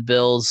played the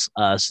Bills.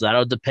 So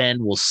that'll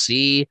depend. We'll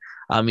see.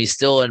 He's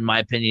still, in my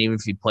opinion, even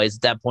if he plays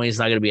at that point, he's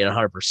not going to be at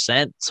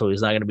 100%. So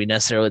he's not going to be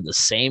necessarily the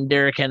same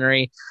Derrick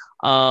Henry.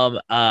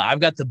 I've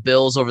got the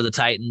Bills over the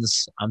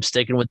Titans. I'm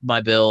sticking with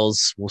my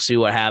Bills. We'll see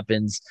what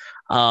happens.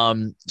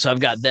 So I've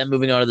got them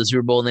moving on to the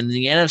Super Bowl. And then in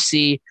the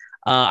NFC,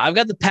 I've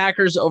got the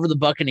Packers over the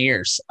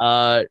Buccaneers.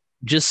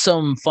 Just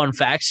some fun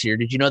facts here.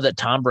 Did you know that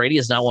Tom Brady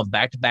has now won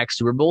back-to-back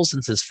Super Bowls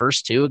since his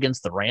first 2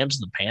 against the Rams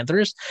and the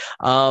Panthers?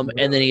 And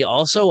then he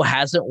also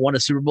hasn't won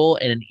a Super Bowl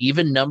in an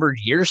even-numbered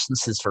year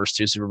since his first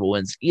 2 Super Bowl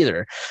wins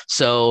either.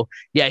 So,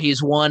 yeah,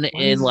 he's won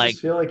in I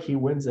feel like he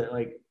wins it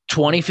like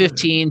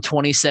 2015,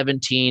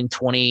 2017,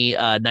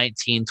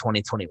 2019,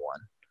 2021.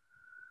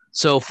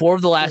 So 4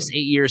 of the last 8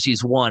 years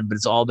he's won, but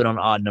it's all been on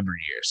odd-numbered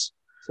years.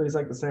 So he's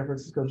like the San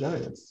Francisco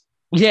Giants.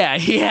 Yeah,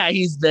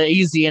 he's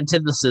the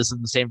antithesis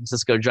of the San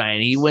Francisco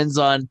Giant. He wins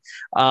on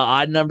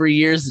odd number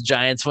years. The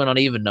Giants win on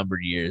even numbered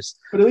years.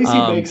 But at least he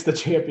makes the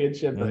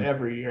championship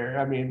every year.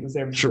 I mean, the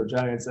San Francisco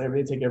Giants,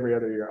 they take every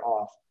other year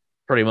off.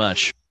 Pretty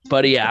much.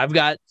 But yeah, I've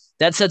got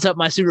that sets up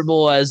my Super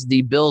Bowl as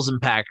the Bills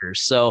and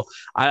Packers. So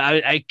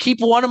I keep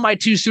one of my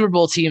 2 Super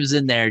Bowl teams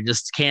in there.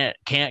 Just can't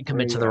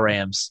commit to the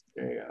Rams.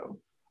 There you go.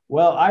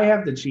 Well, I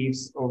have the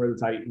Chiefs over the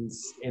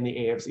Titans in the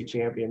AFC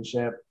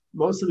Championship.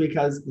 Mostly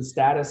because the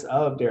status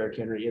of Derrick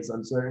Henry is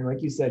uncertain.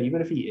 Like you said,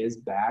 even if he is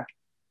back,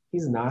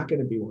 he's not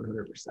going to be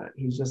 100%.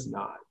 He's just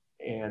not.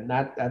 And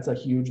that's a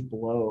huge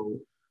blow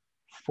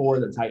for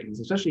the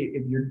Titans, especially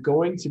if you're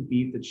going to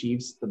beat the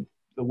Chiefs.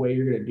 The way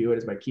you're going to do it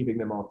is by keeping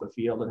them off the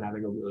field and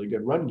having a really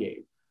good run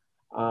game.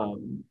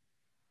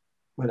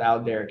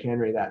 Without Derrick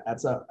Henry,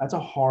 that's a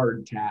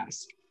hard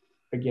task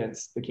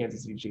against the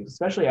Kansas City Chiefs,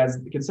 especially as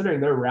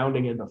considering they're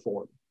rounding into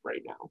form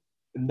right now.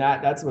 And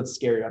that's what's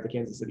scary about the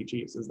Kansas City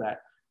Chiefs is that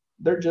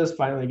they're just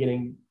finally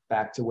getting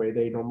back to where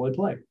they normally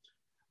play.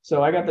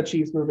 So I got the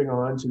Chiefs moving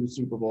on to the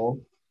Super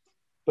Bowl,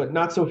 but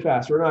not so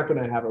fast. We're not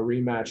going to have a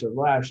rematch of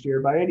last year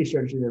by any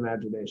stretch of the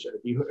imagination.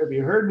 If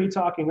you heard me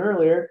talking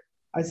earlier,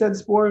 I said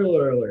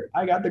spoiler alert.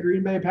 I got the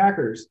Green Bay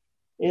Packers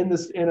in the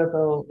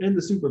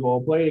Super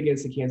Bowl playing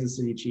against the Kansas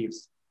City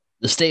Chiefs.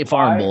 The State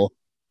Farm Bowl.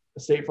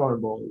 The State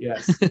Farm Bowl,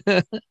 yes.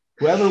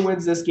 Whoever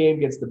wins this game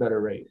gets the better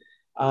rate.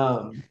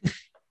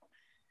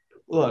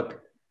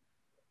 Look,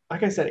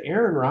 like I said,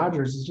 Aaron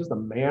Rodgers is just a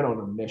man on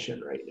a mission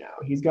right now.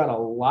 He's got a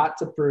lot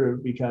to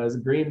prove because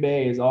Green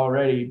Bay is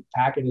already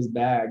packing his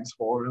bags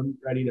for him,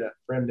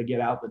 for him to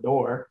get out the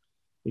door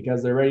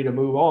because they're ready to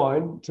move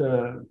on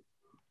to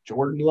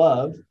Jordan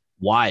Love.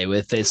 Why?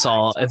 If they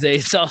saw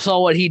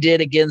what he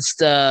did against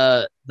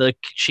the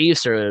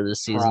Chiefs earlier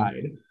this season.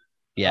 Pride.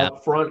 Yeah.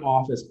 Front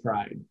office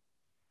pride.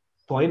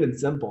 Plain and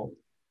simple.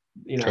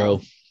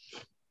 True.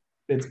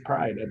 It's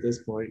pride at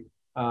this point.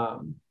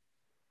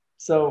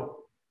 So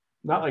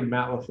not like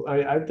Matt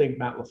LaFleur. I think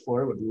Matt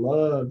LaFleur would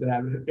love to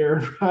have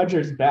Aaron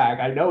Rodgers back.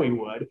 I know he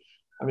would.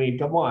 I mean,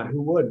 come on,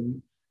 who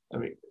wouldn't? I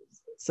mean,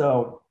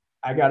 so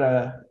I got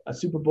a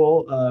Super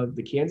Bowl of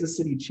the Kansas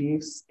City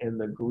Chiefs and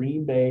the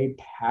Green Bay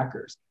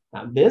Packers.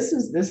 Now this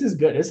is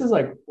good. This is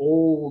like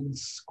old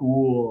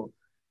school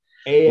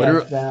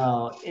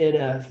AFL,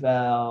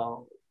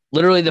 NFL.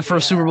 Literally the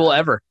first Super Bowl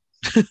ever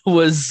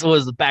was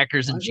the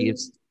Packers and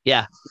Chiefs.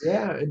 Yeah.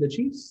 Yeah, and the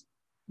Chiefs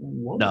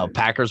No,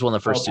 Packers won the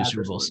first two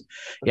Super Bowls.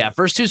 Okay. Yeah,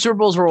 first two Super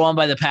Bowls were won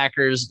by the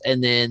Packers,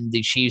 and then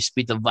the Chiefs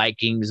beat the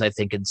Vikings. I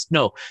think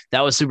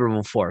that was Super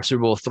Bowl 4.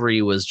 Super Bowl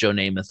 3 was Joe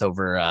Namath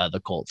over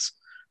the Colts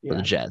for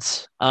the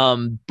Jets.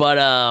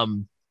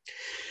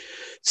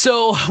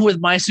 So with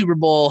my Super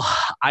Bowl,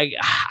 I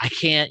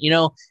can't.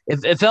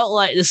 It felt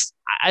like this.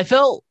 I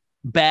felt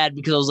bad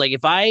because I was like,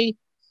 if I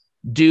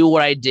do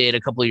what I did a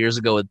couple of years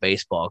ago with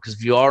baseball, because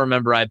if you all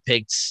remember, I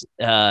picked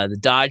the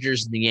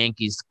Dodgers and the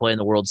Yankees to play in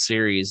the World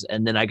Series,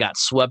 and then I got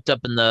swept up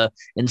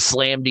in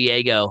Slam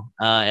Diego,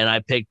 and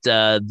I picked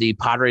the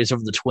Padres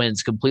over the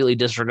Twins, completely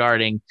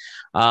disregarding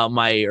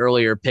my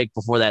earlier pick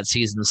before that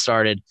season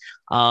started.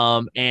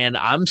 And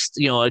I'm,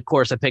 of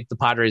course, I picked the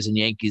Padres and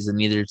Yankees, and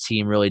neither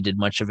team really did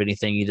much of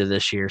anything either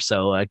this year,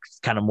 so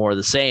kind of more of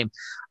the same.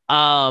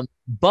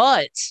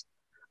 But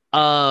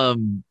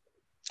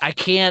I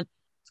can't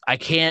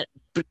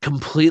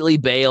completely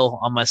bail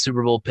on my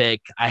Super Bowl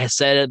pick. I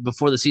said it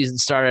before the season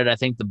started. I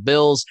think the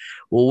Bills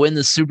will win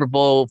the Super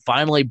Bowl,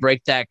 finally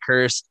break that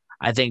curse.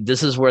 I think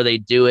this is where they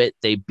do it.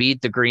 They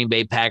beat the Green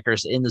Bay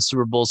Packers in the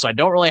Super Bowl. So I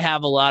don't really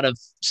have a lot of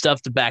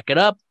stuff to back it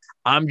up.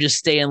 I'm just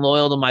staying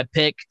loyal to my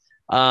pick.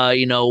 I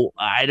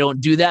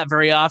don't do that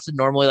very often.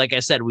 Normally, like I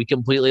said, we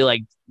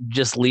completely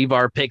just leave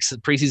our picks,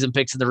 preseason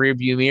picks in the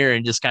rearview mirror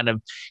and just kind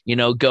of,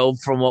 go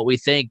from what we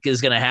think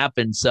is going to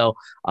happen. So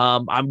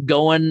I'm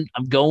going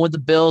with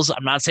the Bills.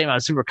 I'm not saying I'm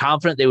super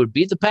confident they would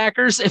beat the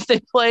Packers if they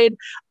played,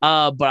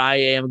 but I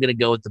am going to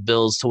go with the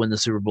Bills to win the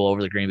Super Bowl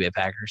over the Green Bay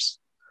Packers.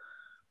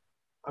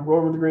 I'm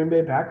going with the Green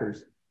Bay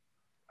Packers.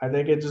 I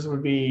think it just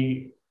would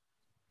be,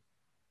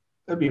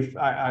 I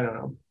don't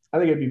know. I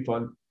think it'd be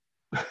fun.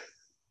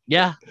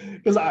 Yeah.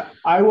 Because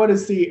I want to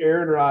see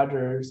Aaron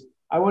Rodgers.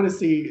 I want to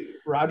see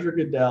Roger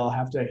Goodell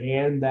have to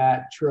hand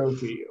that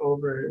trophy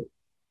over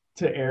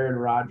to Aaron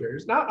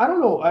Rodgers. Now, I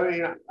don't know. I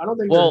mean, I don't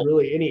think there's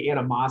really any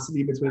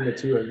animosity between the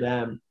two of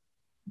them,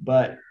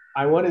 but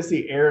I want to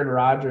see Aaron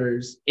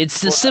Rodgers. It's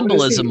the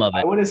symbolism of it.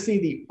 I want to see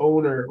the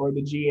owner or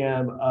the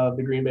GM of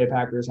the Green Bay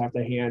Packers have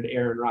to hand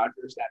Aaron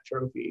Rodgers that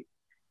trophy.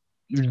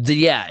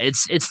 Yeah,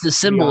 it's the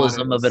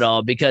symbolism of it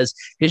all because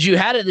you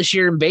had it this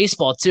year in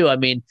baseball too. I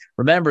mean,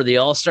 remember the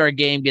All-Star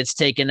game gets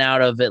taken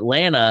out of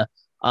Atlanta,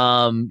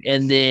 and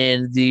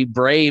then the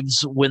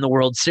Braves win the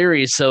World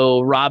Series.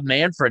 So Rob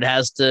Manfred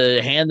has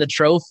to hand the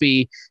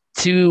trophy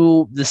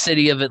to the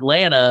city of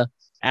Atlanta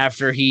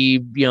after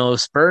he,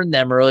 spurned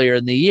them earlier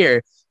in the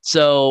year.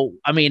 So,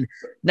 I mean,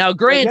 now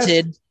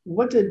granted,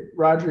 what did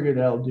Roger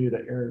Goodell do to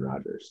Aaron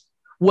Rodgers?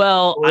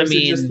 Well, I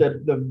mean, just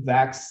the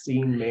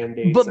vaccine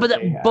mandate.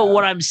 But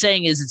what I'm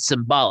saying is it's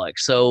symbolic.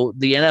 So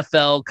the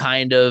NFL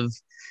kind of,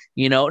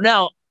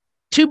 now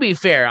to be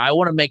fair, I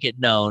want to make it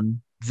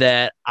known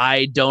that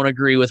I don't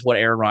agree with what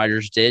Aaron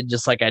Rodgers did,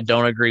 just like I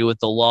don't agree with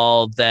the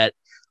law that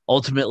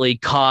ultimately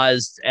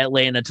caused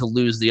Atlanta to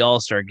lose the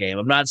All-Star game.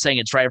 I'm not saying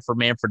it's right for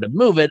Manfred to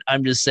move it.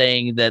 I'm just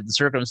saying that the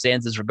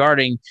circumstances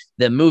regarding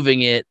them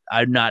moving it,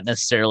 I'm not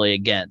necessarily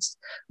against.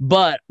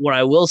 But what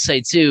I will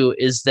say too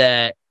is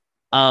that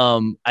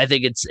I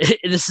think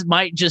this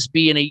might just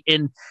be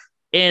in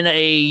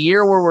a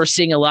year where we're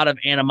seeing a lot of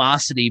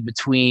animosity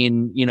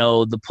between,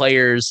 the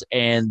players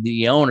and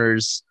the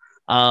owners.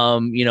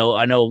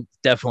 I know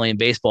definitely in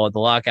baseball at the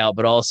lockout,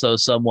 but also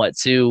somewhat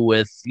too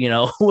with,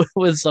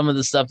 with some of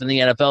the stuff in the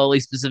NFL, at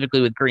least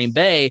specifically with Green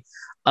Bay.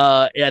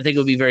 I think it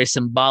would be very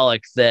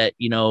symbolic that,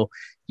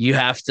 you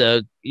have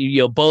to,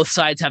 both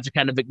sides have to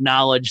kind of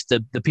acknowledge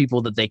the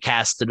people that they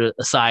casted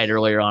aside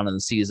earlier on in the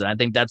season. I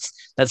think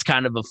that's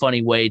kind of a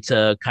funny way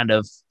to kind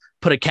of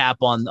put a cap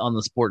on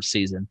the sports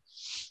season.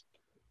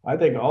 I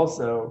think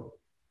also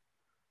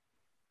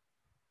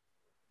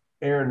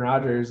Aaron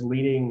Rodgers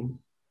leading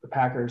the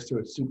Packers to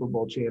a Super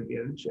Bowl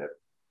championship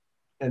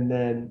and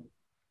then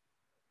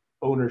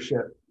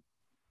ownership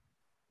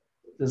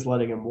just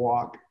letting him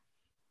walk.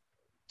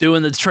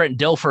 Doing the Trent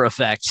Dilfer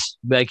effect.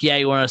 Like, yeah,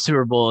 you won a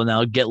Super Bowl and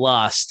now get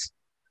lost.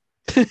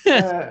 A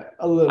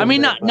little I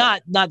mean, bit,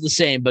 not the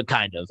same, but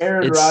kind of.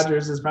 Aaron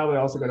Rodgers is probably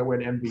also going to win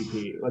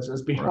MVP. Let's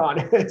just be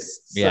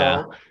honest.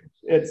 Yeah. So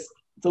it's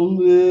a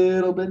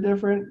little bit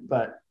different,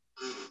 but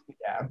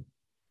yeah.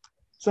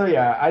 So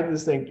yeah, I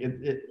just think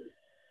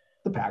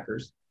the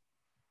Packers,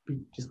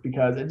 just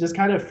because it just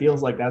kind of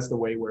feels like that's the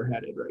way we're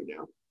headed right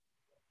now.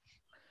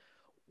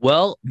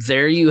 Well,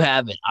 there you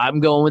have it. I'm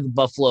going with the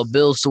Buffalo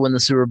Bills to win the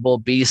Super Bowl.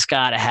 B.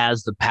 Scott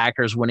has the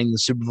Packers winning the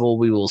Super Bowl.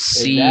 We will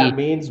see. And that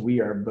means we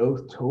are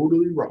both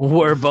totally wrong.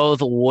 We're both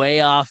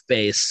way off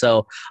base.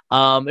 So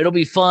it'll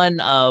be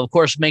fun. Of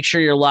course, make sure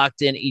you're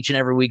locked in each and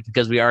every week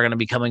because we are going to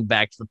be coming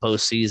back to the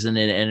postseason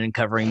and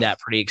covering that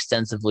pretty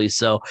extensively.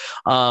 So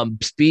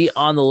be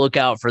on the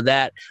lookout for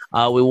that.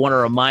 We want to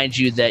remind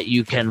you that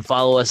you can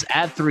follow us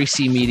at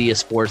 3C Media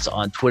Sports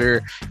on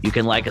Twitter. You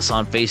can like us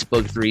on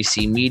Facebook,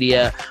 3C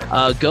Media.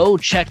 Go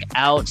check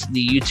out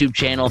the YouTube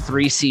channel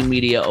 3C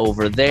Media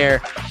over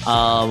there.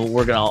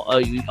 We're going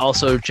to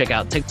also check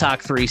out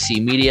TikTok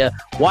 3C Media.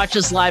 Watch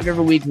us live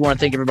every week. We want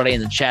to thank everybody in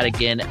the chat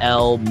again.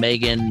 Elle,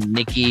 Megan,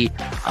 Nikki,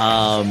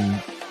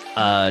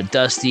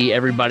 Dusty,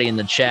 everybody in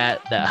the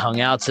chat that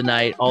hung out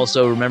tonight.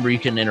 Also, remember you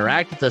can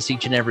interact with us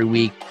each and every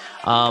week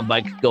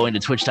by going to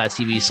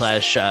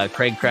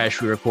twitch.tv/Craig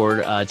Crash. We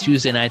record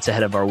Tuesday nights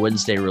ahead of our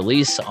Wednesday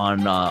release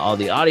on all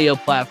the audio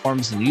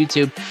platforms and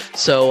YouTube.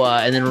 So,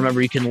 and then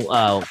remember you can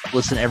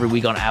listen every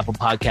week on Apple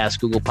Podcasts,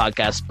 Google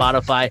Podcasts,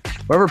 Spotify,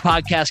 wherever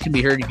podcasts can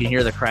be heard. You can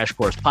hear the Crash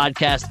Course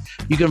podcast.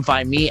 You can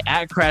find me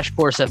at Crash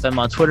Course FM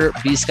on Twitter.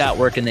 B Scott,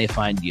 where can they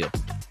find you?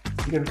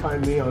 You can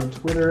find me on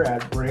Twitter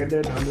at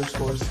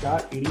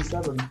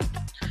Brandon_Scott87.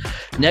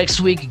 Next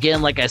week,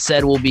 again, like I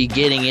said, we'll be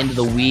getting into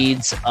the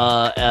weeds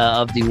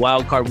of the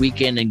wild card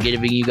weekend and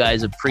giving you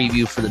guys a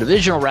preview for the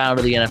divisional round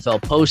of the NFL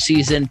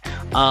postseason.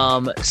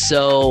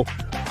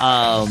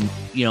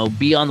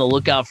 Be on the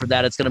lookout for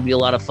that. It's going to be a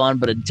lot of fun.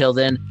 But until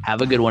then,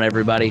 have a good one,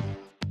 everybody.